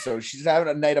don't think so. She's having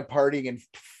a night of partying in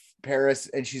Paris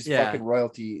and she's fucking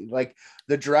royalty. Like,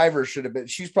 the driver should have been,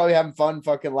 she's probably having fun,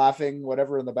 fucking laughing,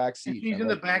 whatever, in the back seat. She's in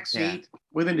the back seat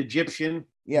with an Egyptian.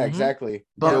 Yeah, exactly.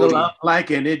 Buckle up like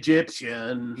an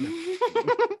Egyptian.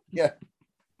 Yeah.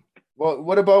 Well,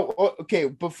 what about, okay,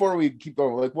 before we keep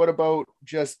going, like, what about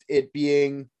just it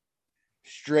being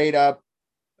straight up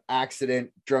accident,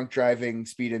 drunk driving,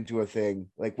 speed into a thing?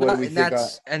 Like, what do we think?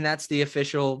 And that's the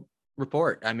official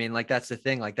report. I mean, like, that's the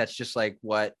thing. Like, that's just like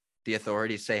what the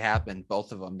authorities say happened.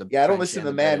 Both of them. I don't listen to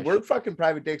the man. We're fucking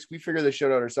private dicks. We figure this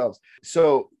shit out ourselves.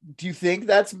 So do you think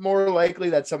that's more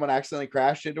likely that someone accidentally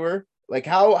crashed into her? Like,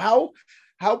 how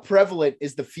prevalent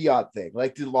is the Fiat thing?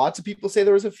 Like, did lots of people say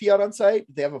there was a Fiat on site?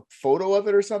 Did they have a photo of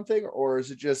it or something? Or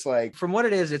is it just like, from what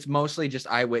it is, it's mostly just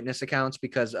eyewitness accounts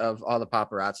because of all the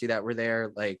paparazzi that were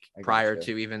there. Like, prior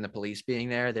to even the police being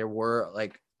there were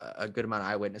like a good amount of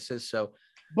eyewitnesses. So,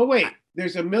 but wait,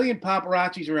 there's a million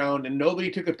paparazzis around and nobody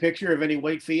took a picture of any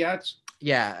white Fiats?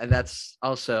 Yeah, and that's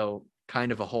also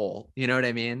kind of a hole. You know what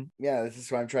I mean? Yeah, this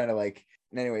is what I'm trying to like.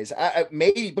 Anyways, I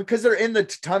maybe because they're in the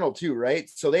tunnel too, right?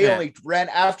 So they only ran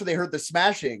after they heard the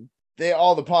smashing.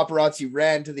 All the paparazzi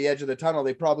ran to the edge of the tunnel.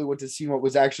 They probably went to see what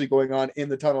was actually going on in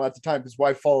the tunnel at the time, because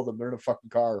why follow them? They're in a fucking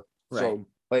car. Right. So,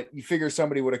 but you figure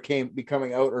somebody would have be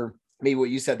coming out, or maybe what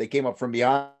you said, they came up from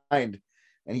behind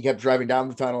and he kept driving down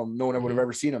the tunnel and no one would have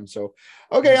ever seen him. So,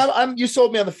 okay, you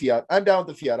sold me on the Fiat. I'm down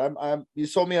with the Fiat. You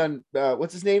sold me on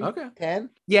what's his name? Okay.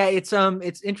 Tan? Yeah, it's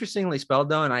interestingly spelled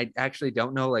though, and I actually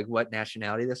don't know like what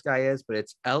nationality this guy is, but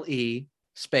it's LE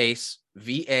space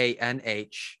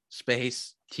VANH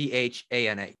space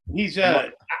THANA. He's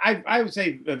I would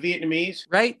say Vietnamese.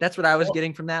 Right? That's what I was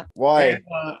getting from that. Why? And,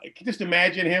 just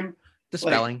imagine him. The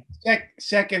spelling. Like,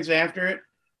 seconds after it,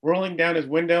 rolling down his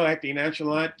window, acting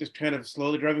nonchalant, just kind of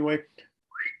slowly driving away.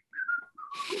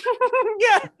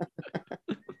 Yeah.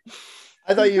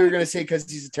 I thought you were going to say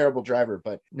because he's a terrible driver,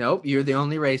 but nope, you're the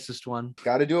only racist one.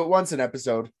 Got to do it once an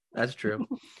episode. That's true.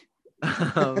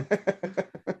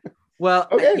 Well,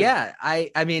 okay. Yeah,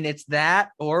 I mean, it's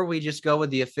that, or we just go with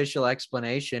the official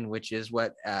explanation, which is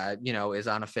what, is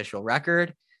on official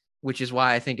record, which is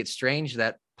why I think it's strange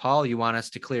that, Paul, you want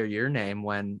us to clear your name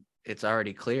when it's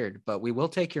already cleared, but we will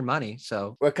take your money.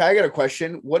 So, well, I got a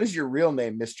question. What is your real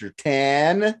name, Mr.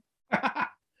 Tan?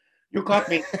 You caught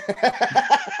me.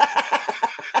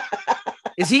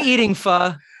 Is he eating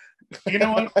pho? You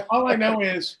know what? All I know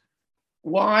is,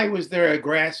 why was there a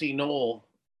grassy knoll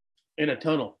in a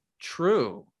tunnel?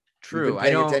 True. You've been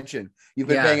paying attention. You've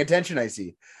been paying attention, I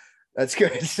see. That's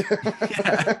good.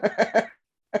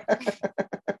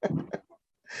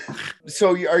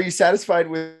 So are you satisfied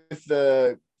with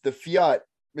the Fiat,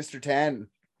 Mr. Tan?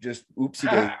 Just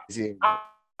oopsie daisy.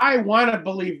 I want to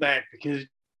believe that because it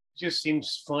just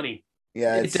seems funny.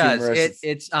 Yeah, it does.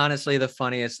 It's honestly the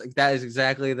funniest. Like, that is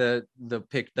exactly the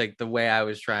pic, like the way I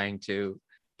was trying to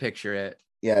picture it.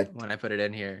 Yeah, when I put it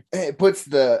in here, it puts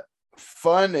the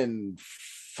fun and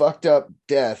fucked up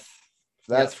death.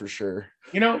 That's for sure.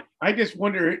 You know, I just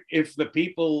wonder if the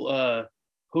people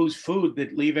whose food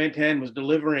that Lee Van Tan was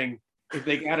delivering, if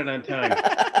they got it on time.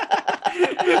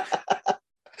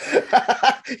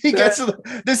 He gets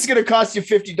this is gonna cost you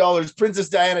 $50. Princess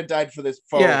Diana died for this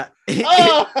phone. Yeah.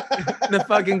 The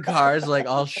fucking car's like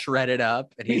all shredded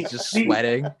up and he's just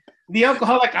sweating. The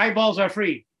alcoholic eyeballs are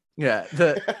free. Yeah.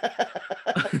 There's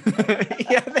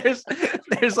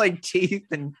like teeth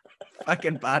and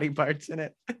fucking body parts in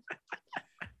it.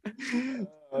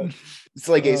 It's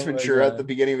like Ace Ventura at the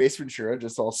beginning of Ace Ventura,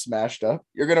 just all smashed up.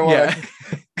 You're gonna want to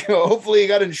hopefully you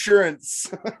got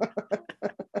insurance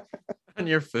on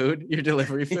your food, your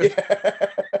delivery food.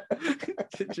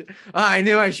 I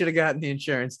knew I should have gotten the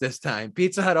insurance this time.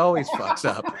 Pizza Hut always fucks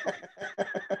up.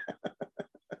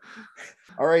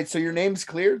 All right, so your name's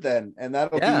cleared then, and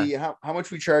that'll Yeah. be how much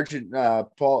we charge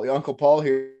Paul, Uncle Paul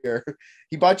here.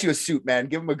 He bought you a suit, man.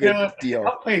 Give him a good deal.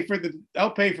 I'll pay for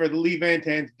the Lee Van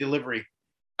Tans delivery.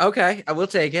 Okay, I will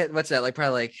take it. What's that? Like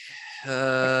probably like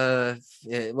well,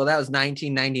 that was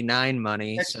 1999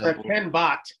 money. That's So 10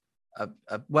 baht.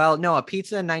 well, no, a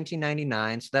pizza in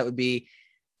 1999, so that would be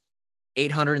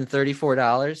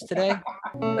 $834 today,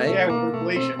 right? Yeah, with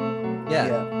inflation.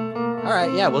 Yeah. All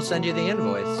right, yeah, we'll send you the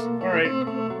invoice. All right.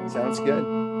 Sounds good.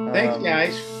 Thanks,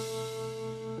 guys.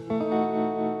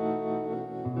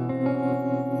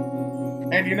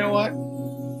 And you know what?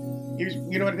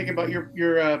 You know what I think about your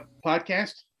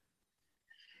podcast?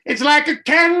 It's like a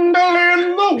candle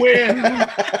in the wind.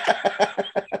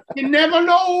 You never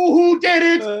know who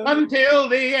did it until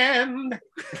the end.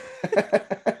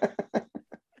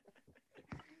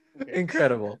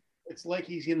 Incredible. It's like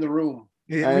he's in the room.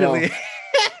 It I really know.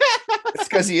 It's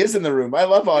because he is in the room. I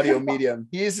love audio medium.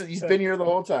 He's been here the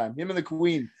whole time. Him and the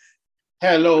Queen.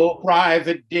 Hello,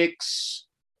 Private Dicks.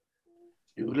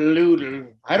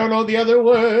 Doodle-doodle. I don't know the other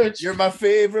words. You're my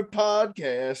favorite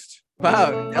podcast.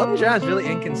 Wow, Elton John's really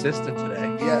inconsistent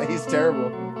today. Yeah, he's terrible.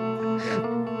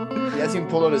 He hasn't even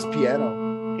pulled out his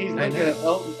piano. He's like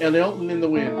an Elton in the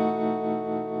wind.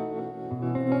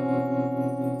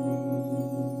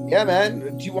 Yeah,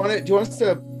 man. Do you want us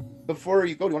to, before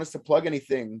you go, do you want us to plug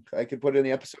anything? I could put it in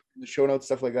the episode, in the show notes,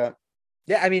 stuff like that.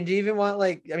 Yeah, I mean, do you even want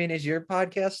is your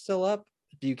podcast still up?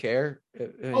 Do you care?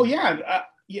 Oh yeah,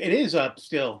 it is up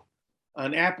still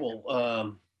on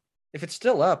Apple. If it's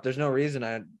still up, there's no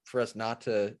reason for us not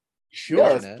to. Sure, Yeah,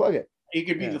 let's plug it. You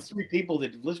could be the 3 people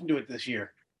that listened to it this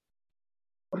year.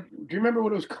 Do you remember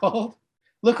what it was called?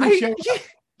 Look who showed up.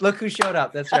 Look who showed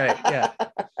up. That's right. Yeah.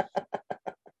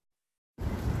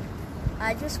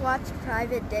 I just watched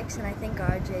Private Dicks, and I think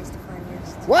RJ's the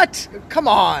funniest. What? Come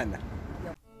on.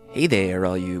 Hey there,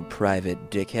 all you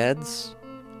private dickheads.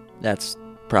 That's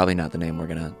probably not the name we're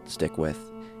gonna stick with.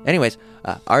 Anyways,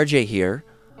 RJ here.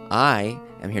 I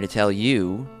am here to tell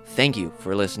you thank you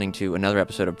for listening to another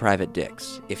episode of Private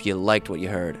Dicks. If you liked what you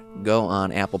heard, go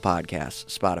on Apple Podcasts,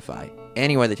 Spotify,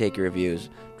 anywhere they take your reviews,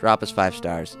 drop us 5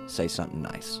 stars, say something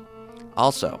nice.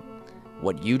 Also,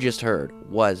 what you just heard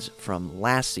was from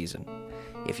last season.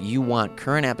 If you want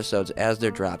current episodes as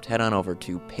they're dropped, head on over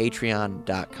to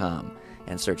patreon.com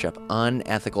and search up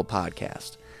Unethical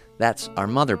Podcast. That's our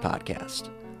mother podcast.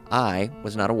 I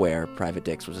was not aware Private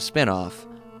Dicks was a spinoff.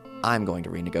 I'm going to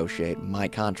renegotiate my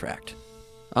contract.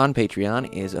 On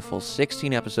Patreon is a full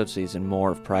 16-episode season,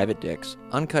 more of Private Dicks,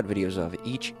 uncut videos of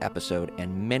each episode,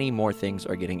 and many more things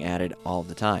are getting added all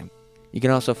the time. You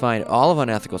can also find all of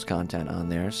Unethical's content on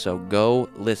there, so go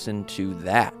listen to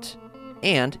that.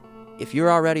 And if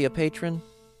you're already a patron,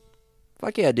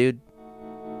 fuck yeah, dude.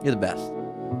 You're the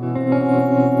best.